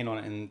stick my hand on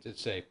it and just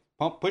say,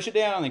 pump, push it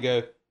down, and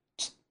go,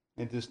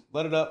 and just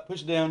let it up,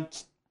 push it down,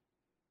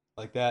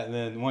 like that. And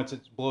then once it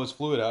blows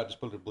fluid out,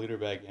 just put the bleeder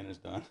back in and it's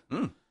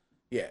done.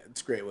 Yeah,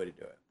 it's a great way to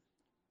do it.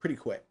 Pretty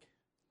quick.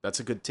 That's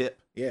a good tip.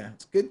 Yeah,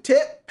 it's a good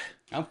tip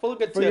I'm full of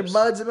good for tips.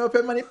 your Muds and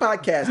Moped Money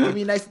podcast. Give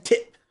me a nice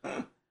tip.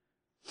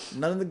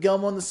 None of the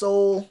gum on the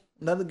sole,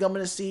 none of the gum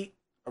in the seat.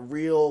 A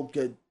real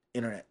good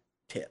internet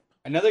tip.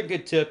 Another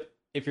good tip,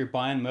 if you're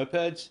buying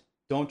mopeds,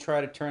 don't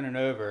try to turn it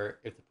over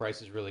if the price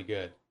is really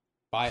good.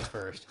 Buy it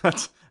first.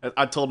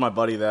 I told my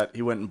buddy that.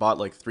 He went and bought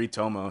like 3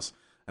 Tomos,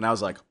 and I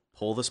was like,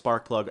 pull the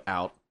spark plug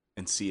out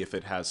and see if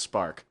it has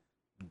spark.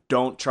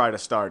 Don't try to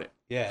start it.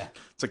 Yeah.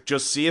 It's like,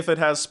 just see if it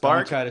has Don't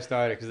spark. try to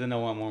start it because then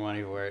they'll want more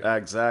money for it.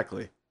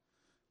 Exactly.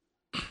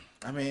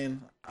 I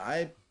mean,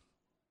 I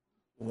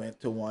went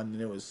to one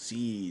and it was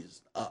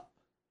seized up.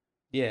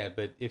 Yeah,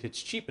 but if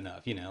it's cheap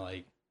enough,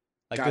 like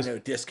Got this, no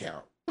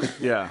discount.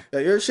 Yeah.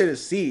 Like, your shit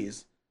is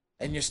seized,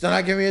 and you're still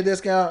not giving me a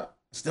discount.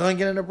 Still ain't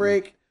getting a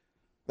break.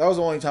 That was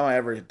the only time I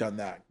ever had done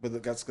that.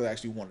 But that's because I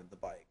actually wanted the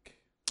bike.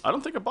 I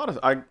don't think I bought it.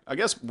 I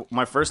guess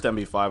my first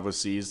MB5 was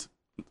seized.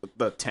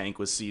 The tank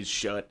was seized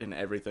shut and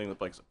everything.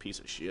 Looked like a piece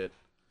of shit.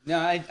 No,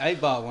 I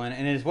bought one,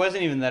 and it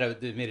wasn't even that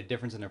it made a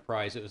difference in the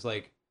price. It was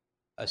like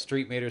a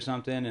street mate or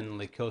something, and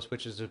like kill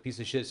switch is a piece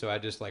of shit. So I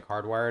just like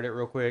hardwired it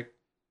real quick,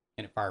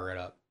 and it fired right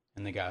up.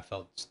 And the guy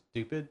felt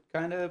stupid,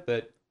 kind of,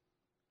 but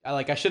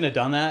I shouldn't have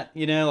done that.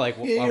 Like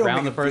Yeah, you don't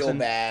around make the it feel person.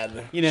 bad.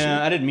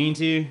 I didn't mean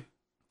to.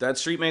 That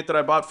street mate that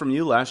I bought from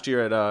you last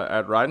year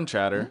at Ride and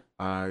Chatter,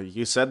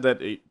 you said that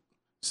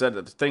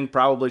the thing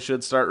probably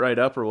should start right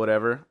up or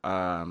whatever.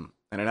 And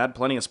it had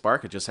plenty of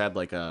spark. It just had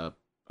like a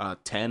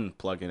 10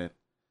 plug in it.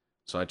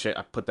 So I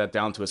put that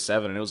down to a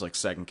 7, and it was like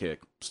second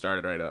kick.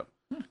 Started right up.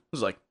 It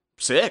was like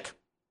sick.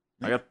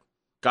 I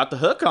got the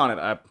hook on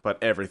it,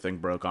 but everything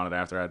broke on it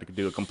after I had to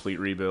do a complete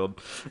rebuild.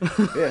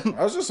 Yeah, that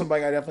was just some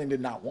bike I definitely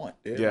did not want.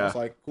 Dude. I Yeah. was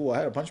like, cool, I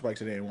had a bunch of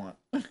bikes I didn't want.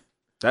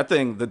 That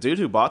thing, the dude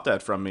who bought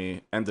that from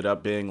me ended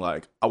up being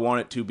like, I want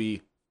it to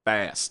be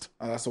fast.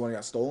 Oh, that's the one that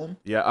got stolen?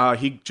 Yeah,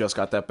 he just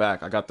got that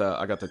back. I got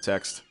the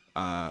text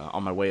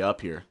on my way up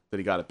here that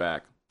he got it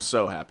back.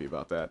 So happy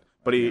about that.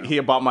 But he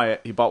bought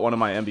one of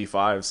my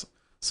MB5s,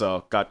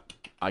 so got,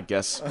 I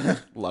guess,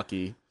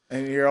 lucky.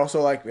 And you're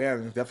also like,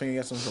 man, definitely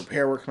get some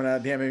repair work coming out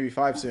of damn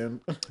MB5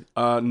 soon.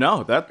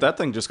 No, that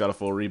thing just got a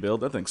full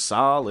rebuild. That thing's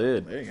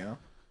solid. There you go.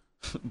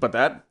 But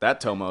that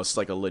Tomos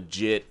like a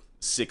legit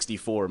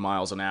 64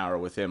 miles an hour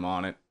with him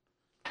on it.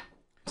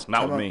 It's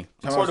not with me.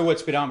 Sort of what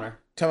speedometer.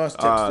 Tell us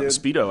tips,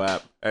 dude. Speedo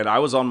app, and I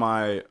was on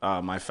my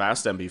my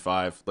fast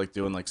MB5 like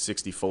doing like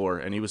 64,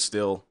 and he was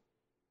still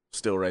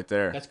right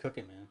there. That's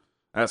cooking, man.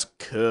 That's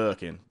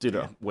cooking,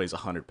 dude. Weighs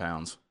 100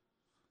 pounds.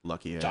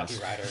 Lucky ass. Jockey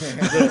rider.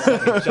 Little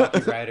fucking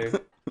jockey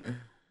rider.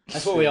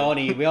 That's what we all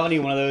need. We all need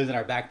one of those in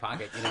our back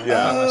pocket. You know,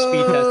 Yeah. a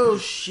speed Oh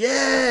test.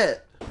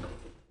 shit!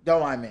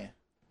 Don't mind me,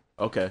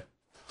 Okay.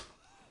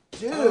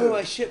 dude. Oh,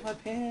 I shit my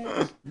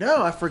pants.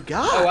 No, I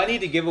forgot. Oh, I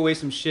need to give away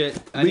some shit.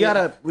 we got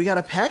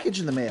a package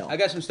in the mail. I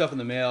got some stuff in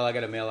the mail. I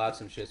got to mail out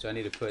some shit, so I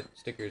need to put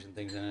stickers and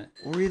things in it.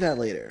 We'll read that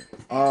later.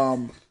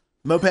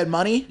 Moped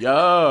Money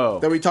Yo.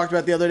 that we talked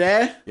about the other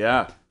day.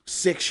 Yeah.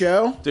 Sick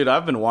show. Dude,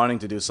 I've been wanting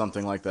to do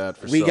something like that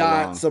for We so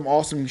got long. some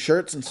awesome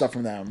shirts and stuff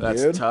from them,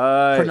 That's dude.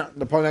 tight.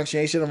 The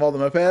pronunciation of all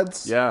the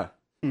mopeds. Yeah.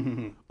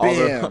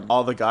 Bam.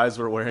 all the guys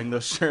were wearing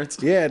those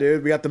shirts. Yeah,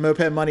 dude. We got the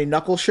Moped Money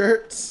knuckle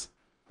shirts.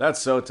 That's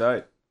so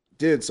tight.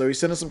 Dude, so he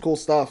sent us some cool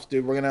stuff,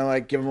 dude. We're gonna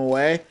like give them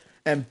away.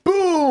 And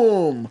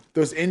boom!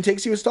 Those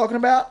intakes he was talking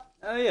about.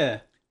 Oh yeah,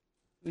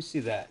 let me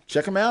see that.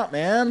 Check them out,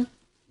 man.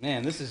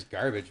 Man, this is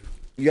garbage.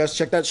 You guys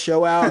check that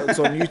show out. It's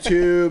on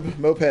YouTube.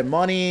 Moped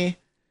Money.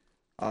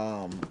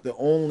 The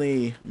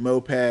only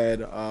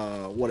moped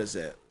what is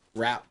it?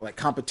 Rap like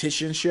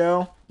competition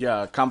show.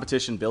 Yeah,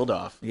 competition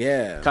build-off.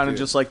 Yeah. Kind of dude.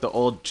 just like the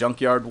old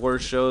Junkyard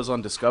Wars shows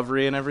on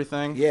Discovery and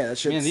everything. Yeah, that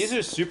shit's, Man, these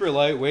are super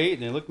lightweight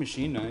and they look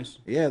machine nice.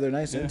 yeah, they're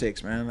nice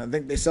intakes, man. I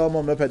think they sell them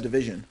on Moped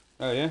Division.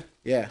 Oh yeah.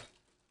 Yeah.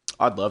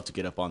 I'd love to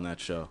get up on that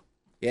show.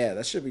 Yeah,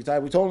 that should be tight.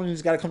 We told him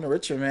he's got to come to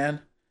Richmond, man.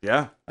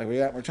 Yeah. Like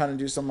we're trying to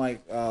do some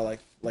like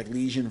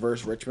Legion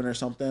versus Richmond or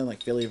something,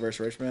 like Philly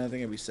versus Richmond. I think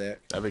it'd be sick.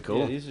 That'd be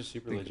cool. Yeah, these are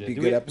super legit. be We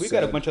good got a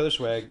episode. bunch of other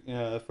swag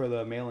for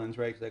the mail-ins,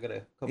 right? Because I got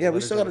a couple. Yeah, we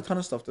letters still got a out. ton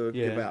of stuff to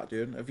give Yeah. out,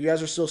 dude. If you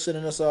guys are still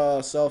sending us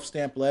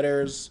self-stamped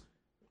letters,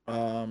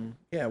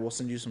 yeah, we'll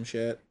send you some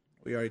shit.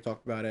 We already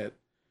talked about it.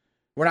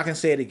 We're not gonna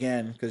say it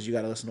again because you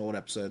got to listen to old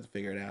episodes to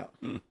figure it out.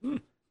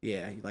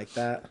 Yeah, you like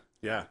that?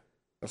 Yeah.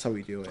 That's how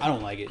we do it. I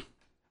don't like it.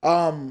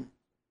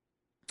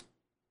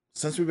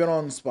 Since we've been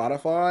on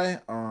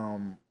Spotify,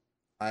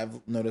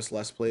 I've noticed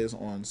less plays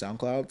on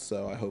SoundCloud,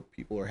 so I hope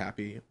people are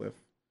happy with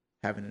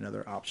having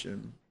another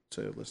option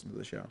to listen to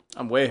the show.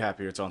 I'm way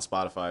happier it's on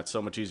Spotify. It's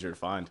so much easier to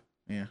find.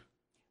 Yeah,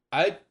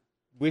 I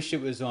wish it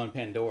was on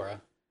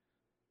Pandora.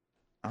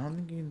 I don't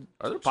think you can.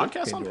 Are there search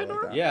podcasts on like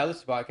Pandora? that. Yeah, I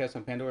listen to podcasts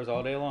on Pandora's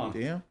all day long.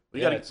 Damn.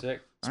 We Yeah, gotta- it's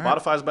sick. All right.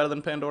 Spotify's better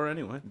than Pandora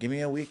anyway. Give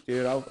me a week,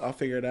 dude. I'll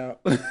figure it out.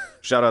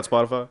 Shout out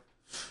Spotify.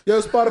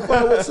 Yo,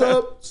 Spotify, what's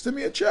up? Send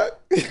me a check.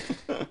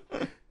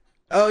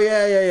 Oh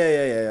yeah.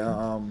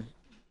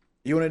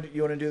 You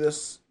wanna do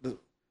this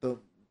the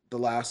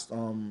last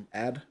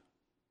ad?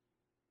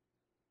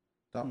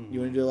 You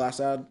wanna do the last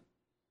ad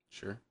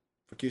Sure.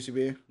 for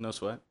QCB? No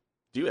sweat.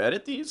 Do you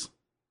edit these?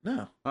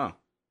 No. Oh.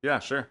 Yeah,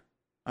 sure.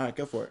 All right,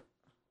 go for it.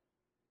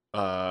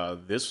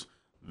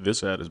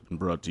 This ad has been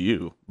brought to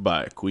you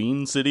by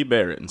Queen City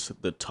Barons,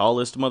 the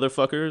tallest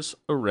motherfuckers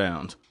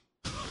around.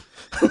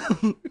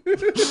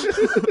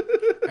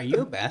 Are you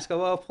a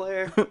basketball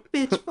player?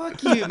 Bitch,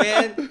 fuck you,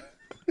 man.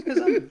 Because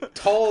I'm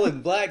tall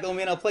and black don't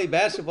mean I'll play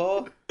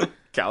basketball.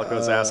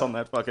 Calico's ass on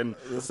that fucking.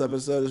 This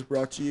episode is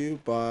brought to you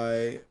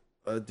by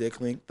a dick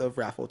length of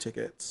raffle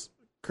tickets,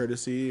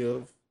 courtesy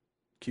of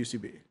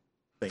QCB.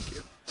 Thank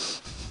you.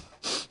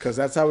 Because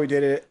that's how we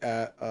did it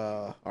at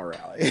our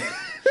rally.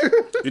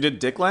 You did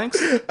dick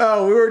lengths?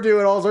 Oh, we were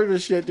doing all sorts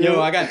of shit, dude.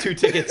 Yo, I got 2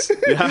 tickets.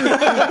 We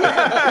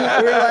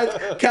were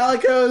like,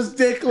 Calico's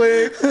dick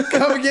length.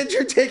 Come and get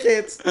your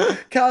tickets.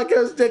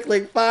 Calico's dick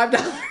length,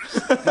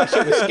 $5. My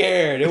shit was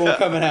scared. It won't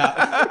coming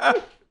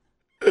out.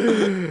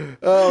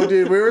 Oh,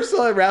 dude, we were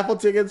selling raffle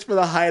tickets for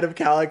the height of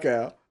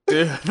Calico.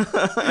 Dude.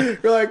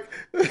 We're like,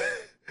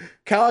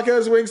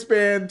 Calico's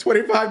wingspan,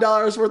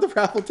 $25 worth of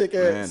raffle Man.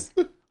 tickets.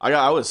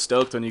 I was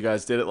stoked when you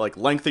guys did it, like,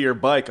 length of your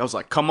bike. I was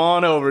like, come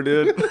on over,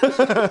 dude.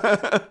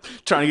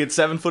 Trying to get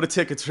 7 foot of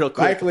tickets real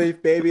quick. Bike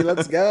leaf, baby,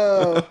 let's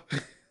go.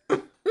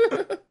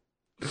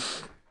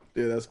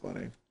 Dude, that's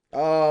funny.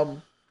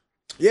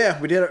 Yeah,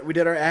 we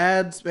did our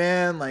ads,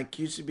 man. Like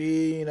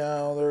QCB, you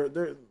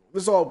know,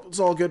 it's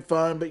all good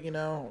fun, but you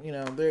know,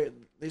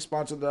 they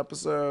sponsored the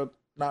episode,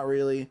 not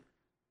really,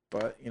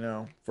 but you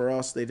know, for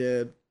us they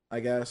did, I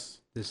guess.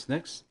 This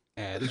next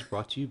ad is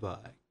brought to you by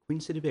Queen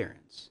City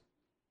Barons.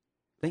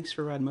 Thanks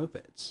for riding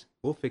mopeds.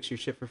 We'll fix your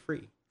shit for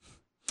free.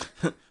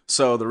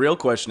 So the real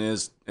question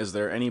is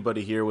there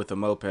anybody here with a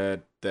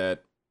moped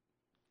that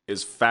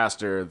is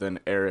faster than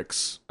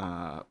Eric's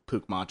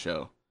Puch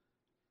Macho?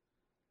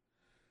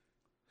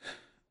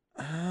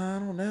 I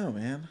don't know,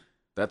 man.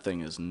 That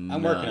thing is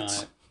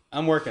nuts.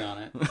 I'm working on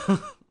it.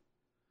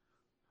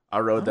 I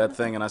rode that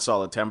thing and I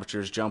saw the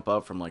temperatures jump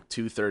up from like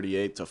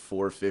 238 to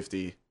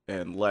 450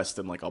 in less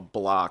than like a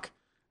block.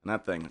 And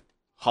that thing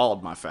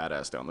hauled my fat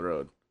ass down the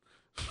road.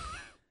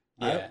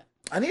 Yeah.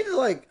 I need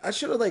to I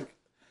should have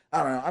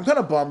I don't know. I'm kind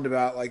of bummed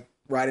about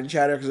riding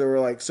chatter because there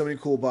were so many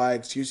cool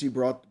bikes. QC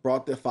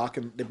brought the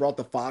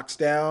Fox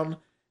down,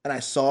 and I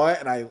saw it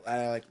and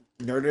I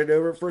nerded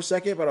over it for a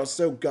second, but I was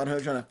so gun ho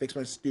trying to fix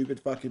my stupid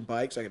fucking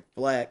bike so I could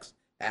flex,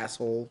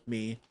 asshole,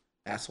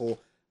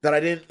 that I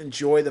didn't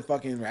enjoy the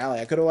fucking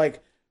rally. I could have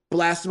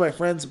blasted my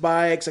friends'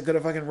 bikes. I could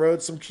have fucking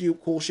rode some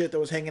cute, cool shit that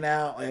was hanging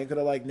out. I could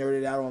have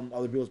nerded out on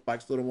other people's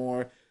bikes a little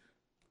more.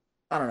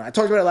 I don't know. I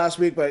talked about it last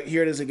week, but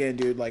here it is again,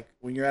 dude.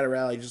 When you're at a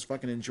rally, just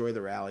fucking enjoy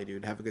the rally,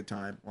 dude. Have a good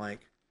time.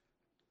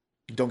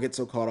 don't get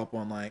so caught up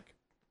on like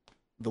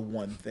the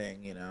one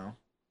thing, you know.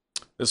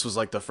 This was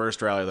like the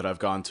first rally that I've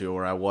gone to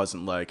where I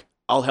wasn't like,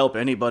 I'll help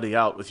anybody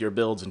out with your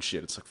builds and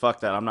shit. It's like, fuck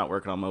that. I'm not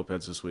working on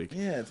mopeds this week.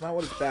 Yeah, it's not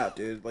what it's about,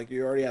 dude. Like,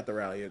 you're already at the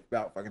rally. It's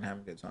about fucking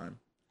having a good time.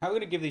 How are we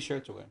gonna give these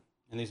shirts away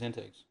and these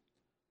intakes?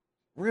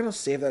 We're gonna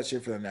save that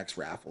shit for the next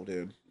raffle,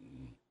 dude.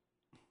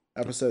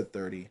 Episode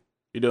 30.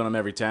 You're doing them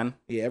every 10?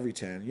 Yeah, every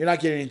 10. You're not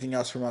getting anything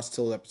else from us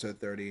till episode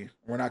 30.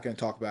 We're not gonna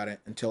talk about it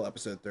until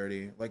episode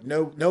 30. Like,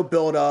 no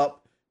build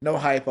up, no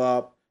hype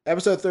up.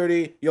 Episode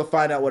 30, you'll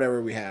find out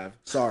whatever we have.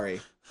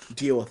 Sorry.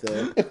 Deal with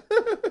it.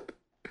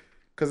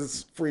 Because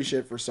it's free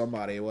shit for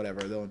somebody,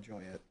 whatever. They'll enjoy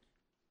it.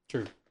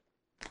 True.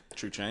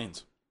 True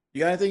chains. You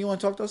got anything you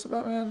want to talk to us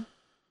about, man?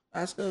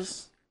 Ask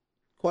us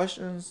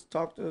questions,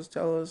 talk to us,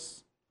 tell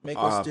us, make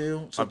us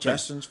do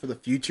suggestions for the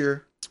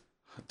future.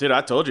 Dude,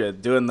 I told you,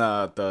 doing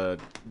the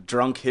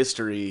drunk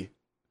history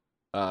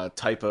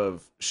type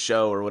of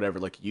show or whatever,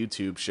 like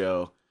YouTube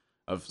show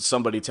of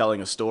somebody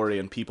telling a story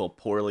and people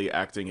poorly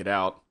acting it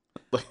out.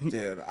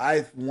 Dude,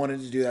 I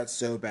wanted to do that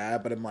so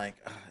bad, but I'm like,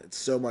 it's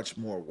so much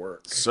more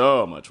work.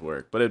 So much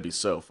work, but it'd be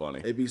so funny.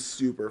 It'd be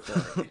super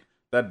funny.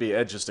 That'd be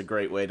just a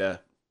great way to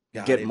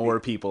God, get more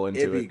people into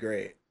it. It'd be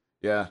great.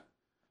 Yeah.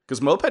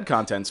 Because moped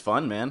content's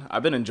fun, man.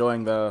 I've been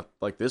enjoying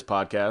this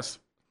podcast.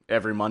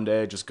 Every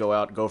Monday, just go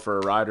out, go for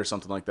a ride or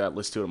something like that,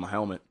 listen to it on my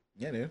helmet.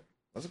 Yeah, dude.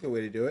 That's a good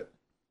way to do it.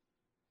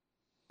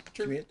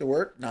 Commute to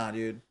work? Nah,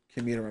 dude.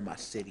 Commute around my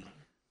city.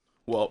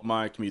 Well,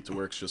 my commute to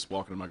work's just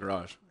walking in my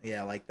garage.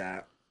 Yeah, I like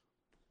that.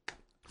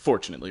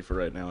 Fortunately for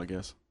right now, I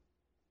guess.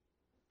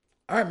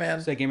 All right, man.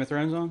 Is that Game of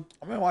Thrones on?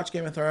 I'm going to watch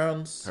Game of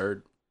Thrones.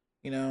 Heard.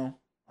 You know,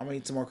 I'm going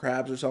to eat some more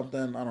crabs or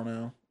something. I don't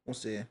know. We'll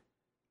see.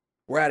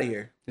 We're out of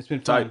here. It's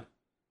been fun. Tight.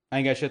 I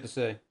ain't got shit to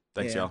say.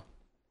 Thanks, Yeah. y'all.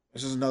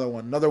 This is another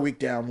one. Another week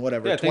down,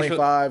 whatever. Yeah, thanks for-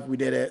 25, we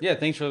did it. Yeah,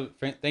 thanks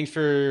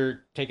for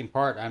taking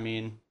part. I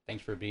mean,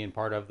 thanks for being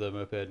part of the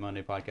Moped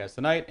Monday podcast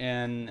tonight,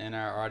 and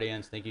our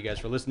audience. Thank you guys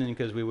for listening,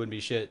 because we wouldn't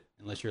be shit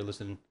unless you're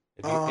listening.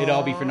 It'd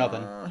all be for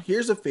nothing.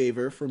 Here's a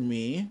favor from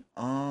me.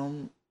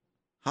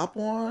 Hop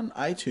on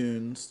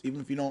iTunes, even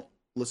if you don't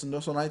listen to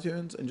us on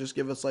iTunes, and just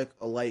give us like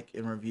a like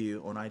and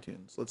review on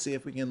iTunes. Let's see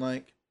if we can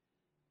like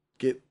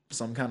get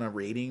some kind of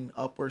rating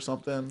up or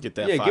something. Get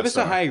that. Yeah, give us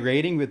a 5-star. high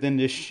rating, but then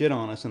just shit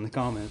on us in the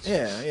comments.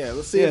 Yeah.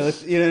 Let's see. Yeah,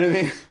 you know what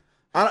I mean.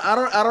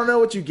 I don't know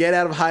what you get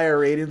out of higher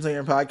ratings on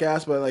your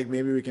podcast, but like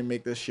maybe we can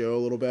make this show a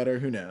little better.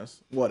 Who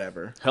knows?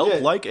 Whatever. Help, Yeah.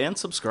 like, and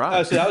subscribe.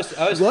 Oh, so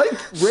I was Like,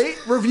 rate,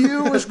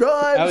 review,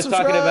 subscribe. I was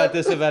subscribe. talking about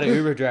this about an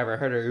Uber driver. I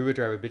heard an Uber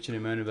driver bitching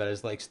and moaning about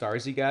his like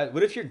stars he got.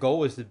 What if your goal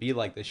was to be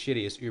like the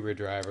shittiest Uber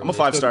driver? I'm a Would they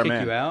still 5-star kick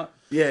man. You out?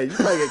 Yeah, you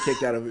probably get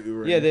kicked out of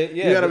Uber. Yeah,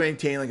 you got to but-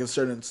 maintain like a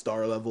certain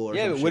star level or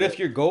Yeah, some but what shit. if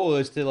your goal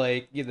is to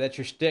like, yeah, that's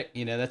your shtick.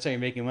 You know, that's how you're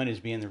making money, is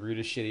being the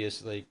rudest,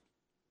 shittiest like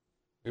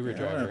Uber I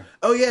don't know. driver.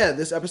 Oh yeah,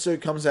 this episode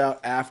comes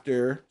out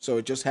after, so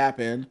it just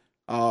happened.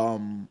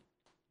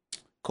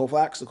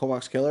 Colfax, the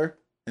Colfax killer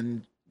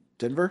in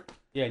Denver.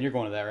 Yeah, and you're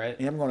going to that, right?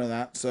 Yeah, I'm going to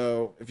that.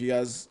 So if you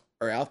guys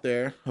are out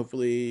there,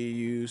 hopefully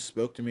you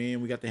spoke to me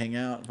and we got to hang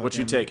out. What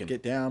you fucking taking?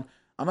 Get down.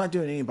 I'm not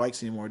doing any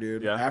bikes anymore,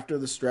 dude. Yeah. After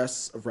the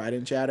stress of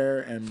riding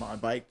chatter and my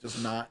bike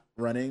just not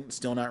running,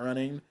 still not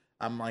running,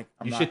 I'm like,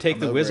 You should take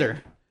I'm the over Whizzer. it.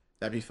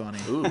 That'd be funny.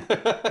 Ooh.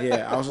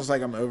 Yeah, I was just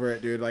like, I'm over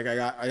it, dude. Like, I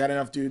got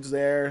enough dudes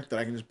there that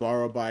I can just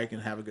borrow a bike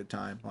and have a good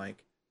time.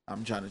 Like,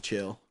 I'm trying to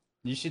chill.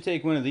 You should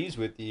take one of these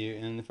with you,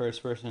 and the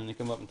first person to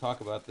come up and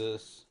talk about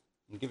this,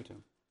 and give it to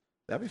him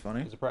That'd be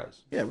funny. as a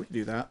prize. Yeah, we can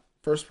do that.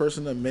 First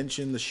person to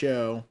mention the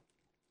show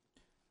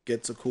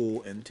gets a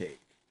cool intake.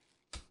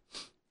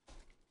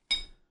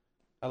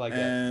 I like that.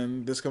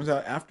 And this comes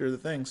out after the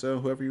thing, so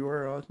whoever you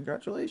are,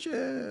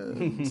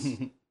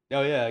 congratulations.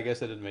 Oh yeah, I guess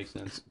that didn't make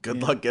sense.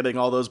 Good luck getting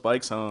all those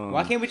bikes home.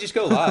 Why can't we just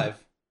go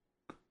live?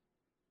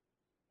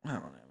 I don't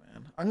know,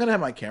 man. I'm gonna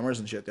have my cameras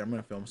and shit there. I'm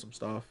gonna film some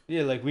stuff.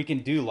 Yeah, like we can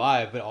do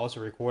live, but also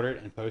record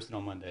it and post it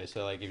on Monday.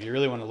 So like, if you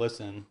really want to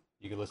listen,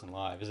 you can listen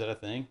live. Is that a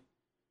thing?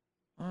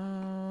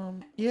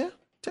 Yeah,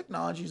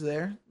 technology's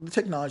there. The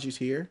technology's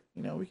here.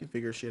 You know, we can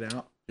figure shit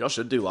out. Y'all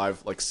should do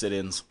live like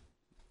sit-ins.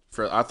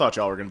 I thought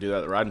y'all were gonna do that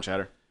at the riding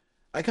chatter.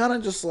 I kind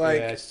of just like,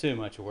 yeah, it's too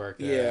much work.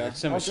 There. yeah. It's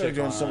so I much was doing shit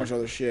going so on. much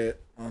other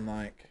shit on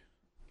like.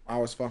 I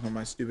was fucking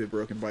my stupid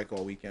broken bike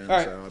all weekend, All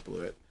right. so I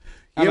blew it.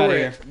 I'm Yeah, outta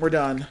we're here.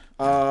 done.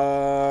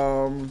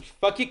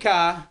 Fuck your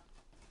car.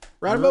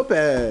 Ride a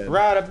moped.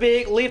 Ride a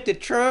big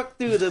lifted truck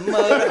through the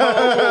mud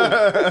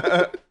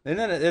hole. And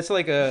then it's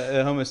like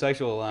a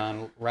homosexual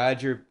line.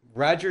 Ride your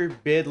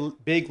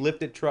big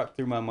lifted truck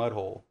through my mud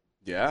hole.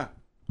 Yeah.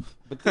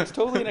 But it's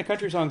totally in a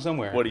country song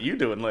somewhere. What are you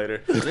doing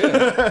later?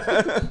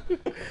 Yeah,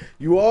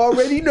 You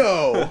already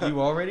know.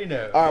 you already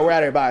know. All right, we're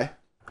out of here. Bye.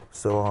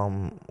 So,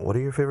 what are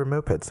your favorite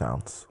moped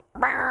sounds?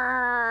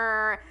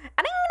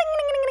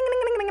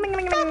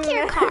 Fuck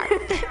your car.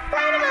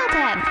 Ride a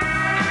moped.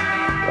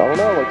 I don't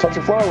know, like touch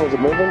a flower, was it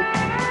moving?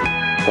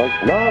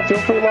 Like, nah, it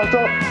feels pretty locked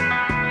up.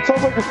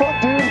 Sounds like you're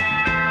fucked, dude.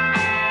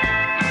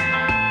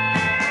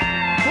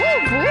 Oh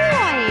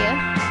boy.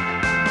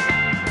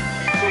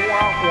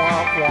 Womp,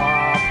 womp,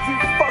 womp. You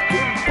fucking